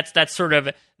again that's sort of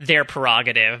their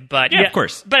prerogative. But yeah, of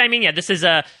course. But I mean, yeah, this is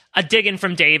a dig in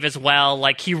from Dave as well.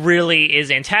 Like he really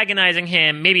is antagonizing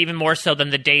him, maybe even more so than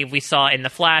the Dave we saw in the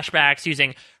flashbacks,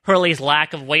 using Hurley's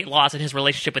lack of weight loss and his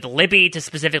relationship with Libby to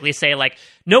specifically say like,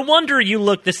 no wonder you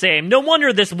look the same. No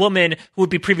wonder this woman who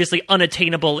would be previously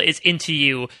unattainable is into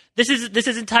you. This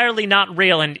is entirely not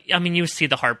real. And I mean, you see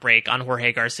the heartbreak on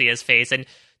Jorge Garcia's face, and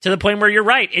to the point where you're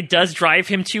right, it does drive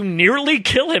him to nearly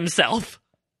kill himself.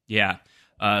 Yeah.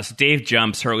 So Dave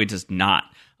jumps, Hurley does not.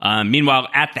 Meanwhile,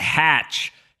 at the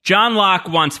hatch, John Locke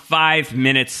wants 5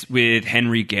 minutes with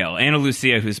Henry Gale. Anna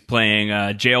Lucia, who's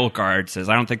playing jail guard, says,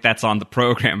 I don't think that's on the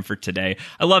program for today.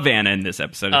 I love Anna in this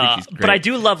episode. I think he's great. But I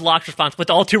do love Locke's response. With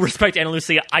all due respect, Anna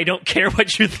Lucia, I don't care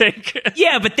what you think.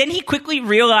 Yeah, but then he quickly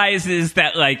realizes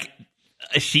that, like,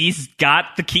 she's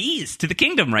got the keys to the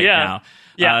kingdom right now.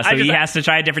 Yeah, so he has to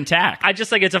try a different tack. I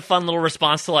just think it's a fun little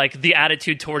response to like the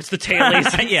attitude towards the tailies,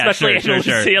 especially Anna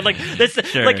Lucia. Like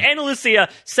this, like Anna Lucia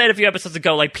said a few episodes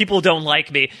ago, like people don't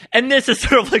like me, and this is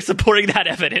sort of like supporting that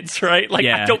evidence, right? Like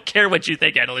I don't care what you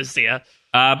think, Anna Lucia.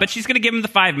 But she's going to give him the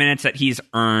 5 minutes that he's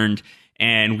earned,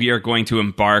 and we are going to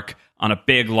embark on a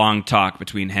big long talk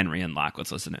between Henry and Locke.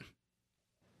 Let's listen in.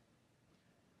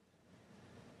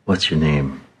 What's your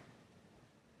name?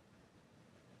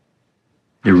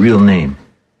 Your real name?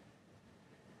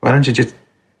 Why don't you just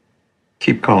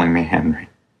keep calling me Henry?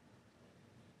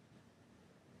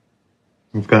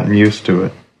 I've gotten used to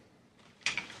it.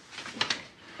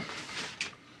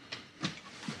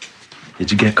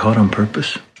 Did you get caught on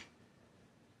purpose?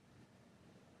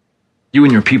 You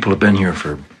and your people have been here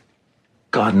for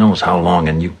God knows how long,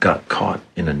 and you got caught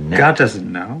in a net. God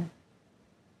doesn't know.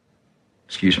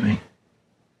 Excuse me?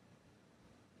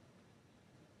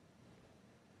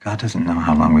 God doesn't know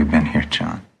how long we've been here,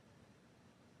 John.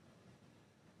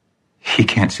 He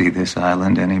can't see this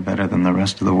island any better than the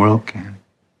rest of the world can.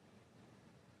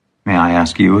 May I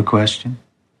ask you a question?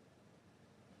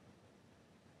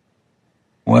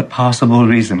 What possible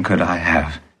reason could I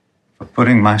have for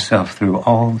putting myself through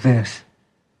all this?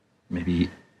 Maybe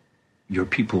your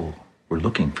people were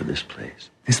looking for this place.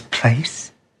 This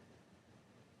place?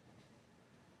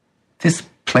 This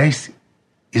place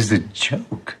is a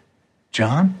joke,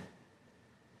 John.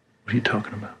 What are you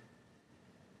talking about?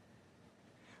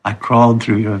 I crawled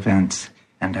through your vents,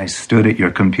 and I stood at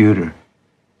your computer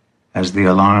as the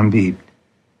alarm beeped.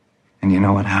 And you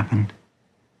know what happened?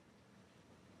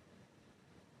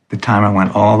 The timer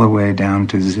went all the way down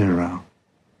to 0.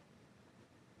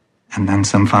 And then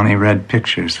some funny red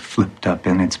pictures flipped up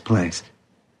in its place.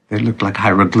 They looked like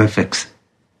hieroglyphics,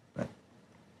 but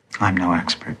I'm no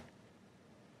expert.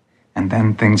 And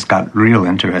then things got real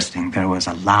interesting. There was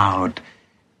a loud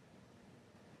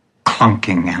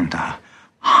clunking and a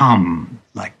hum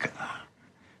like a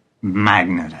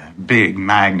magnet, a big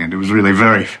magnet. It was really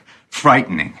very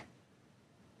frightening.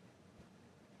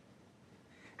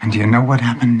 And do you know what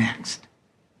happened next?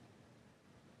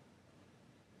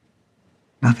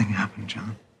 Nothing happened,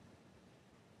 John.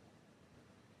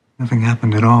 Nothing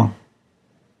happened at all.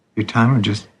 Your timer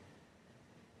just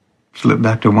slipped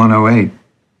back to 108.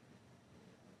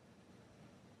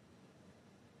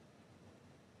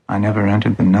 I never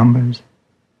entered the numbers.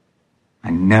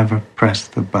 I never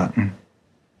pressed the button.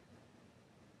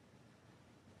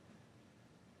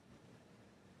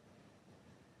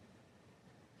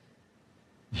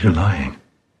 You're lying.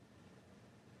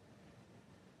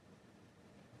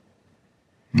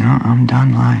 No, I'm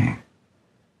done lying.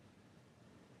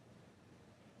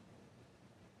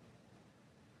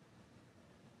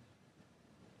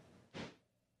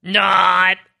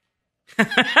 Not.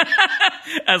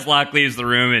 As Locke leaves the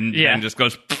room and Ben just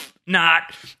goes, not.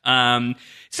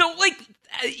 So, like,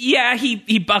 yeah,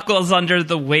 he buckles under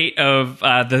the weight of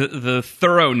the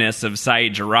thoroughness of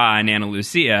Saeed Jarrah and Ana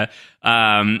Lucia.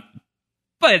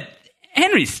 But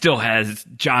Henry still has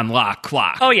John Locke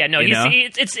clock. Oh yeah, no, you see,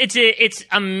 it's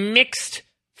a mixed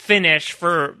finish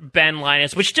for Ben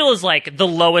Linus, which still is like the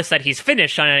lowest that he's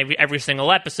finished on every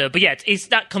single episode. But yeah, he's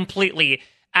not completely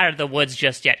out of the woods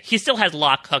just yet. He still has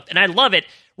Locke hooked, and I love it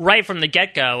right from the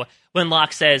get-go when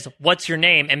Locke says, "What's your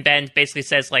name?" and Ben basically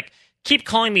says, like, "Keep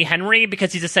calling me Henry,"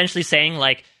 because he's essentially saying,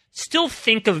 like, still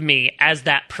think of me as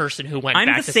that person who went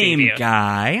back to see you. I'm the same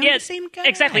guy. Yeah, the same guy.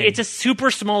 Exactly. It's a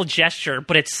super small gesture,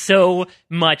 but it's so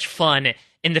much fun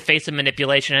in the face of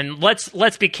manipulation. And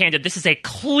let's be candid. This is a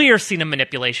clear scene of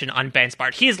manipulation on Ben's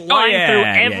part. He is lying through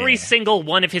every single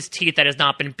one of his teeth that has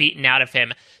not been beaten out of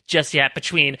him just yet,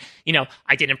 between,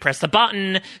 I didn't press the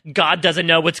button, God doesn't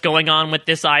know what's going on with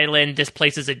this island, this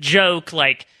place is a joke.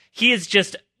 Like, he is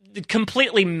just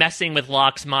completely messing with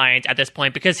Locke's mind at this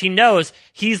point, because he knows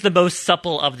he's the most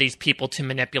supple of these people to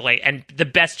manipulate, and the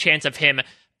best chance of him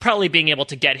probably being able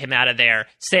to get him out of there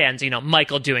sans,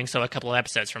 Michael doing so a couple of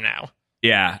episodes from now.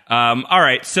 Yeah. All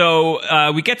right.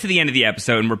 So we get to the end of the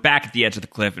episode, and we're back at the edge of the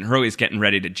cliff, and Hurley's getting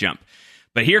ready to jump.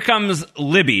 But here comes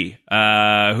Libby,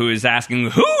 who is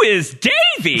asking, who is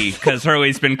Davey? Because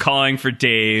Hurley's been calling for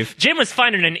Dave. Jin was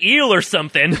finding an eel or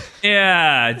something.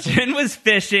 Yeah, Jin was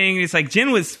fishing. He's like,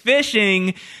 Jin was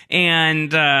fishing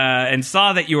and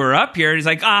saw that you were up here. And he's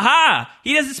like, aha,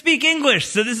 he doesn't speak English,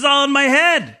 so this is all in my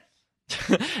head.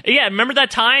 Yeah, remember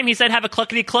that time he said have a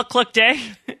cluckety-cluck-cluck day?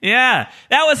 Yeah,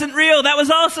 that wasn't real. That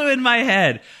was also in my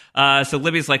head. So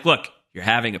Libby's like, look, you're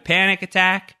having a panic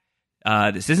attack.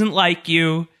 This isn't like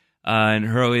you. And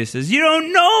Hurley says, you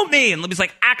don't know me. And Libby's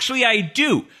like, actually, I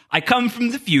do. I come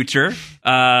from the future.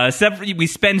 We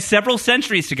spend several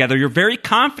centuries together. You're very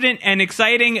confident and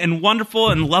exciting and wonderful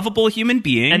and lovable human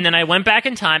being. And then I went back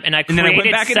in time and I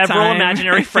created several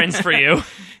imaginary friends for you.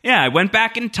 Yeah, I went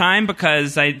back in time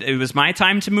because it was my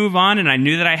time to move on, and I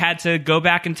knew that I had to go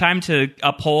back in time to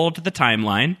uphold the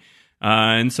timeline.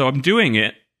 And so I'm doing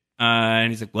it.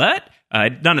 And he's like, what?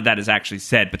 None of that is actually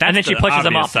said, but that's and then she pushes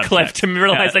him off the cliff to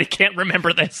realize that he can't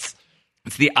remember this.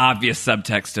 It's the obvious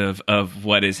subtext of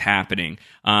what is happening.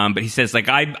 But he says, like,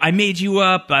 I made you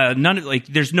up.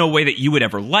 There's no way that you would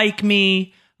ever like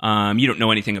me. You don't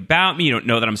know anything about me. You don't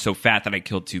know that I'm so fat that I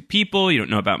killed 2 people. You don't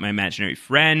know about my imaginary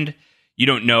friend. You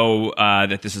don't know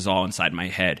that this is all inside my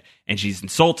head. And she's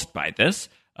insulted by this.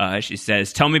 She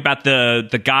says, tell me about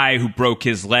the guy who broke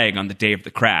his leg on the day of the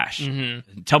crash.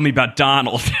 Mm-hmm. Tell me about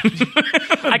Donald.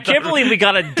 I can't believe we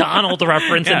got a Donald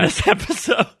reference in this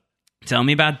episode. Tell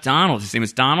me about Donald. His name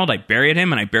is Donald. I buried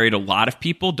him, and I buried a lot of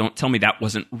people. Don't tell me that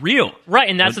wasn't real. Right,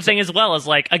 and that's the thing as well, is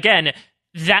like, again,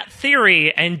 that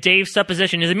theory and Dave's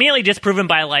supposition is immediately disproven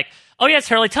by like, oh yes,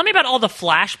 Hurley, tell me about all the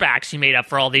flashbacks you made up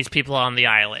for all these people on the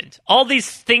island. All these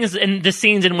things in the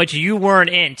scenes in which you weren't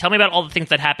in. Tell me about all the things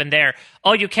that happened there.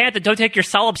 Oh, you can't? Then don't take your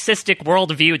solipsistic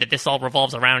worldview that this all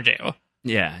revolves around you.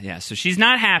 Yeah. So she's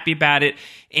not happy about it.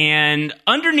 And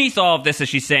underneath all of this, as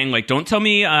she's saying, like, don't tell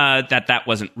me that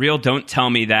wasn't real. Don't tell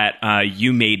me that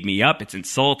you made me up. It's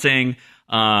insulting.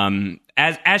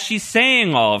 As she's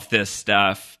saying all of this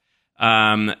stuff,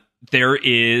 there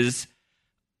is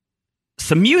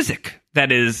some music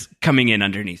that is coming in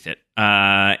underneath it.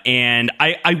 And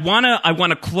I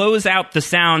wanna close out the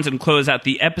sounds and close out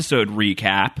the episode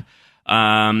recap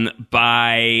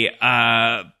by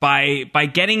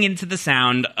getting into the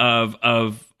sound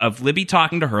of Libby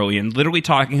talking to Hurley and literally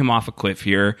talking him off a cliff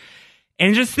here.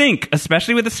 And just think,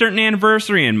 especially with a certain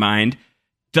anniversary in mind,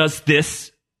 does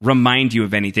this remind you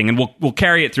of anything? And we'll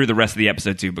carry it through the rest of the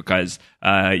episode too, because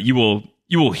you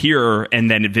will hear and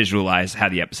then visualize how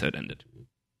the episode ended.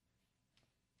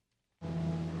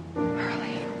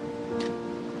 Hurley.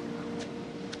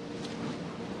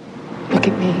 Look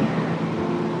at me.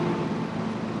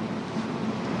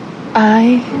 I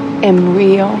am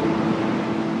real.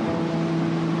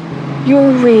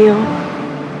 You're real.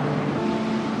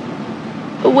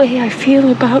 The way I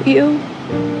feel about you,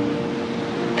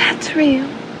 that's real.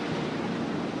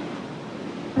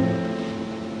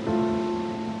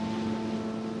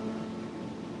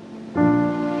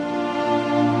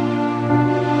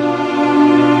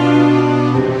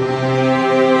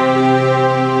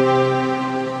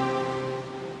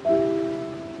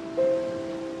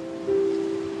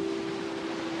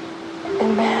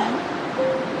 And that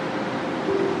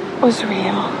was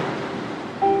real.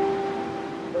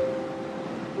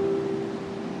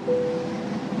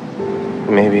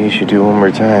 Maybe you should do it one more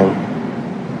time.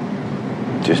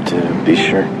 Just to be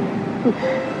sure.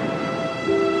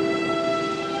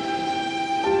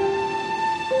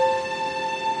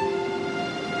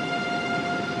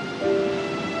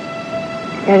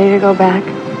 Ready to go back?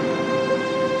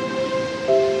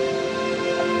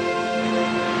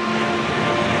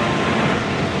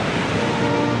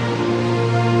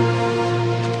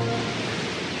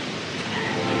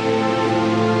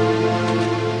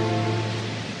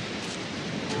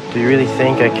 Do you really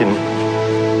think I can,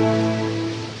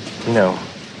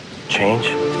 change?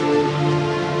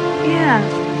 Yeah.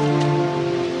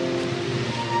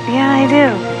 Yeah, I do.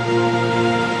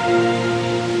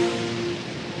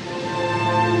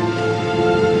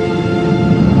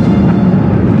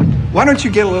 Why don't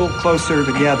you get a little closer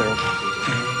together?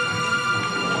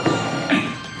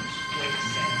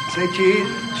 Say cheese.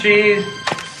 Cheese.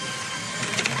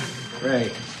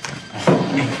 Great.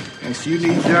 So you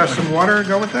need some water to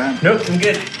go with that? Nope, I'm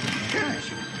good. Okay.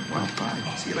 Well,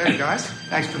 fine. See you later, guys.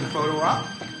 Thanks for the photo op.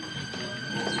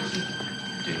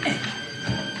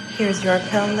 Here's your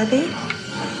pill, Libby.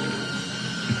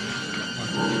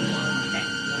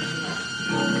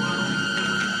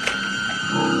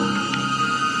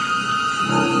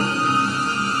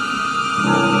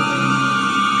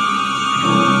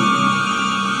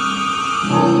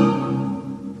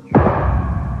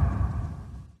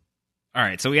 All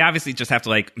right, so we obviously just have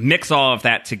to mix all of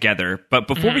that together. But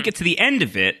before we get to the end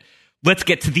of it, let's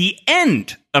get to the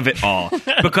end of it all,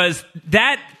 because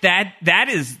that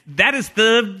is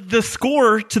the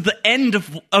score to the end of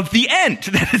the end.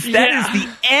 That is the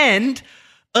end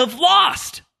of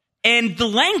Lost, and the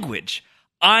language.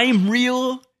 I'm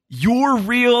real. You're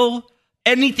real.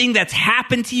 Anything that's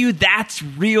happened to you, that's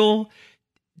real.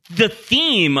 The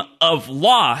theme of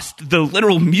Lost, the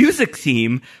literal music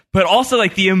theme, but also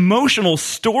the emotional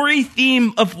story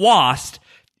theme of Lost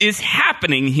is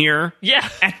happening here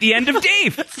at the end of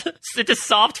Dave. It's a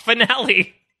soft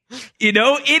finale.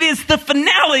 It is the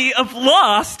finale of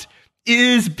Lost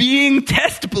is being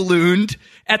test ballooned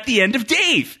at the end of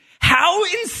Dave. How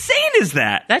insane is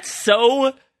that? That's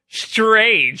so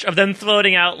strange of them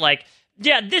floating out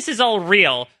this is all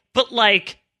real, but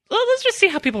let's just see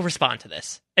how people respond to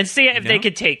this and see if they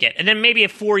could take it. And then maybe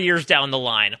 4 years down the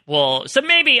line, so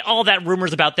maybe all that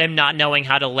rumors about them not knowing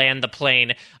how to land the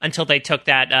plane until they took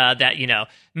that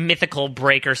mythical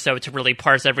break or so to really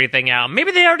parse everything out.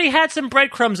 Maybe they already had some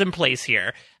breadcrumbs in place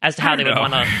here as to how they would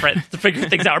want to figure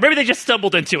things out. Or maybe they just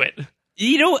stumbled into it.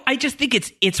 I just think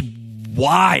it's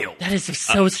wild. That is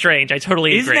so strange. I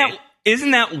totally agree.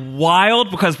 Isn't that wild?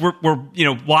 Because we're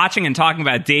watching and talking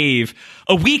about Dave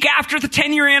a week after the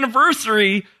 10-year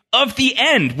anniversary of the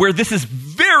end, where this is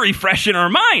very fresh in our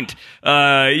mind.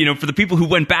 For the people who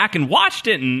went back and watched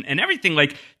it and everything,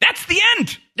 that's the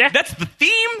end. Yeah. That's the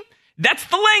theme. That's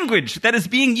the language that is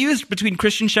being used between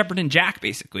Christian Shepherd and Jack,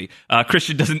 basically.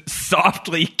 Christian doesn't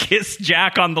softly kiss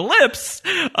Jack on the lips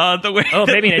the way... Oh,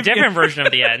 maybe in a different version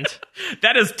of the end.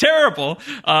 That is terrible.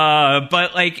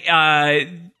 But, like,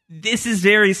 this is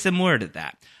very similar to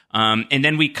that. And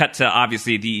then we cut to,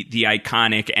 obviously, the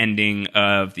iconic ending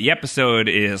of the episode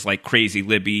is, like, Crazy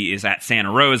Libby is at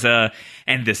Santa Rosa,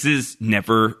 and this is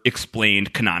never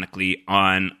explained canonically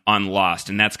on Lost.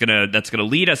 And that's gonna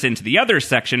lead us into the other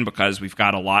section, because we've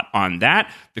got a lot on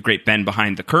that. The great Ben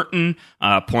Behind the Curtain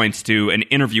points to an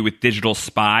interview with Digital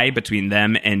Spy between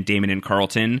them and Damon and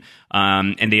Carlton,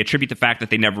 and they attribute the fact that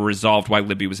they never resolved why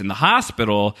Libby was in the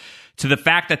hospital to the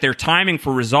fact that their timing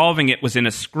for resolving it was in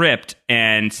a script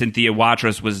and Cynthia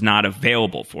Watros was not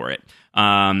available for it.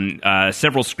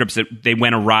 Several scripts that they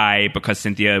went awry because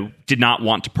Cynthia did not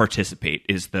want to participate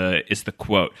is the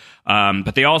quote.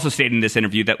 But they also stated in this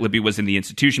interview that Libby was in the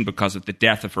institution because of the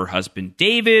death of her husband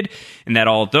David, and that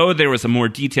although there was a more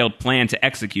detailed plan to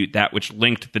execute that which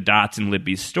linked the dots in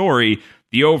Libby's story,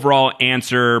 the overall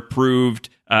answer proved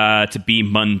to be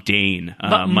mundane.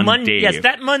 Mundane. Yes,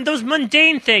 those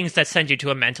mundane things that send you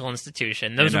to a mental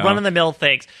institution. Those run-of-the-mill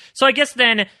things. So I guess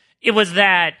then it was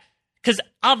that, because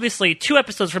obviously 2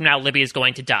 episodes from now, Libby is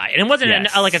going to die. And it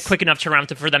wasn't like a quick enough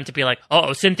turnaround for them to be like,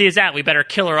 oh, Cynthia's out. We better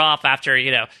kill her off after,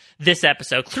 this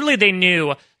episode. Clearly they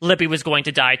knew Libby was going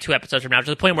to die 2 episodes from now, to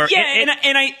the point where... Yeah,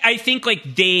 I think,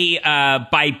 like, they,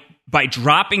 by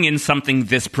dropping in something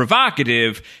this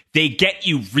provocative, they get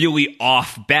you really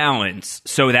off balance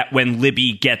so that when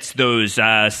Libby gets those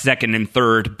second and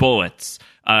third bullets,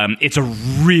 it's a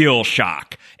real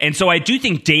shock. And so I do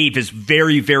think Dave is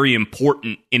very, very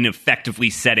important in effectively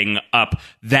setting up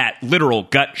that literal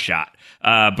gut shot.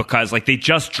 Because, like, they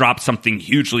just dropped something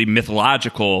hugely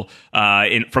mythological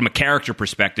from a character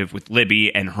perspective with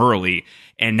Libby and Hurley,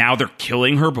 and now they're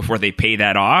killing her before they pay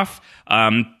that off.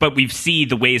 But we see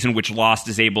the ways in which Lost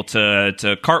is able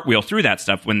to cartwheel through that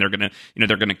stuff when they're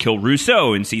gonna kill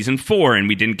Rousseau in season 4, and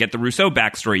we didn't get the Rousseau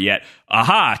backstory yet.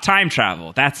 Aha, time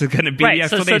travel. That's gonna be the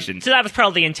explanation. So that was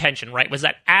probably the intention, right? Was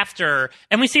that after,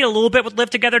 and we see a little bit with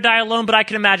Live Together, Die Alone, but I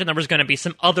can imagine there was going to be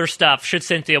some other stuff should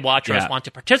Cynthia Watros want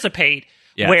to participate.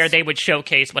 Yes. Where they would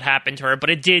showcase what happened to her, but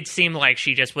it did seem like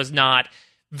she just was not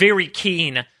very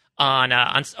keen on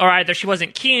or either she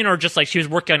wasn't keen or just like she was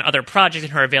working on other projects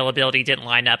and her availability didn't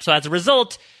line up. So as a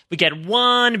result, we get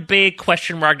one big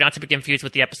question mark, not to be confused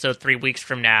with the episode 3 weeks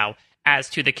from now, as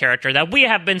to the character that we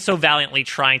have been so valiantly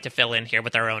trying to fill in here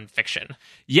with our own fiction.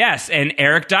 Yes, and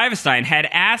Eric Divestein had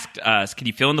asked us, can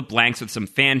you fill in the blanks with some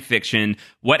fan fiction?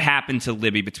 What happened to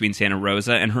Libby between Santa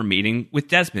Rosa and her meeting with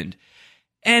Desmond?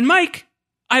 And Mike,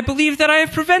 I believe that I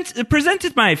have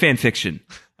presented my fan fiction.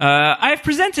 I have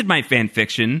presented my fan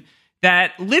fiction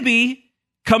that Libby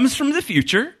comes from the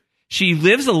future. She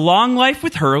lives a long life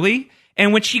with Hurley.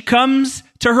 And when she comes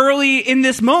to Hurley in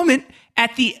this moment,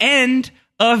 at the end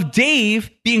of Dave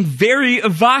being very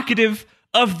evocative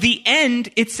of the end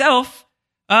itself,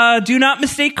 do not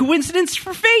mistake coincidence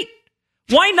for fate.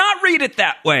 Why not read it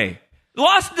that way?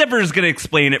 Lost never is going to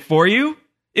explain it for you.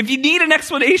 If you need an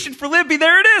explanation for Libby,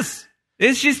 there it is.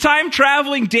 It's just time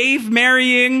traveling Dave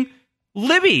marrying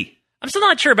Libby. I'm still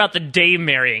not sure about the Dave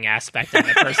marrying aspect of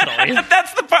it, personally.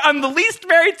 That's the part. I'm the least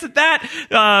married to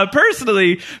that,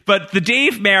 personally. But the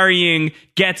Dave marrying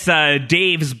gets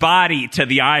Dave's body to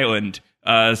the island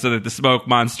so that the smoke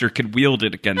monster can wield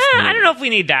it against him. I don't know if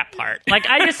we need that part. Like,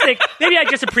 I just think, maybe I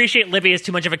just appreciate Libby as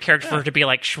too much of a character for her to be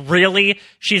like, really?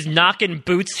 She's knocking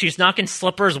boots, she's knocking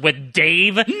slippers with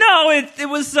Dave? No, it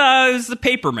was a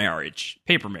paper marriage.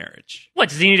 Paper marriage. What,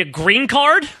 does he need a green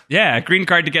card? Yeah, a green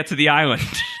card to get to the island.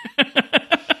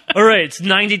 All right, it's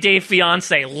 90 Day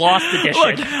Fiance, Lost Edition.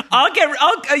 Look,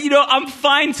 I'm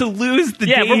fine to lose the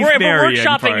Dave marrying. We're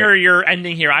workshopping your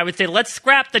ending here. I would say let's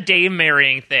scrap the Dave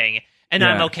marrying thing, and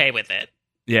I'm okay with it.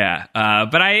 Yeah,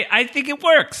 but I think it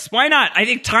works. Why not? I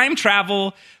think time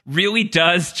travel really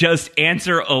does just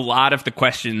answer a lot of the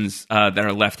questions that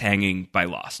are left hanging by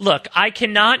Lost. Look, I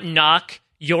cannot knock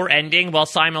your ending while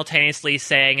simultaneously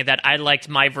saying that I liked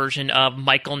my version of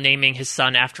Michael naming his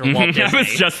son after Walt Disney. I was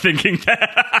just thinking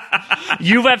that.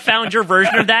 You have found your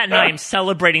version of that, and I am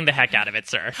celebrating the heck out of it,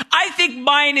 sir. I think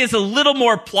mine is a little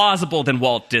more plausible than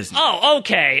Walt Disney. Oh,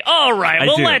 okay. All right.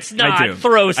 Well, let's not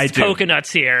throw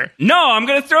coconuts here. No, I'm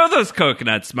going to throw those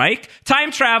coconuts, Mike. Time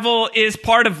travel is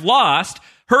part of Lost.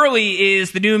 Hurley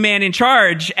is the new man in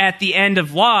charge at the end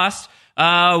of Lost.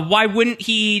 Why wouldn't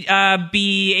he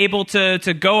be able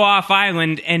to go off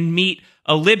island and meet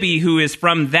a Libby who is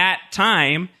from that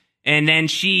time, and then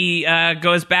she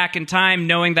goes back in time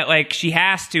knowing that like she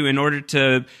has to in order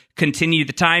to continue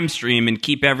the time stream and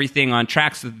keep everything on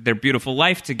track so that their beautiful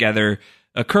life together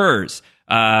occurs.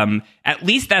 At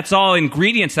least that's all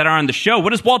ingredients that are on the show.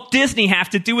 What does Walt Disney have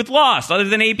to do with Lost other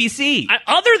than ABC?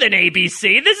 Other than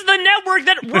ABC? This is the network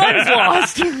that runs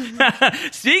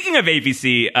Lost. Speaking of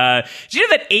ABC, did you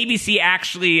know that ABC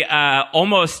actually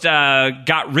almost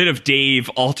got rid of Dave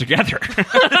altogether?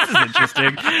 This is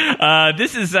interesting.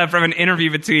 This is from an interview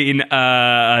between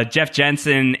Jeff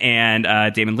Jensen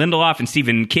and Damon Lindelof, and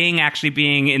Stephen King actually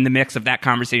being in the mix of that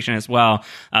conversation as well.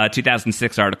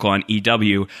 2006 article on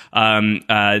EW.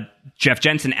 Jeff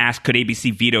Jensen asked, could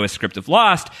ABC veto a script of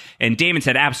Lost? And Damon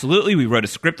said, absolutely. We wrote a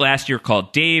script last year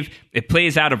called Dave. It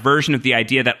plays out a version of the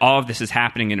idea that all of this is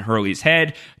happening in Hurley's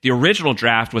head. The original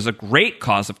draft was a great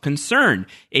cause of concern.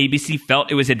 ABC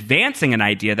felt it was advancing an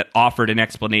idea that offered an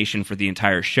explanation for the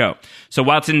entire show. So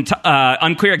while it's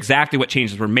unclear exactly what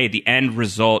changes were made, the end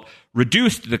result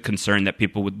reduced the concern that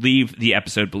people would leave the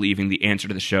episode believing the answer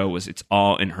to the show was it's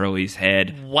all in Hurley's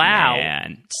head. Wow.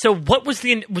 Man. So what was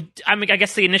I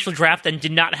guess the initial draft then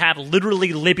did not have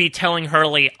literally Libby telling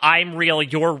Hurley, I'm real,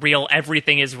 you're real,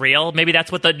 everything is real. Maybe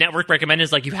that's what the network recommended,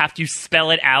 is like you have to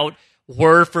spell it out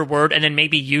word for word and then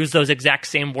maybe use those exact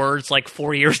same words like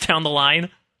 4 years down the line.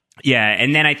 Yeah,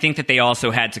 and then I think that they also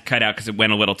had to cut out because it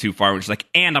went a little too far, which is like,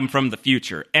 and I'm from the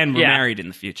future, and we're married in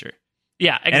the future.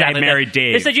 Yeah, exactly. And I married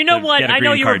Dave. They said, you know what? I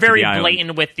know you were very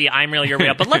blatant with the "I'm real, you're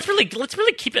real," but let's really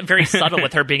keep it very subtle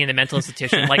with her being in the mental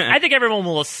institution. Like, I think everyone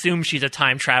will assume she's a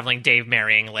time traveling Dave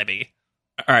marrying Libby.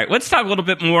 All right, let's talk a little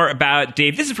bit more about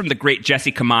Dave. This is from the great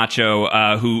Jesse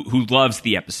Camacho, who loves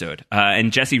the episode.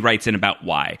 And Jesse writes in about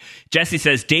why. Jesse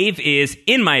says, Dave is,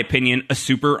 in my opinion, a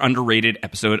super underrated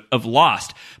episode of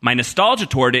Lost. My nostalgia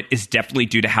toward it is definitely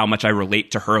due to how much I relate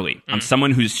to Hurley. I'm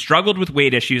someone who's struggled with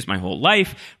weight issues my whole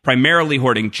life, primarily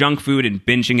hoarding junk food and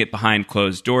binging it behind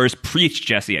closed doors. Preach,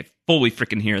 Jesse. I fully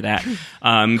freaking hear that.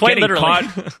 Quite literally.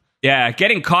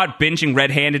 Getting caught binging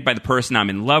red-handed by the person I'm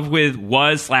in love with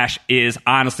was/is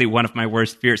honestly one of my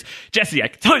worst fears. Jesse, I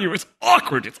can tell you, it's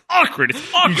awkward. It's awkward.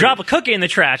 You drop a cookie in the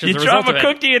trash. You drop a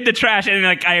cookie in the trash, and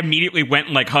like I immediately went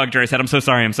and like hugged her. I said, "I'm so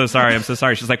sorry. I'm so sorry. I'm so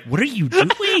sorry." She's like, "What are you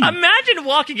doing?" Imagine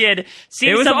walking in,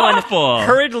 seeing someone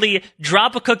hurriedly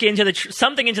drop a cookie into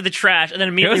something into the trash, and then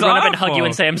immediately run up and hug you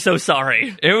and say, "I'm so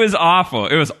sorry." It was awful.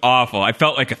 It was awful. I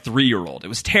felt like a 3-year-old. It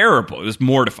was terrible. It was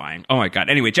mortifying. Oh my god.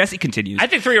 Anyway, Jesse continues. I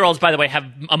think 3-year-olds, by the way, have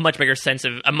a much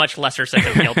lesser sense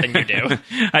of guilt than you do.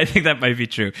 I think that might be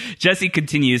true. Jesse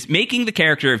continues, making the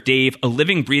character of Dave a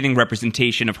living, breathing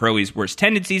representation of Hurley's worst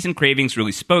tendencies and cravings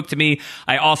really spoke to me.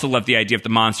 I also love the idea of the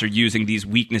monster using these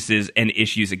weaknesses and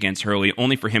issues against Hurley,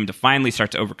 only for him to finally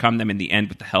start to overcome them in the end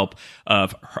with the help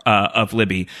of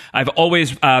Libby. I've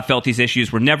always felt these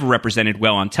issues were never represented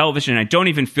well on television. I don't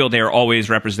even feel they are always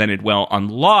represented well on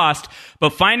Lost,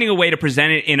 but finding a way to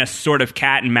present it in a sort of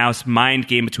cat and mouse mind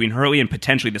game between Hurley and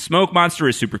potentially the smoke monster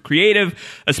is super creative,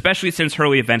 especially since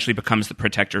Hurley eventually becomes the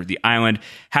protector of the island.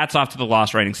 Hats off to the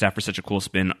Lost writing staff for such a cool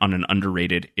spin on an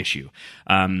underrated issue.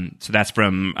 So that's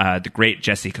from the great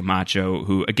Jesse Camacho,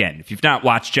 who, again, if you've not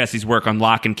watched Jesse's work on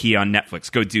Lock and Key on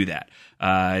Netflix, go do that.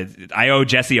 I owe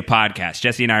Jesse a podcast.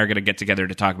 Jesse and I are going to get together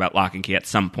to talk about Lock and Key at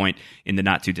some point in the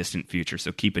not too distant future,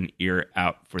 so keep an ear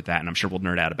out for that, and I'm sure we'll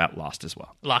nerd out about Lost as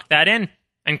well. Lock that in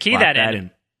and key that in.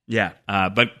 Yeah,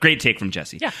 but great take from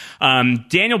Jesse. Yeah.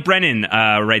 Daniel Brennan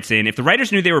writes in, if the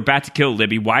writers knew they were about to kill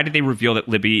Libby, why did they reveal that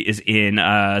Libby is in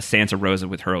Santa Rosa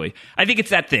with Hurley? I think it's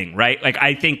that thing, right? Like,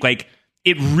 I think, like,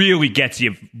 it really gets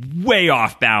you way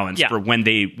off balance for when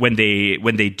they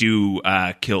do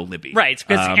kill Libby. Right,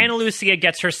 because Ana Lucia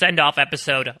gets her send-off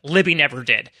episode. Libby never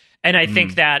did. And I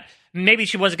think that maybe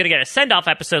she wasn't going to get a send-off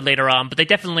episode later on, but they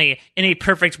definitely, in a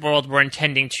perfect world, were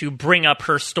intending to bring up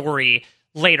her story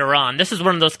later on. This is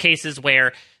one of those cases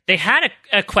where they had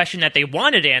a question that they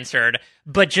wanted answered,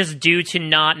 but just due to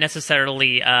not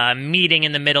necessarily meeting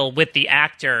in the middle with the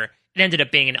actor, it ended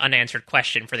up being an unanswered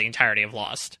question for the entirety of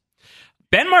Lost.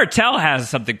 Ben Martell has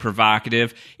something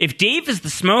provocative. If Dave is the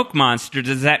smoke monster,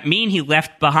 does that mean he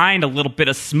left behind a little bit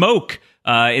of smoke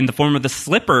in the form of the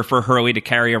slipper for Hurley to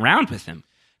carry around with him?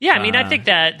 Yeah, I mean, I think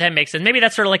that makes sense. Maybe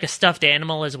that's sort of like a stuffed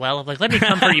animal as well. Of like, let me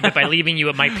comfort you, but by leaving you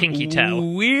at my pinky toe.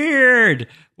 Weird.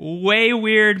 Way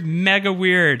weird. Mega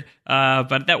weird.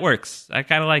 But that works. I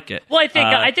kind of like it. Well,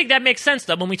 I think that makes sense,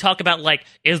 though, when we talk about, like,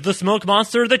 is the smoke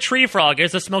monster the tree frog?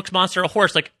 Is the smoke monster a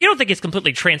horse? Like, you don't think he's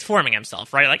completely transforming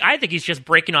himself, right? Like, I think he's just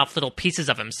breaking off little pieces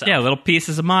of himself. Yeah, little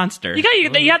pieces of monster.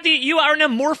 You are an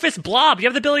amorphous blob. You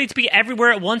have the ability to be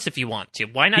everywhere at once if you want to.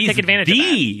 Why not take advantage of that?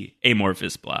 He's the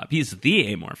amorphous blob. He's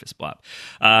the amorphous blob.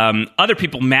 Other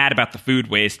people mad about the food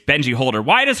waste. Benji Holder,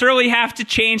 why does Hurley have to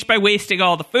change by wasting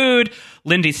all the food?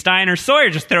 Lindy Steiner. Sawyer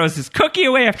just throws his cookie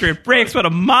away after it breaks. What a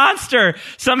monster.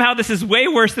 Somehow this is way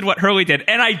worse than what Hurley did.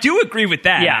 And I do agree with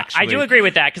that, Yeah, actually. I do agree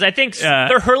with that, because I think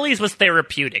their Hurley's was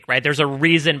therapeutic, right? There's a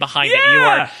reason behind it. You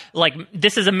are, like,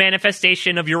 this is a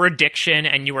manifestation of your addiction,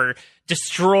 and you are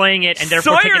destroying it, and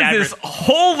therefore taking it out Sawyer's is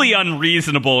wholly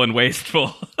unreasonable and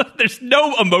wasteful. There's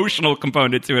no emotional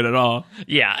component to it at all.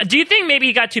 Yeah. Do you think maybe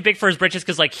he got too big for his britches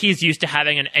because, like, he's used to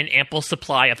having an ample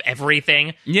supply of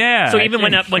everything? Yeah. So even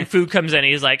when food comes in,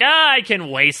 he's like, I can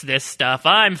waste this stuff.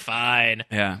 I'm fine.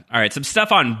 Yeah. All right. Some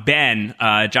stuff on Ben,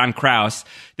 John Krause.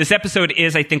 This episode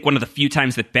is, I think, one of the few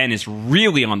times that Ben is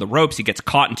really on the ropes. He gets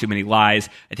caught in too many lies.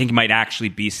 I think he might actually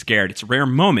be scared. It's a rare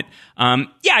moment.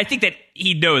 Yeah, I think that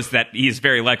he knows that he is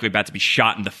very likely about to be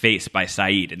shot in the face by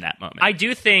Saeed in that moment. I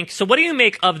do think. So what do you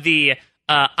make of the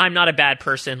I'm not a bad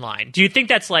person line? Do you think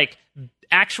that's like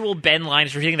actual Ben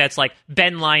Linus, or do you think that's like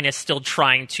Ben Linus still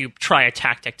trying a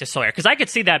tactic to Sawyer? Because I could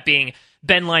see that being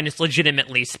Ben Linus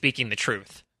legitimately speaking the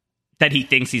truth. That he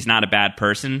thinks he's not a bad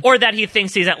person? Or that he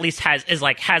thinks he's at least has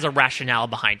a rationale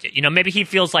behind it. You know, maybe he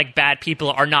feels like bad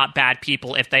people are not bad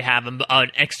people if they have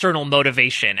an external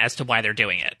motivation as to why they're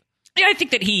doing it. Yeah, I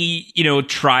think that he,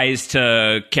 tries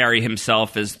to carry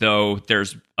himself as though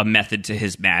there's a method to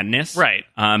his madness. Right.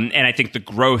 And I think the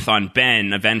growth on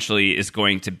Ben eventually is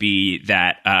going to be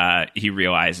that he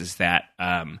realizes that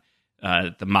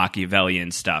the Machiavellian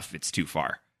stuff, it's too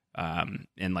far.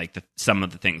 And like some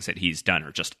of the things that he's done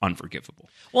are just unforgivable.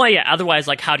 Well, yeah. Otherwise,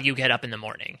 like, how do you get up in the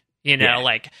morning?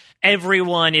 Like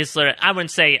everyone is. I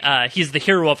wouldn't say he's the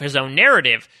hero of his own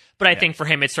narrative, but I think for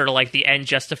him, it's sort of like the end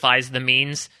justifies the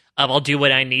means. I'll do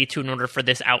what I need to in order for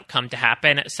this outcome to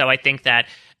happen. So I think that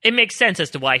it makes sense as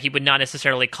to why he would not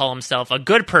necessarily call himself a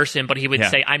good person, but he would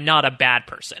say, I'm not a bad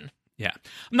person. Yeah.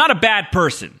 I'm not a bad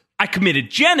person. I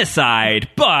committed genocide,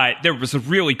 but there was a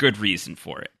really good reason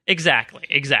for it. Exactly.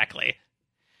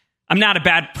 I'm not a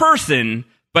bad person,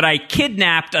 but I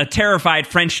kidnapped a terrified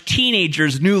French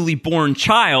teenager's newly born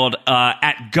child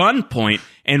at gunpoint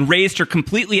and raised her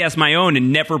completely as my own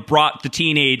and never brought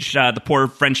the poor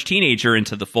French teenager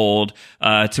into the fold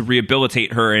to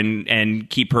rehabilitate her and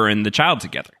keep her and the child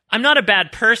together. I'm not a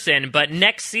bad person, but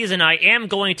next season I am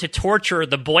going to torture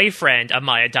the boyfriend of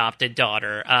my adopted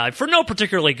daughter for no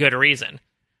particularly good reason.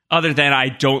 Other than I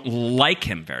don't like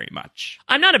him very much.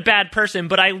 I'm not a bad person,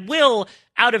 but I will,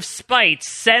 out of spite,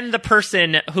 send the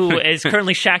person who is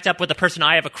currently shacked up with the person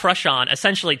I have a crush on,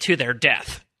 essentially to their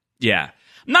death. Yeah.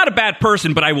 I'm not a bad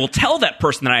person, but I will tell that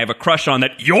person that I have a crush on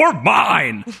that you're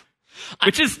mine.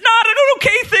 Which is not an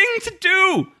okay thing to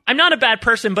do. I'm not a bad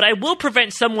person, but I will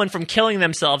prevent someone from killing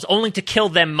themselves only to kill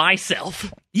them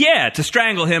myself. Yeah, to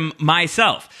strangle him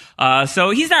myself.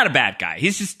 So he's not a bad guy.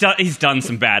 He's done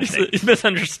some bad things. He's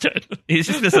misunderstood. He's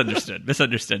just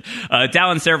misunderstood.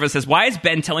 Dallin Servo says, why is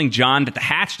Ben telling John that the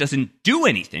hatch doesn't do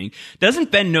anything?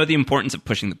 Doesn't Ben know the importance of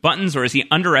pushing the buttons, or is he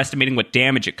underestimating what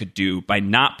damage it could do by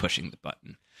not pushing the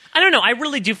button? I don't know. I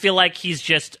really do feel like he's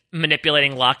just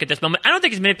manipulating Locke at this moment. I don't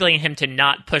think he's manipulating him to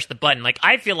not push the button. Like,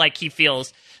 I feel like he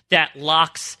feels that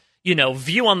Locke's,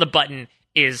 view on the button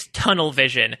is tunnel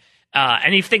vision.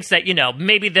 And he thinks that,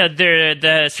 maybe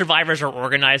the survivors are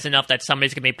organized enough that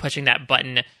somebody's going to be pushing that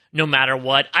button no matter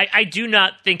what. I do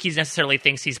not think he necessarily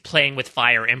thinks he's playing with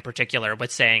fire in particular,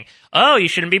 but saying, oh, you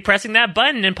shouldn't be pressing that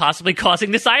button and possibly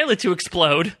causing this island to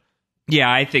explode. Yeah,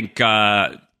 I think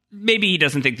maybe he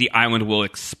doesn't think the island will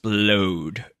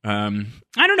explode. I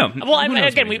don't know. Well,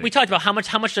 again, we talked about how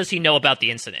much does he know about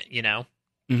the incident,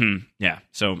 Mm-hmm. Yeah,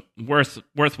 so worth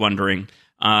wondering.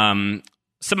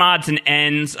 Some odds and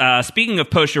ends. Speaking of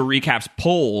post-show recaps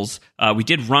polls, we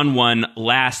did run one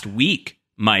last week,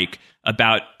 Mike,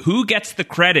 about who gets the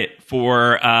credit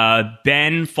for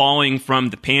Ben falling from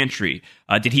the pantry.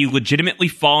 Did he legitimately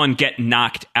fall and get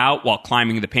knocked out while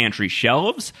climbing the pantry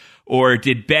shelves? Or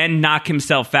did Ben knock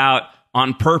himself out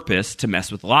on purpose to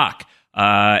mess with Locke?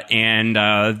 And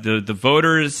the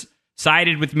voters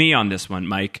sided with me on this one,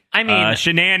 Mike. I mean,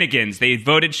 shenanigans. They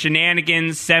voted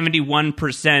shenanigans 71%,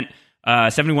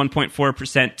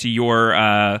 71.4% to your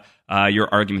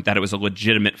argument that it was a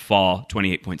legitimate fall,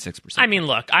 28.6%. I mean,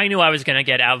 look, I knew I was going to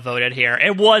get outvoted here.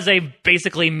 It was a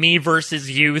basically me versus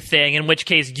you thing, in which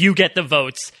case you get the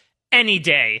votes any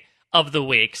day of the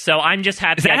week. So I'm just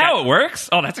happy. Is that how it works?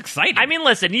 Oh, that's exciting. I mean,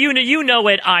 listen, you know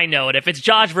it, I know it. If it's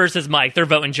Josh versus Mike, they're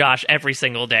voting Josh every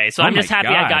single day. So I'm just happy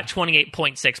I got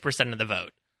 28.6% of the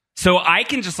vote. So I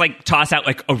can just toss out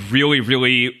a really,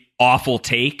 really awful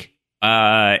take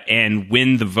and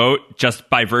win the vote just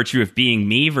by virtue of being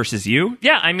me versus you?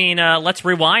 Yeah, I mean, let's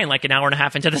rewind like an hour and a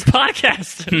half into this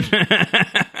podcast.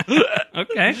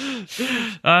 Okay.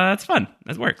 That's fun.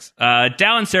 That works.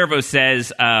 Dallin Servo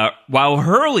says, while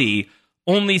Hurley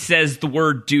only says the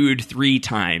word dude 3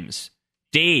 times,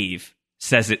 Dave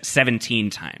says it 17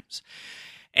 times.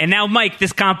 And now, Mike,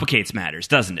 this complicates matters,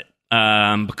 doesn't it?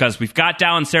 Because we've got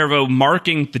Dallin Servo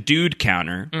marking the dude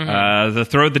counter.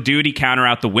 Throw the duty counter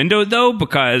out the window, though,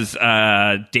 because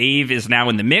Dave is now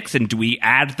in the mix. And do we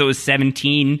add those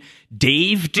 17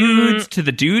 Dave dudes to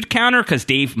the dude counter? Because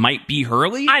Dave might be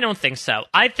Hurley? I don't think so.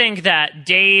 I think that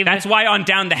Dave... That's why on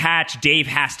Down the Hatch, Dave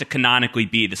has to canonically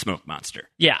be the smoke monster.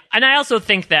 Yeah, and I also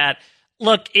think that,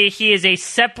 look, he is a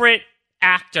separate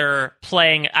actor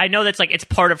playing. I know that's like it's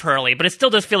part of Hurley, but it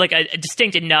still does feel like a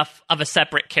distinct enough of a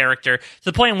separate character to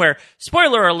the point where,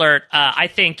 spoiler alert, I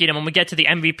think, when we get to the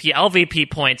MVP, LVP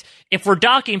points, if we're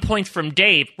docking points from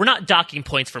Dave, we're not docking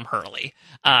points from Hurley.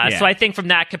 So I think from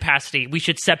that capacity, we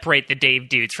should separate the Dave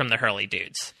dudes from the Hurley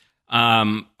dudes.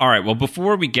 All right. Well,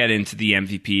 before we get into the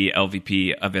MVP,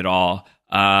 LVP of it all,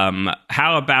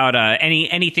 how about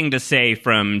anything to say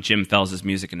from Jim Fels'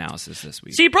 music analysis this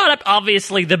week? So you brought up,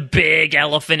 obviously, the big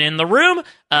elephant in the room,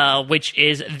 which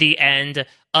is the end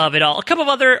of it all. A couple of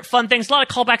other fun things. A lot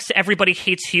of callbacks to Everybody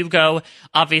Hates Hugo.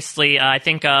 Obviously, I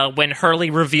think when Hurley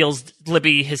reveals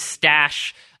Libby his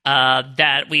stash,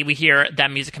 that we hear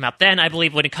that music come out then. I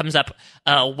believe when it comes up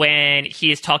when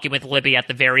he is talking with Libby at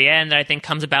the very end, that I think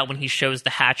comes about when he shows the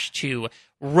hatch to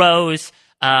Rose.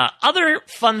 Other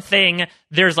fun thing,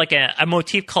 there's like a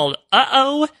motif called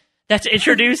 "uh-oh" that's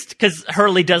introduced, because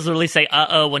Hurley does literally say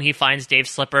 "uh-oh" when he finds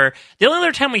Dave's slipper. The only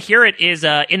other time we hear it is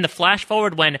in the flash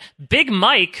forward when Big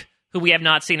Mike, who we have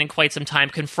not seen in quite some time,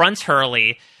 confronts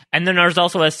Hurley. And then there's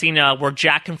also a scene where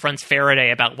Jack confronts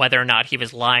Faraday about whether or not he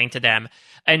was lying to them.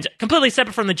 And completely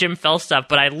separate from the Jim Fels stuff,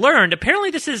 but I learned apparently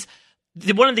this is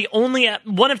one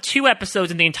of 2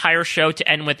 episodes in the entire show to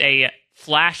end with a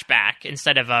flashback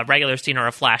instead of a regular scene or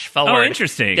a flash forward. Oh,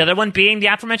 interesting. The other one being the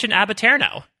aforementioned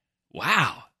Abaterno.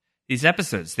 Wow. These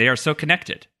episodes, they are so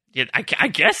connected. Yeah, I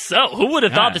guess so. Who would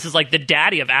have thought this is like the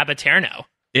daddy of Abaterno?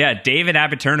 Yeah, Dave and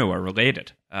Abaterno are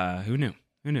related. Who knew?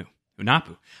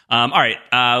 Unapu. All right,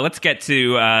 let's get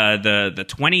to the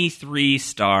 23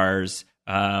 stars.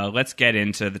 Let's get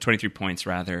into the 23 points,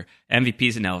 rather.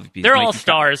 MVPs and LVPs. They're all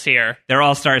stars here. They're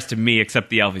all stars to me, except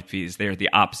the LVPs. They're the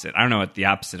opposite. I don't know what the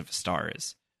opposite of a star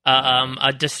is.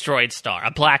 A destroyed star,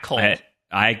 a black hole.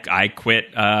 I quit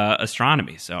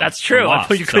astronomy, so that's true. I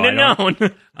thought you couldn't have known.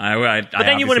 But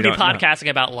then you wouldn't be podcasting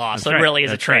about Lost, so it really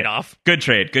is a trade-off. Good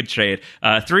trade. 3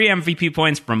 MVP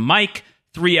points from Mike,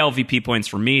 3 LVP points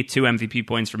from me, 2 MVP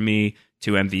points from me,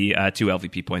 2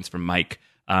 LVP points from Mike.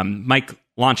 Mike,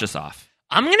 launch us off.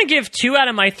 I'm going to give 2 out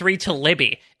of my 3 to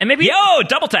Libby. And maybe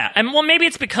double tap. And maybe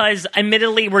it's because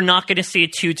admittedly we're not going to see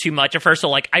it too much at first.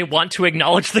 So I want to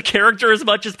acknowledge the character as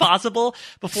much as possible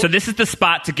before. So this is the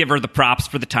spot to give her the props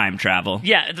for the time travel.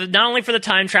 Yeah, not only for the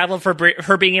time travel, for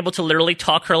her being able to literally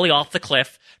talk Hurley off the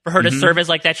cliff, for her to serve as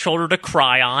like that shoulder to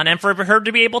cry on, and for her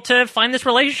to be able to find this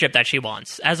relationship that she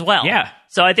wants as well. Yeah.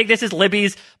 So I think this is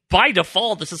Libby's, by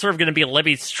default, this is sort of going to be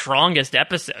Libby's strongest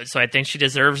episode. So I think she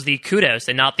deserves the kudos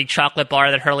and not the chocolate bar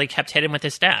that Hurley kept hitting with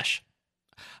his stash.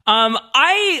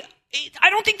 I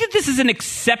don't think that this is an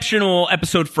exceptional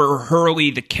episode for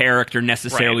Hurley, the character,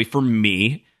 necessarily for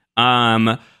me.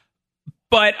 But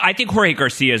I think Jorge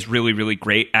Garcia is really, really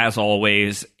great, as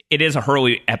always. It is a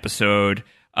Hurley episode.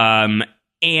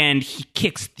 And he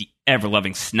kicks the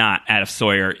ever-loving snot out of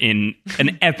Sawyer in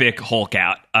an epic Hulk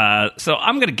out. So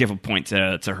I'm going to give a point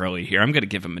to Hurley here. I'm going to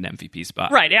give him an MVP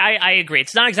spot. Right, I agree.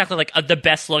 It's not exactly like the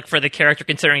best look for the character,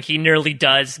 considering he nearly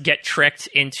does get tricked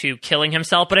into killing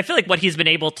himself. But I feel like what he's been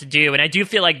able to do, and I do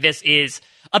feel like this is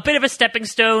a bit of a stepping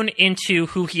stone into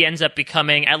who he ends up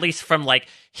becoming, at least from like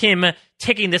him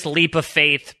taking this leap of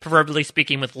faith, proverbially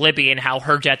speaking, with Libby and how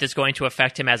her death is going to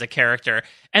affect him as a character.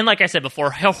 And like I said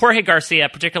before, Jorge Garcia,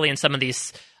 particularly in some of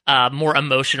these more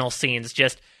emotional scenes,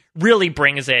 just really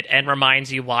brings it and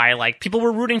reminds you why like people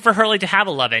were rooting for Hurley to have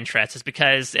a love interest, is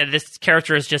because this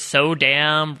character is just so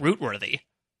damn root-worthy.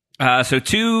 So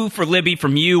 2 for Libby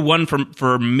from you, 1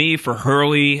 for me for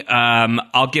Hurley.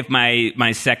 I'll give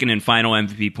my second and final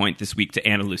MVP point this week to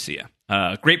Ana Lucia.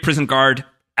 Great prison guard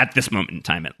at this moment in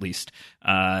time, at least.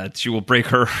 She will break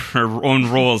her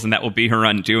own rules, and that will be her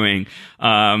undoing.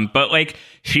 But like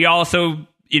she also,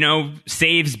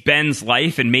 saves Ben's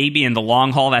life, and maybe in the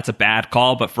long haul that's a bad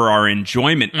call, but for our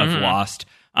enjoyment of Lost,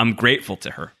 I'm grateful to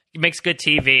her. Makes good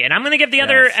TV. And I'm going to give the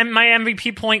other, my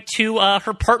MVP point to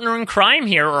her partner in crime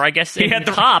here, or I guess in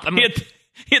cop.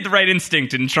 He had the right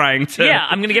instinct in trying to. Yeah,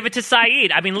 I'm going to give it to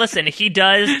Saeed. I mean, listen, he's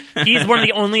one of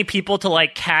the only people to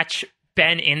like catch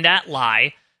Ben in that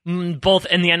lie, both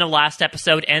in the end of last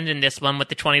episode and in this one with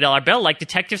the $20 bill. Like,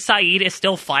 Detective Saeed is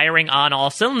still firing on all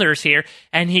cylinders here,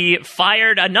 and he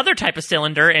fired another type of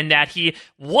cylinder in that he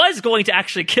was going to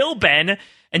actually kill Ben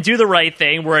and do the right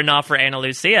thing were it not for Ana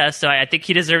Lucia. So I think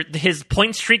he deserves, his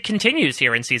point streak continues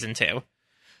here in season 2.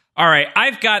 All right,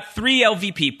 I've got 3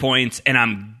 LVP points, and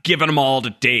I'm giving them all to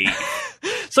Dave.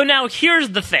 So now here's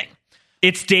the thing.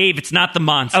 It's Dave, it's not the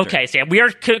monster. Okay, Sam, we are,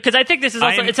 because I think this is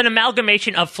also, it's an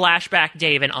amalgamation of Flashback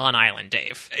Dave and On Island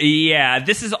Dave. Yeah,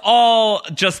 this is all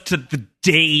just to the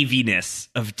Daviness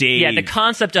of Dave. Yeah, the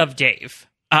concept of Dave.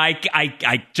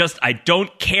 I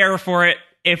don't care for it.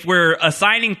 If we're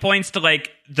assigning points to,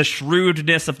 like, the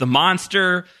shrewdness of the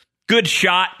monster, good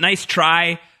shot, nice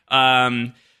try.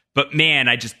 But man,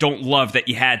 I just don't love that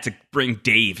you had to bring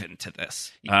Dave into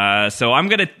this. So I'm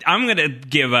gonna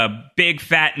give a big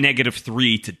fat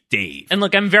 -3 to Dave. And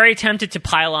look, I'm very tempted to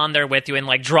pile on there with you and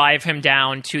like drive him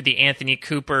down to the Anthony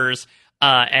Coopers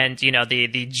and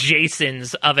the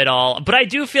Jasons of it all. But I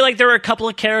do feel like there are a couple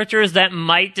of characters that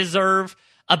might deserve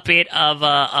a bit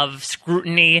of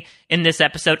scrutiny in this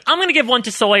episode. I'm going to give one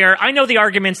to Sawyer. I know the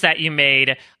arguments that you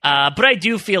made, but I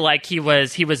do feel like he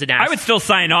was an ass. I would still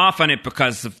sign off on it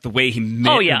because of the way he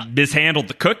mishandled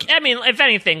the cookie. I mean, if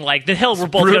anything, like the hill we're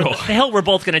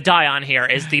both going to die on here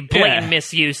is the blatant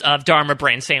misuse of Dharma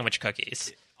Brain sandwich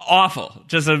cookies. Awful.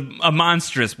 Just a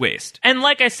monstrous waste. And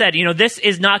like I said, this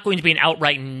is not going to be an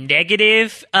outright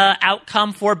negative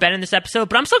outcome for Ben in this episode,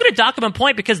 but I'm still going to dock him a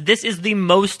point because this is the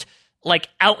most like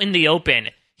out in the open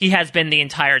he has been the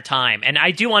entire time. And I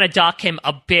do want to dock him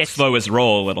a bit. Slow his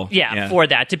roll a little. Yeah, for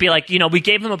that. To be like, we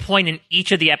gave him a point in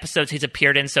each of the episodes he's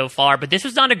appeared in so far, but this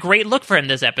was not a great look for him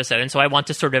this episode. And so I want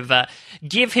to sort of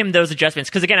give him those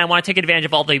adjustments. Because again, I want to take advantage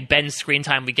of all the Ben screen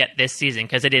time we get this season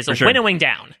because it is winnowing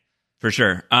down. For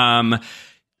sure.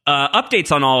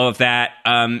 Updates on all of that.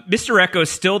 Mr. Echo is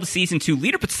still the season 2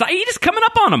 leader, but Saeed is coming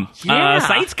up on him. Yeah.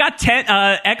 Saeed's got 10.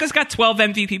 Echo's got 12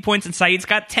 MVP points, and Saeed's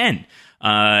got 10.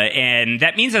 And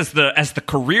that means as the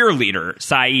career leader,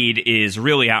 Saeed is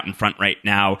really out in front right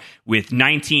now with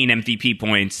 19 MVP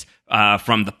points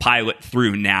from the pilot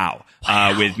through now.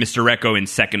 Wow. With Mr. Echo in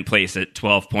second place at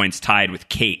 12 points, tied with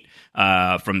Kate.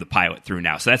 From the pilot through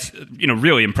now. So that's,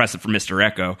 really impressive for Mr.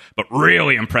 Echo, but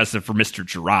really impressive for Mr.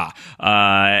 Jarrah.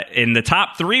 In the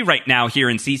top 3 right now here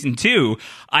in season 2,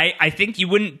 I think you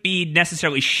wouldn't be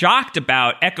necessarily shocked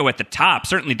about Echo at the top.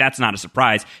 Certainly that's not a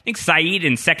surprise. I think Saeed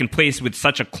in second place with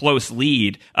such a close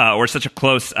lead, or such a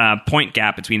close point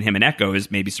gap between him and Echo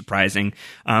is maybe surprising.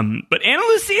 But Ana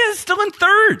Lucia is still in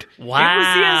third. Wow. Ana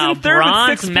Lucia is in third bronze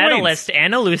with 6 medalist points.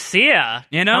 Ana Lucia.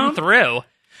 Come through.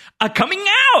 Coming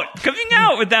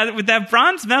out with that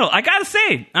bronze medal. I gotta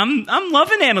say, I'm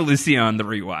loving Ana Lucia on the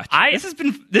rewatch.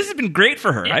 This has been great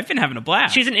for her. Yeah. I've been having a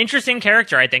blast. She's an interesting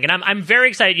character, I think, and I'm very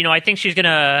excited. I think she's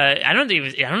gonna. I don't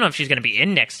know if she's gonna be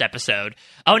in next episode.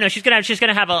 Oh no, she's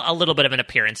gonna have a little bit of an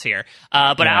appearance here.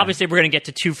 But obviously we're gonna get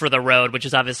to 2 for the Road, which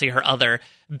is obviously her other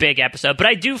big episode. But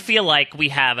I do feel like we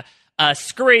have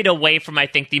scurried away from, I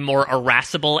think, the more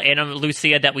irascible Ana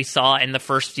Lucia that we saw in the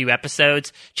first few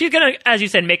episodes. She's gonna, as you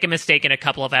said, make a mistake in a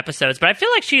couple of episodes, but I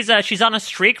feel like she's on a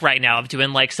streak right now of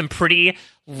doing like some pretty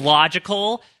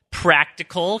logical,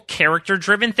 practical,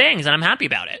 character-driven things, and I'm happy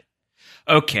about it.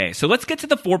 Okay, so let's get to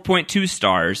the 4.2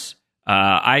 stars.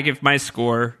 I give my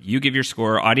score, you give your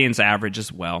score, audience average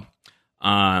as well.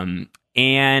 And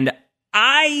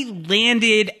I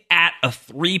landed at a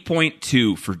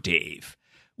 3.2 for Dave,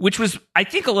 which was, I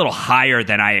think, a little higher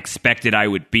than I expected I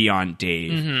would be on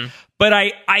Dave. Mm-hmm. But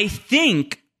I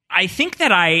think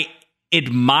that I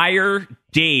admire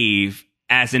Dave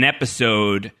as an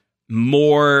episode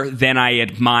more than I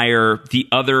admire the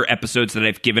other episodes that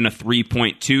I've given a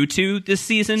 3.2 to this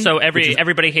season. So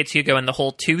Everybody Hates Hugo and The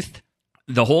Whole Tooth?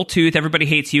 The Whole Tooth, Everybody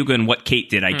Hates Hugo, and What Kate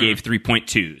Did, I gave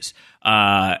 3.2s.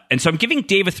 And so I'm giving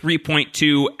Dave a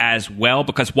 3.2 as well,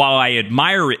 because while I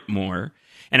admire it more,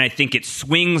 and I think it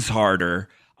swings harder,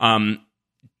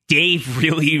 Dave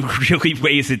really, really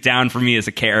weighs it down for me as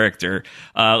a character.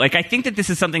 I think that this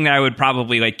is something that I would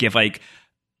probably give a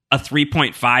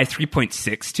 3.5,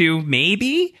 3.6 to,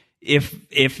 maybe,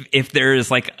 if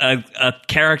there's a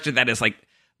character that is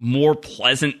more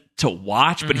pleasant to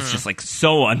watch, but it's just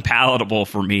so unpalatable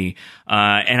for me.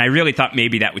 And I really thought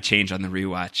maybe that would change on the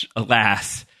rewatch.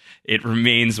 Alas, it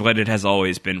remains what it has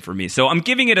always been for me. So I'm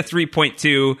giving it a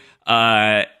 3.2,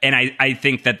 and I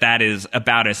think that is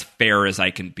about as fair as I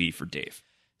can be for Dave.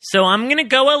 So I'm going to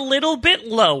go a little bit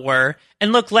lower.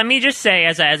 And look, let me just say,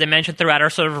 as I mentioned throughout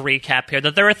our sort of recap here,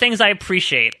 that there are things I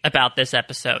appreciate about this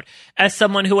episode. As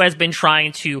someone who has been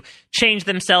trying to change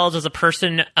themselves as a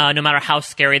person, no matter how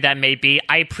scary that may be,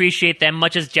 I appreciate them,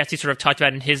 much as Jesse sort of talked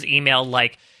about in his email,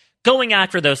 like, going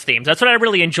after those themes. That's what I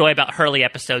really enjoy about Hurley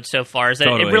episodes so far, is that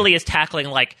it really is tackling,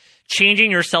 like,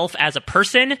 changing yourself as a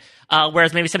person,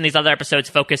 whereas maybe some of these other episodes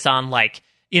focus on, like,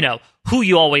 you know, who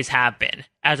you always have been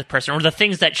as a person, or the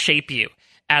things that shape you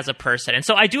as a person. And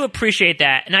so I do appreciate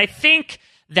that. And I think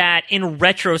that in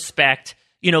retrospect,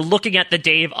 you know, looking at the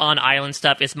Dave on Island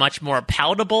stuff is much more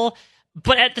palatable.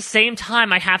 But at the same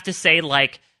time, I have to say,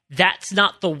 like, that's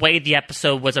not the way the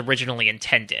episode was originally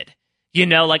intended. You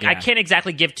know, like, I can't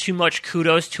exactly give too much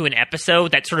kudos to an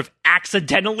episode that sort of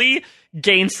accidentally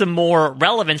gained some more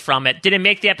relevance from it. Did it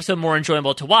make the episode more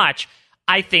enjoyable to watch?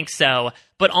 I think so,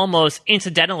 but almost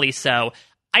incidentally so.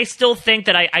 I still think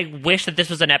that I wish that this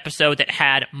was an episode that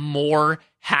had more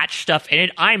Hatch stuff in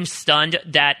it. I'm stunned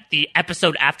that the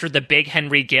episode after the big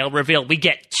Henry Gale reveal, we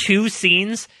get 2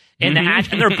 scenes in the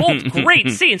Hatch, and they're both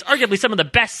great scenes, arguably some of the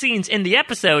best scenes in the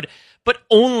episode, but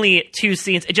only 2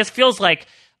 scenes. It just feels like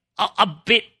a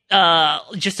bit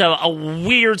just a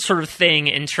weird sort of thing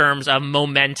in terms of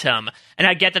momentum. And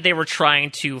I get that they were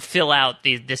trying to fill out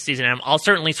this season, and I'll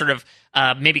certainly sort of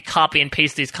maybe copy and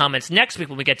paste these comments next week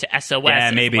when we get to SOS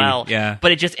as well. Yeah.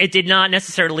 But it did not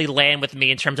necessarily land with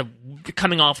me in terms of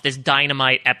coming off this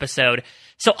dynamite episode.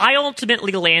 So I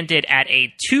ultimately landed at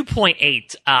a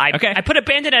 2.8. I put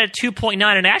Abandoned at a 2.9,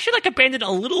 and I actually like Abandoned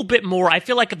a little bit more. I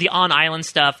feel like the on-island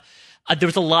stuff, there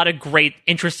was a lot of great,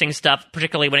 interesting stuff,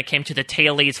 particularly when it came to the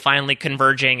tailies finally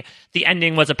converging. The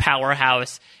ending was a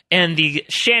powerhouse. And the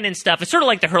Shannon stuff, it's sort of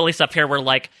like the Hurley stuff here, where,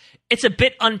 like, it's a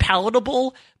bit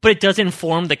unpalatable, but it does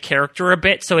inform the character a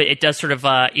bit. So it does sort of,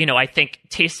 I think,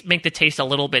 make the taste a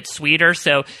little bit sweeter.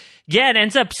 So, yeah, it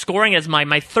ends up scoring as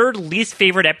my third least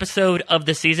favorite episode of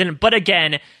the season. But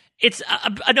again, it's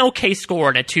an okay score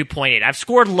in a 2.8. I've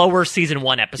scored lower season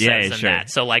 1 episodes than that.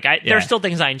 So, like, there are still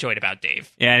things I enjoyed about Dave.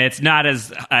 Yeah, and it's not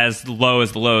as low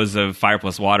as the lows of Fire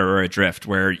Plus Water or Adrift,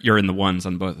 where you're in the ones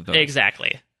on both of those.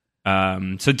 Exactly.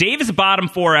 So Dave is a bottom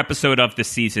 4 episode of the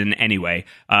season anyway,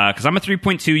 because I'm a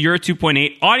 3.2, you're a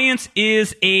 2.8. Audience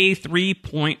is a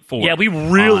 3.4. Yeah, we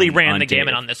really ran the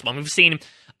gamut on this one. We've seen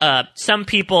some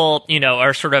people,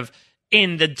 are sort of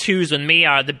in the 2s with me.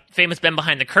 The famous Ben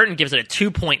Behind the Curtain gives it a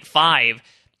 2.5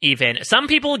 even. Some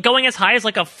people going as high as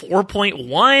like a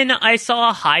 4.1. I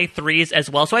saw high 3s as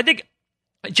well. So I think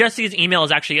Jesse's email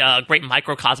is actually a great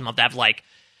microcosm of that. Like,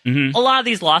 a lot of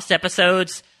these lost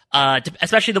episodes,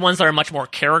 especially the ones that are much more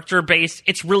character-based,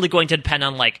 it's really going to depend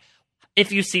on, like,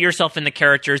 if you see yourself in the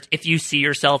characters, if you see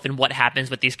yourself in what happens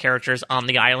with these characters on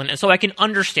the island. And so I can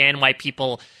understand why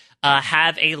people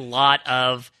have a lot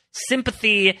of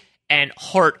sympathy and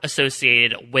heart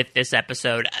associated with this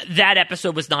episode. That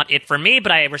episode was not it for me,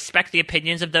 but I respect the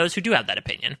opinions of those who do have that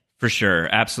opinion. For sure.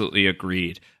 Absolutely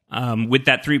agreed. With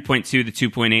that 3.2, the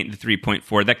 2.8, and the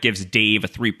 3.4, that gives Dave a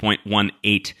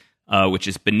 3.18, which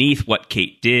is beneath what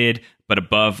Kate did, but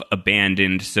above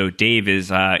Abandoned. So Dave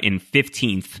is in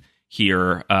 15th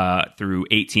here through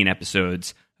 18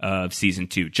 episodes of Season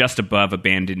 2, just above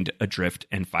Abandoned, Adrift,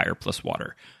 and Fire Plus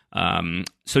Water.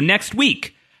 So next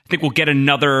week, I think we'll get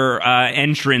another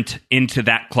entrant into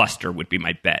that cluster, would be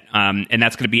my bet. And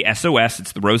that's going to be SOS.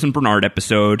 It's the Rose and Bernard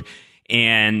episode.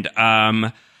 And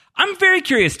I'm very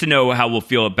curious to know how we'll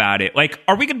feel about it. Like,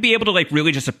 are we going to be able to, like,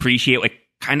 really just appreciate, like,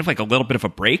 kind of like a little bit of a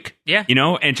break? Yeah.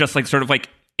 And just, like, sort of, like,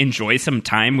 enjoy some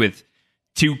time with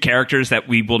two characters that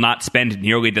we will not spend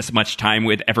nearly this much time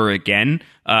with ever again.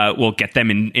 We'll get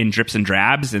them in drips and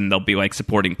drabs, and they'll be, like,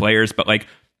 supporting players. But, like,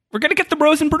 we're going to get the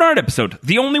Rose and Bernard episode,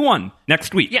 the only one,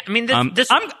 next week. Yeah, I mean,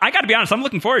 I got to be honest, I'm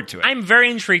looking forward to it. I'm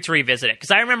very intrigued to revisit it, because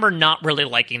I remember not really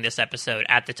liking this episode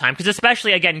at the time, because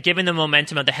especially, again, given the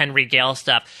momentum of the Henry Gale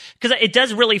stuff, because it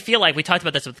does really feel like, we talked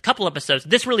about this with a couple episodes,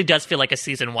 this really does feel like a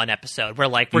Season 1 episode, where,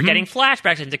 like, we're getting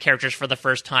flashbacks into characters for the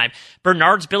first time.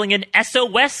 Bernard's billing an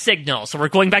SOS signal, so we're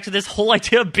going back to this whole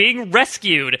idea of being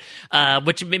rescued,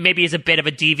 which maybe is a bit of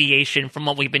a deviation from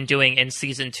what we've been doing in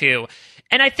Season 2.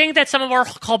 And I think that some of our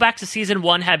callbacks to Season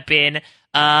 1 have been,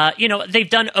 they've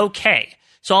done okay.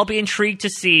 So I'll be intrigued to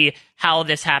see how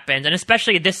this happens. And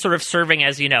especially this sort of serving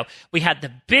as, we had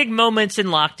the big moments in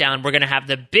Lockdown. We're going to have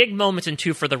the big moments in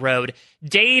Two for the Road.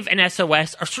 Dave and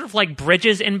SOS are sort of like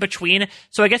bridges in between.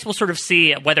 So I guess we'll sort of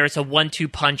see whether it's a 1-2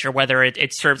 punch or whether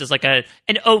it serves as like an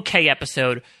okay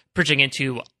episode bridging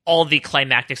into all the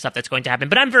climactic stuff that's going to happen.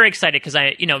 But I'm very excited because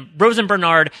Rose and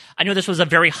Bernard, I know this was a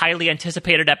very highly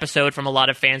anticipated episode from a lot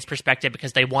of fans' perspective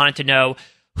because they wanted to know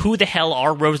who the hell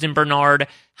are Rose and Bernard?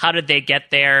 How did they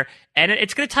get there? And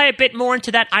it's going to tie a bit more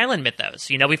into that island mythos.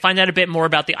 You know, we find out a bit more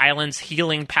about the island's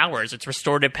healing powers, its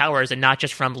restorative powers, and not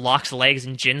just from Locke's legs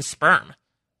and Jin's sperm.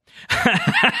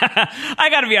 I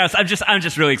gotta be honest, I'm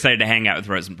just really excited to hang out with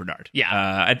Rose and Bernard. Yeah.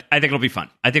 I think it'll be fun.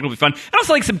 And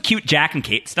also like some cute Jack and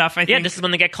Kate stuff, I think. Yeah, this is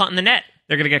when they get caught in the net.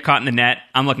 They're going to get caught in the net.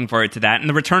 I'm looking forward to that. And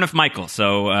the return of Michael.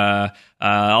 So,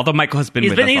 although Michael has been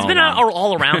with us he's been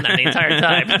all around that the entire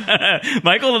time.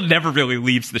 Michael never really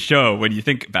leaves the show when you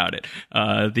think about it.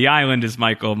 The island is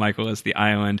Michael. Michael is the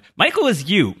island. Michael is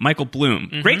you, Michael Bloom.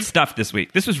 Mm-hmm. Great stuff this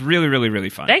week. This was really, really, really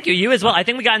fun. Thank you. You as well. I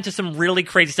think we got into some really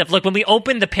crazy stuff. Look, when we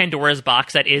open the Pandora's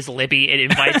box that is Libby, it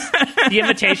invites the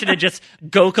invitation to just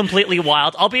go completely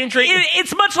wild. I'll be intrigued.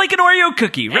 It's much like an Oreo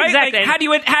cookie, right? Exactly. Like,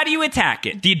 how do you attack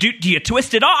it? Do you twist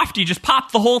it off? Do you just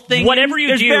pop the whole thing? Whatever you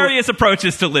There's do. There's various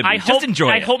approaches to Libby. Just enjoy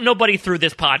it. I hope nobody threw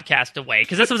this podcast away,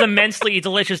 because this was immensely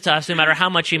delicious to us, no matter how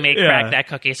much you may crack that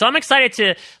cookie. So I'm excited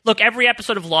to look. Every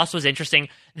episode of Lost was interesting.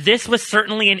 This was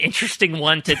certainly an interesting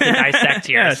one to dissect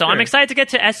here. So I'm excited to get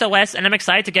to SOS, and I'm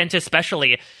excited to get into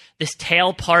especially this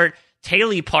taily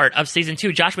part of season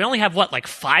 2. Josh, we only have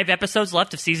 5 episodes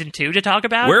left of season 2 to talk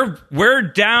about? We're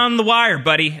down the wire,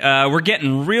 buddy. We're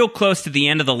getting real close to the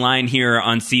end of the line here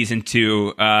on season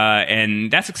 2, and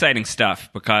that's exciting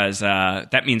stuff, because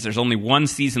that means there's only one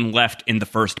season left in the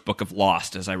first book of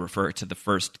Lost, as I refer to the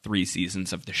first 3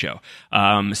 seasons of the show.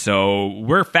 So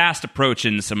we're fast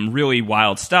approaching some really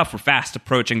wild stuff. We're fast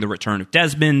approaching the return of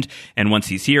Desmond, and once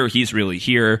he's here, he's really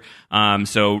here.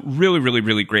 So really, really,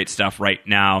 really great stuff right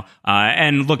now.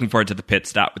 And looking forward to the pit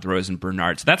stop with Rose and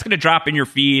Bernard. So that's going to drop in your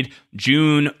feed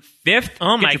June 5th.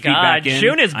 Oh my God.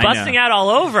 June is busting out all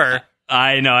over.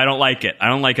 I know. I don't like it. I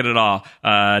don't like it at all.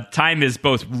 Time is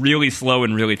both really slow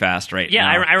and really fast right now.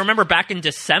 Yeah, I remember back in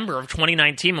December of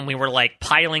 2019 when we were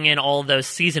piling in all those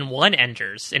season 1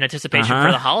 enders in anticipation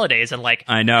for the holidays. And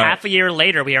I know. Half a year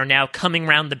later, we are now coming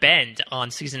round the bend on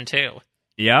season 2.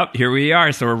 Yep, here we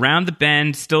are. So we're around the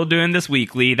bend, still doing this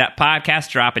weekly. That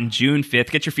podcast dropping June 5th.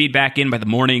 Get your feedback in by the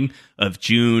morning of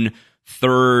June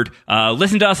 3rd.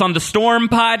 Listen to us on the Storm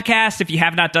podcast if you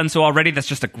have not done so already. That's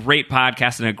just a great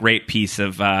podcast and a great piece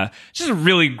of, just a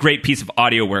really great piece of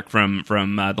audio work from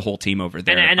the whole team over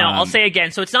there. And I'll say again,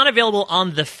 so it's not available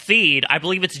on the feed. I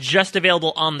believe it's just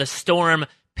available on the Storm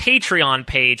Patreon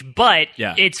page, but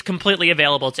it's completely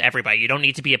available to everybody. You don't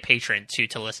need to be a patron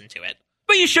to listen to it.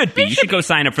 But you should be. You should go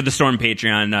sign up for the Storm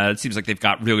Patreon. It seems like they've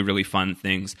got really, really fun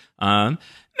things.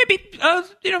 Maybe,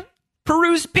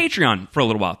 peruse Patreon for a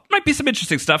little while. Might be some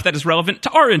interesting stuff that is relevant to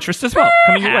our interests as well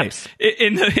coming your way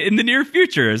in the near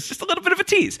future. It's just a little bit of a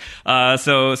tease.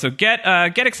 So get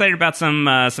excited about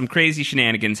some crazy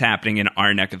shenanigans happening in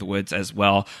our neck of the woods as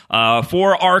well.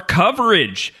 For our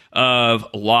coverage of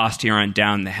Lost here on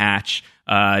Down the Hatch.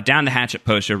 Down the hatch at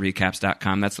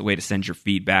postshowrecaps.com. That's the way to send your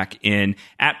feedback in.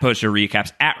 At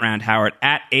postshowrecaps, at Round Howard,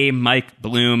 at a Mike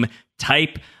Bloom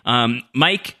type.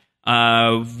 Mike,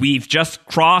 we've just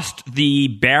crossed the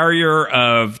barrier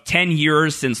of 10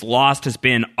 years since Lost has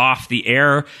been off the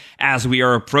air, as we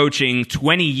are approaching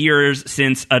 20 years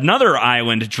since another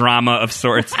island drama of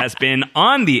sorts has been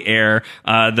on the air,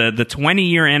 the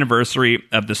 20-year anniversary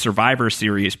of the Survivor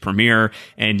series premiere,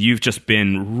 and you've just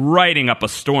been writing up a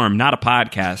storm, not a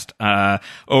podcast,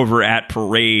 over at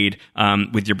Parade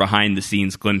with your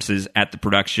behind-the-scenes glimpses at the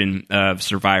production of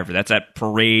Survivor. That's at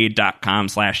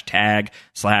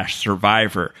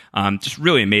parade.com/tag/Survivor. Just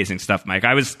really amazing stuff, Mike.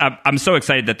 I'm so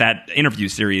excited that interview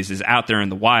series is out there in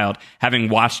the wild, having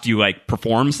watched you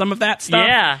perform some of that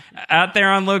stuff out there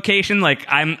on location.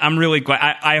 I'm really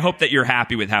glad. I hope that you're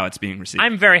happy with how it's being received.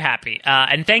 I'm very happy.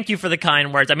 And thank you for the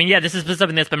kind words. I mean, this has been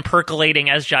something that's been percolating,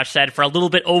 as Josh said, for a little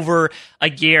bit over a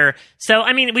year. So,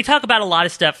 I mean, we talk about a lot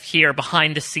of stuff here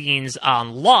behind the scenes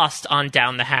on Lost on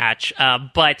Down the Hatch,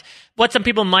 but what some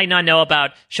people might not know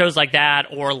about shows like that,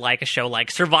 or like a show like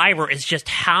Survivor, is just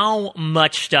how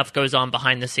much stuff goes on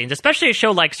behind the scenes, especially a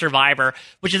show like Survivor,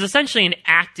 which is essentially an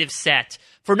active set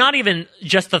for not even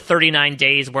just the 39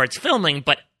 days where it's filming,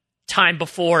 but time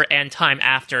before and time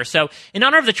after. So in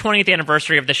honor of the 20th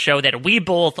anniversary of the show that we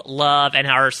both love and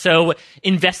are so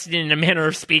invested in a manner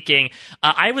of speaking,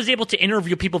 I was able to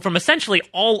interview people from essentially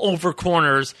all over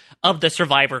corners of the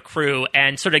Survivor crew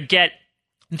and sort of get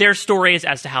their stories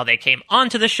as to how they came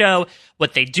onto the show,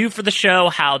 what they do for the show,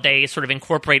 how they sort of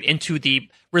incorporate into the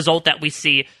result that we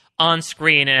see